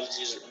basketball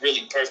analogy is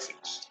really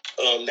perfect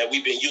that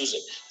we've been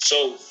using.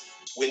 So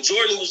when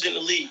Jordan was in the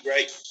league,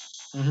 right?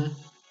 Mm-hmm.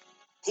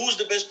 Who was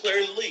the best player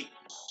in the league?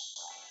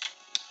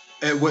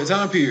 At what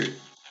time period?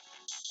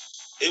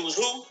 It was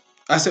who?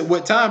 I said,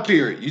 what time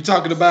period? You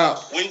talking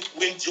about when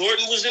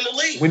Jordan was in the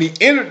league? When he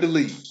entered the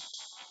league?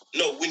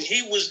 No, when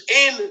he was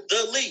in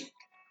the league.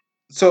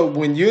 So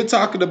when you're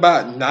talking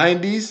about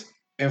 90s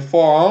and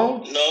far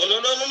on? No.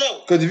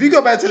 Because if you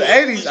go back to the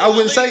 80s, I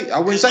wouldn't say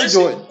listen,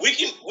 Jordan. We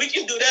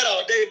can do that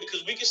all day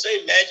because we can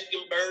say Magic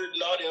and Bird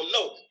and all them.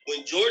 No,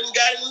 when Jordan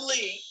got in the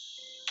league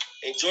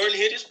and Jordan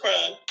hit his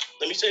prime,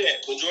 let me say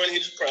that. When Jordan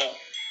hit his prime,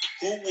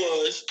 who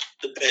was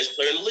the best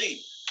player in the league?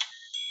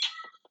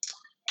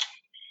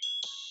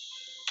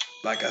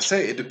 Like I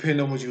say, it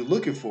depends on what you're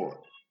looking for.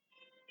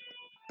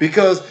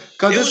 Because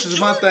this is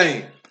my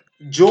thing.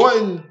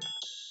 Jordan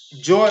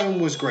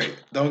was great.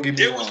 Don't get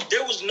me wrong.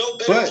 There was no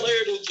better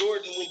player than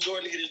Jordan when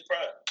Jordan hit his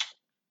prime.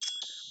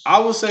 I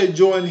would say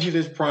Jordan hit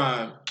his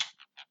prime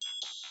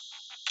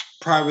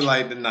probably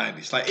like the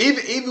 90s. Like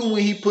even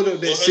when he put up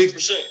that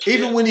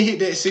 60, when he hit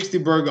that 60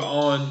 burger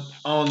on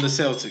the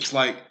Celtics,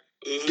 like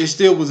it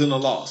still was in a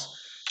loss.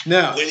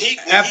 Now, when he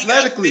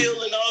athletically, got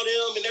Bill and all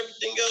them and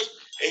everything else,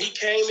 and he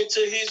came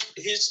into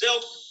his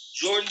self,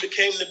 Jordan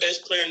became the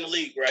best player in the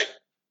league, right?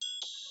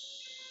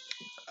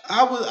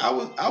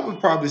 I would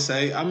probably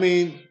say. I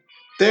mean,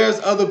 there's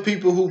other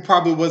people who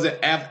probably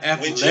wasn't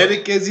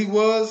athletic as he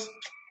was.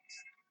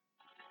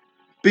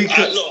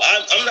 Because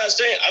I'm not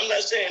saying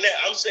that.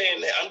 I'm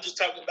saying that I'm just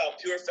talking about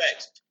pure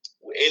facts.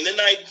 In the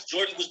 90s,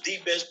 Jordan was the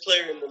best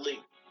player in the league.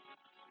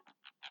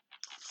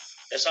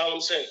 That's all I'm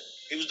saying.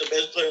 He was the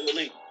best player in the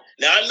league.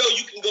 Now I know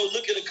you can go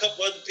look at a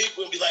couple other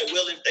people and be like,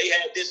 well, if they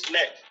had this and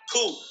that,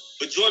 cool.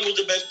 But Jordan was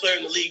the best player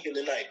in the league in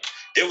the 90s.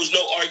 There was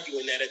no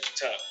arguing that at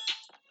the time.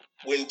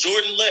 When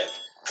Jordan left,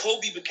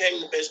 Kobe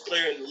became the best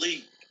player in the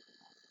league.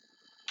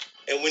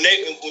 And when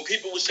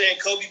people were saying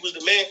Kobe was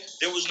the man,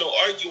 there was no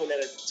arguing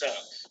that at the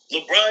time.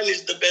 LeBron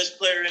is the best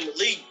player in the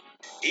league.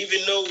 Even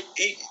though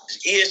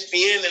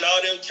ESPN and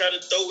all them try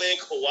to throw in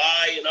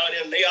Kawhi and all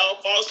them, they all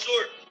fall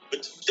short.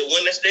 But the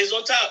one that stays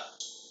on top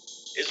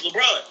is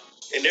LeBron.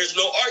 And there's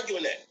no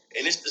arguing that.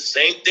 And it's the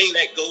same thing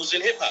that goes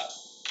in hip hop.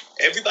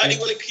 Everybody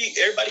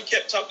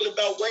kept talking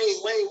about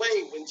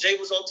Wayne when Jay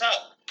was on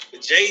top.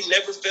 But Jay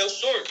never fell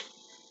short.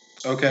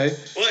 Okay.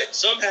 But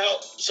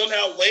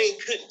somehow Wayne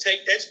couldn't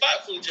take that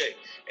spot from Jay.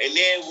 And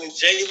then when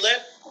Jay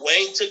left,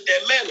 Wayne took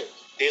that mantle.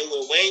 Then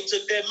when Wayne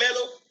took that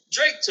mantle,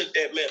 Drake took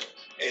that mantle.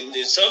 And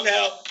then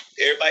somehow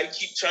everybody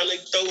keep trying to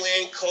throw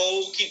in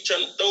Cole, keep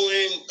trying to throw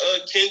in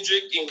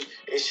Kendrick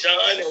and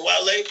Sean and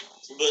Wale.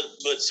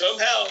 But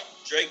somehow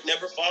Drake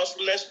never falls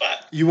from that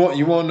spot. You want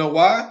to know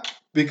why?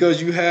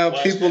 Because you have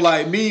people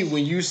like me.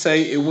 When you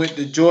say it went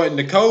to Jordan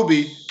to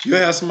Kobe, you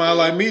have somebody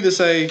like me to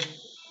say,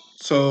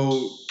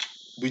 so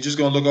we just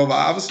gonna look over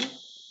Iverson?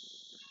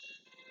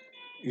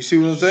 You see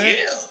what I'm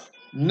saying? Yeah.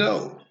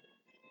 No.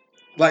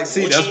 Like,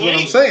 see, that's what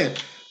I'm saying.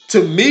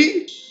 To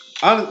me,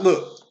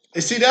 look,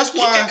 and see, that's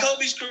why. Look at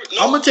Kobe's career.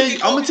 No, I'm gonna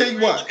tell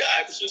you why. Look at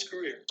Iverson's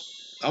career.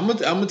 I'm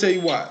gonna tell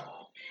you why.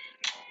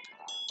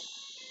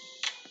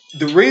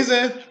 The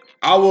reason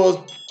I was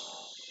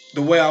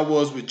the way I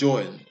was with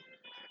Jordan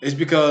is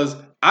because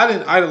I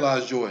didn't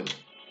idolize Jordan.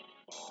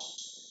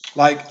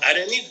 Like, I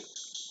didn't either.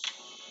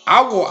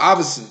 I wore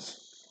Iversons.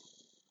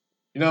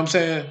 You know what I'm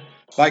saying?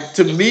 Like,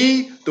 to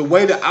me, the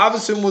way that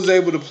Iverson was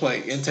able to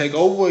play and take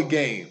over a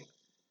game,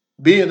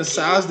 being the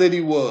size that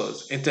he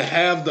was, and to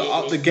have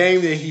the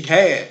game that he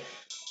had,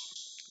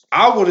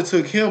 I would have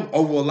took him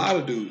over a lot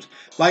of dudes.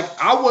 Like,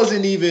 I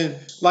wasn't even,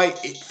 like,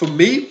 for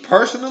me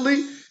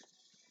personally,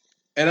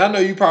 and I know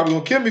you probably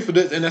gonna kill me for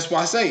this, and that's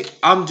why I say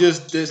I'm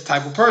just this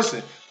type of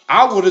person.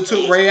 I would have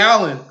took Ray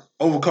Allen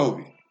over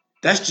Kobe.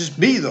 That's just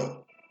me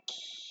though,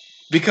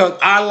 because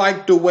I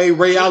like the way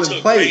Ray Allen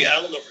played. Ray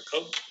Allen over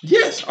Kobe?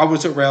 Yes, I would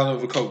have took Ray Allen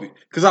over Kobe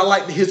because I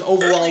liked his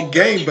overall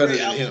game better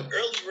than him.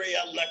 Early Ray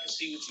Allen, I can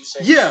see what you're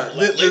saying. Yeah,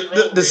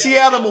 the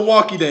Seattle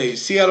Milwaukee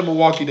days.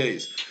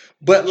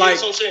 But like,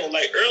 that's what I'm saying.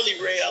 Like early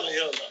Ray Allen,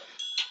 hell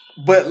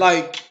no. But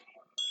like,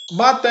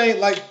 my thing,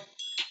 like,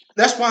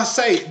 that's why I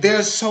say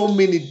there's so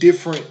many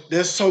different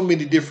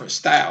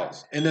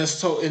styles, and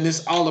it's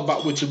all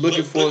about what you're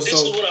looking for. But this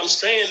is what I'm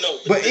saying though.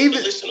 But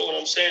listen to what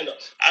I'm saying though.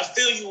 I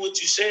feel you what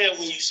you're saying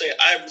when you say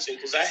Iverson,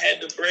 because I had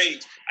the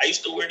braids. I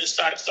used to wear the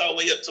socks all the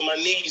way up to my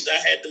knees. I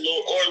had the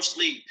little arm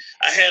sleeve.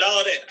 I had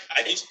all that.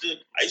 I used to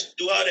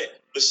do all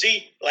that. But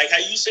see, like how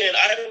you saying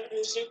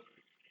Iverson,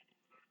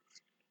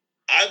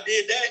 I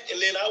did that,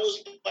 and then I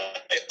was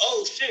like,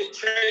 oh shit,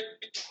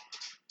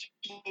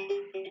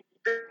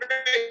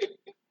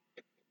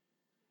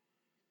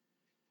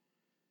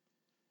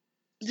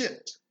 yeah.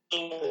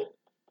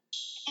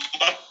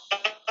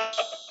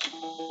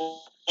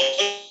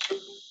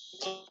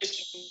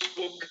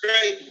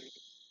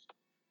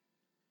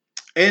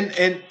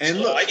 And so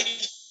look, I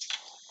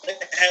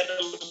had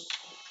them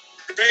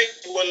great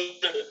one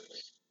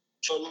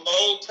for a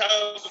long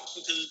time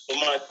because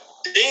my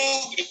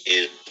thing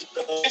is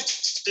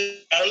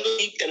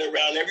and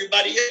around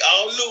everybody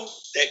all knew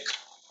that.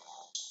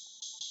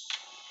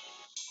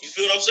 You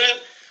feel what I'm saying?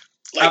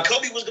 Like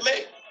Kobe was the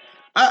man.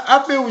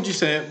 I feel what you're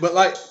saying, but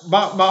like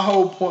my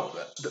whole point,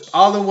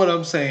 all of what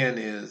I'm saying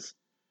is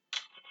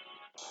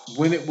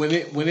when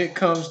it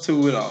comes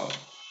to it all,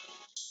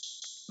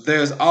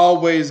 there's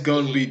always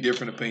going to be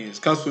different opinions.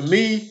 Because for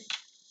me,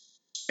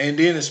 and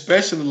then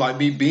especially like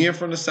me being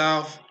from the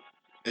South,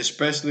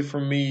 especially for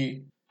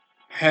me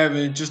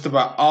having just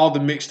about all the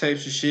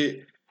mixtapes and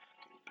shit,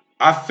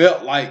 I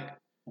felt like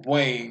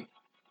Wayne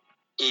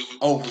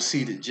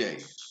overseeded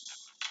Jay.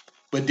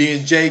 But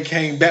then Jay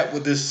came back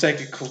with his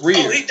second career.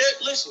 Oh, he did.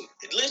 Listen.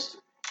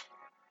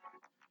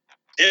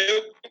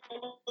 There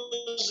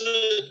was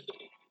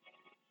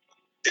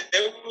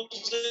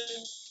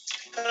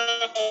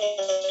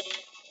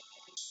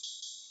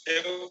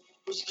a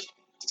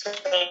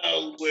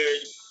time where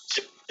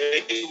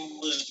Jay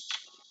was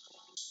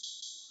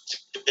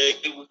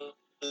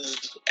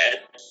at,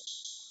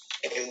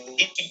 and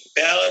he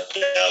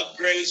bowed out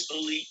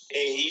gracefully,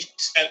 and he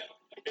sat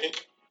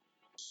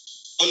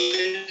on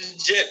his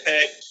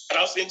jetpack,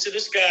 got off into the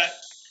sky,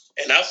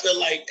 and I feel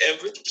like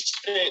ever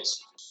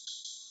since,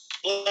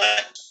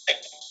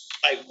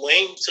 like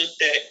Wayne took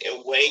that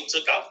and Wayne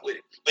took off with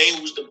it.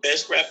 Wayne was the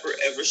best rapper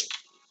ever.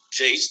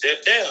 Jay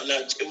stepped down. Now,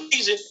 the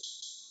reason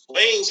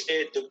Wayne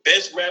said the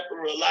best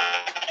rapper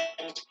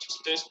alive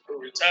since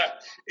retired,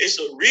 it's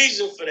a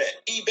reason for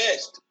that. The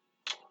best.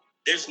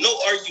 There's no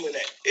arguing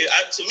that.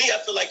 To me, I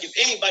feel like if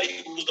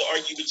anybody was to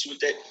argue with you with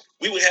that,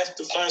 we would have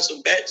to find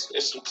some bats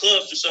and some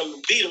clubs or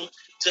something to beat them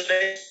till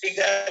they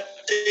got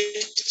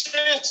their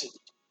chances.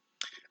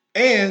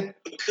 And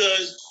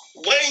because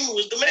Wayne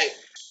was the man.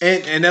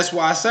 And that's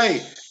why I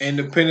say, and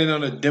depending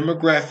on the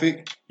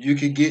demographic, you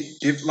could get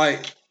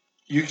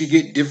you can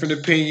get different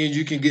opinions,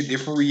 you can get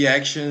different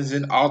reactions,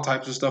 and all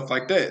types of stuff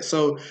like that.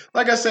 So,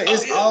 like I said,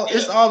 it's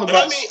all about.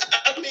 But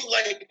I mean,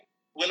 like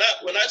when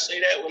I say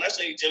that, when I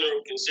say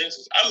general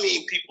consensus, I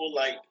mean people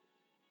like,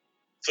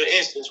 for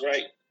instance,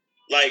 right?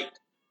 Like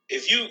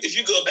if you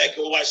go back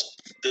and watch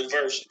the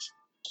Verzuz,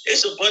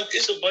 it's a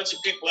bunch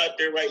of people out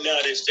there right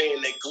now that's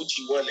saying that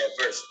Gucci won that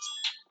Verzuz.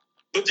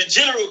 But the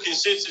general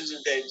consensus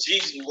is that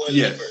Jeezy won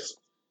that Verzuz.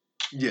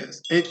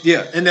 Yes.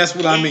 And that's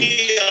what I mean.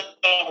 We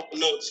all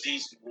know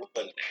Jeezy won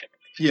that.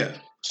 Yeah.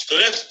 So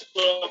that's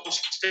what I'm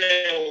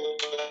saying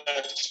when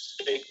I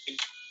say.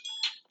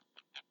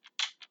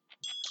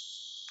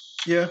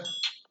 Yeah.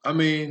 I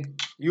mean,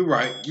 you're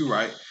right. You're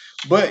right.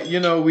 But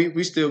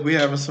we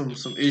having some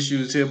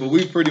issues here, but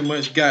we pretty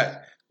much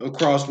got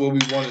across what we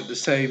wanted to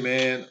say,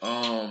 man.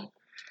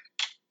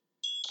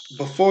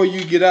 Before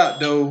you get out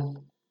though,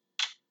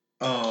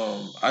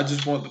 I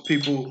just want the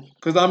people,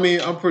 because I mean,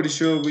 I'm pretty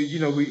sure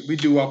we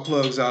do our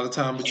plugs all the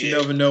time, but you Yeah.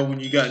 never know when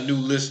you got new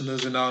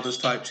listeners and all this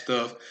type of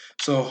stuff.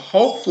 So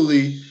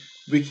hopefully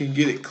we can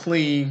get it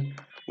clean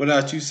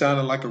without you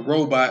sounding like a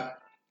robot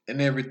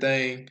and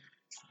everything.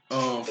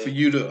 For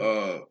you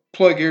to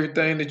plug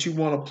everything that you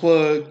want to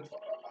plug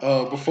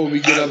before we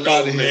get I up know,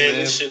 out of here, man. man.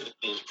 This shit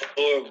is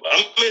horrible.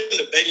 I'm in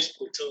the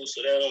basement too,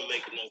 so that don't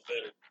make it no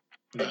better.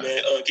 Nah.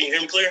 Man, can you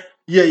hear me clear?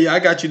 Yeah, I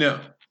got you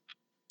now.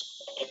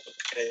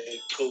 Okay,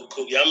 cool.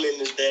 Yeah, I'm in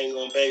this dang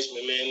on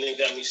basement, man. They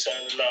got me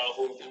sounding all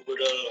horrible. But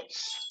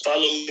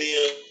follow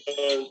me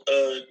on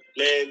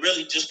man,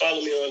 really just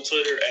follow me on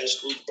Twitter at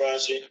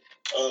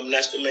ScootzBronsen.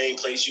 That's the main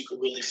place you can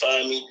really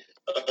find me.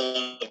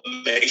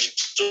 Make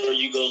sure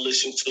you go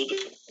listen to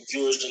the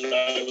Viewers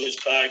Anonymous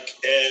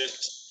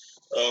podcast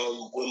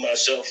with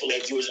myself on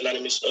that Viewers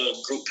Anonymous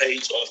group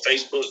page on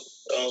Facebook.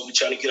 We're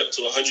trying to get up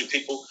to 100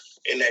 people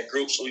in that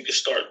group so we can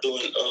start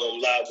doing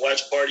live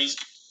watch parties.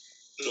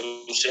 You know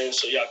what I'm saying?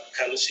 So y'all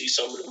can kind of see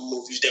some of the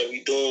movies that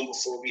we're doing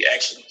before we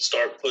actually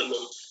start putting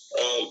them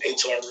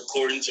into our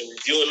recordings and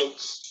reviewing them.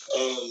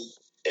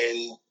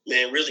 And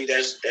man, really,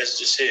 that's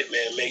just it,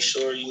 man. Make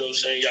sure, you know what I'm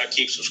saying, y'all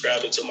keep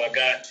subscribing to my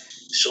guy,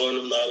 showing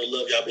him all the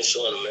love y'all been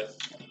showing him, man.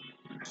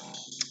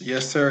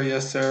 Yes, sir.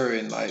 Yes, sir.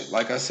 And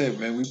like I said,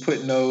 man, we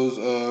putting those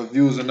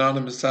Viewers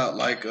Anonymous out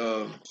like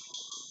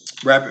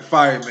rapid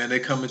fire, man. They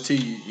coming to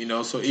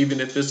you, So even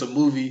if it's a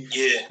movie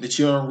that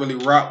you don't really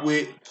rock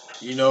with,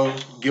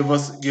 give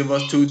us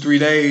 2-3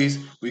 days.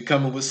 We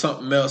coming with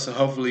something else, and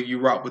hopefully you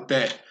rock with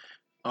that.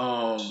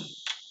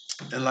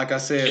 And like I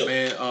said,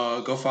 man,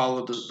 go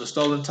follow the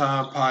Stolen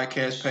Time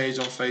podcast page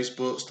on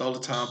Facebook, Stolen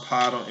Time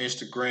Pod on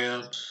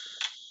Instagram,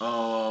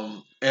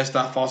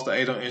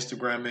 S.Foster8 on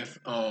Instagram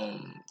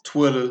and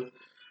Twitter.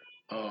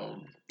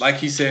 Like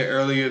he said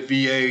earlier,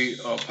 VA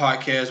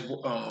podcast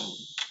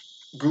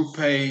group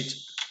page.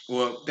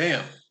 Well,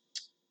 damn.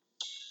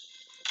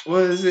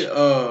 What is it?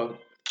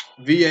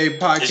 VA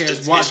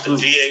podcast watch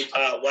group. VA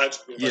pod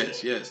watch group.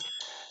 Yes.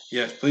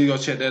 Please go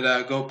check that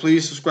out.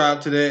 Please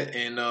subscribe to that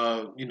and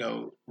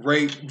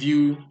rate,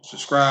 view,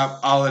 subscribe,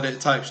 all of that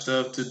type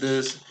stuff to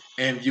this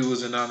and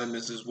Viewers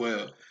Anonymous as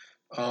well.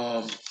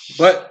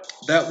 But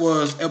that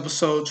was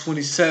episode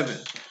 27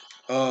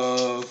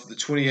 of the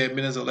 28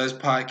 Minutes or Less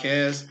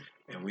podcast,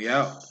 and we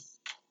out.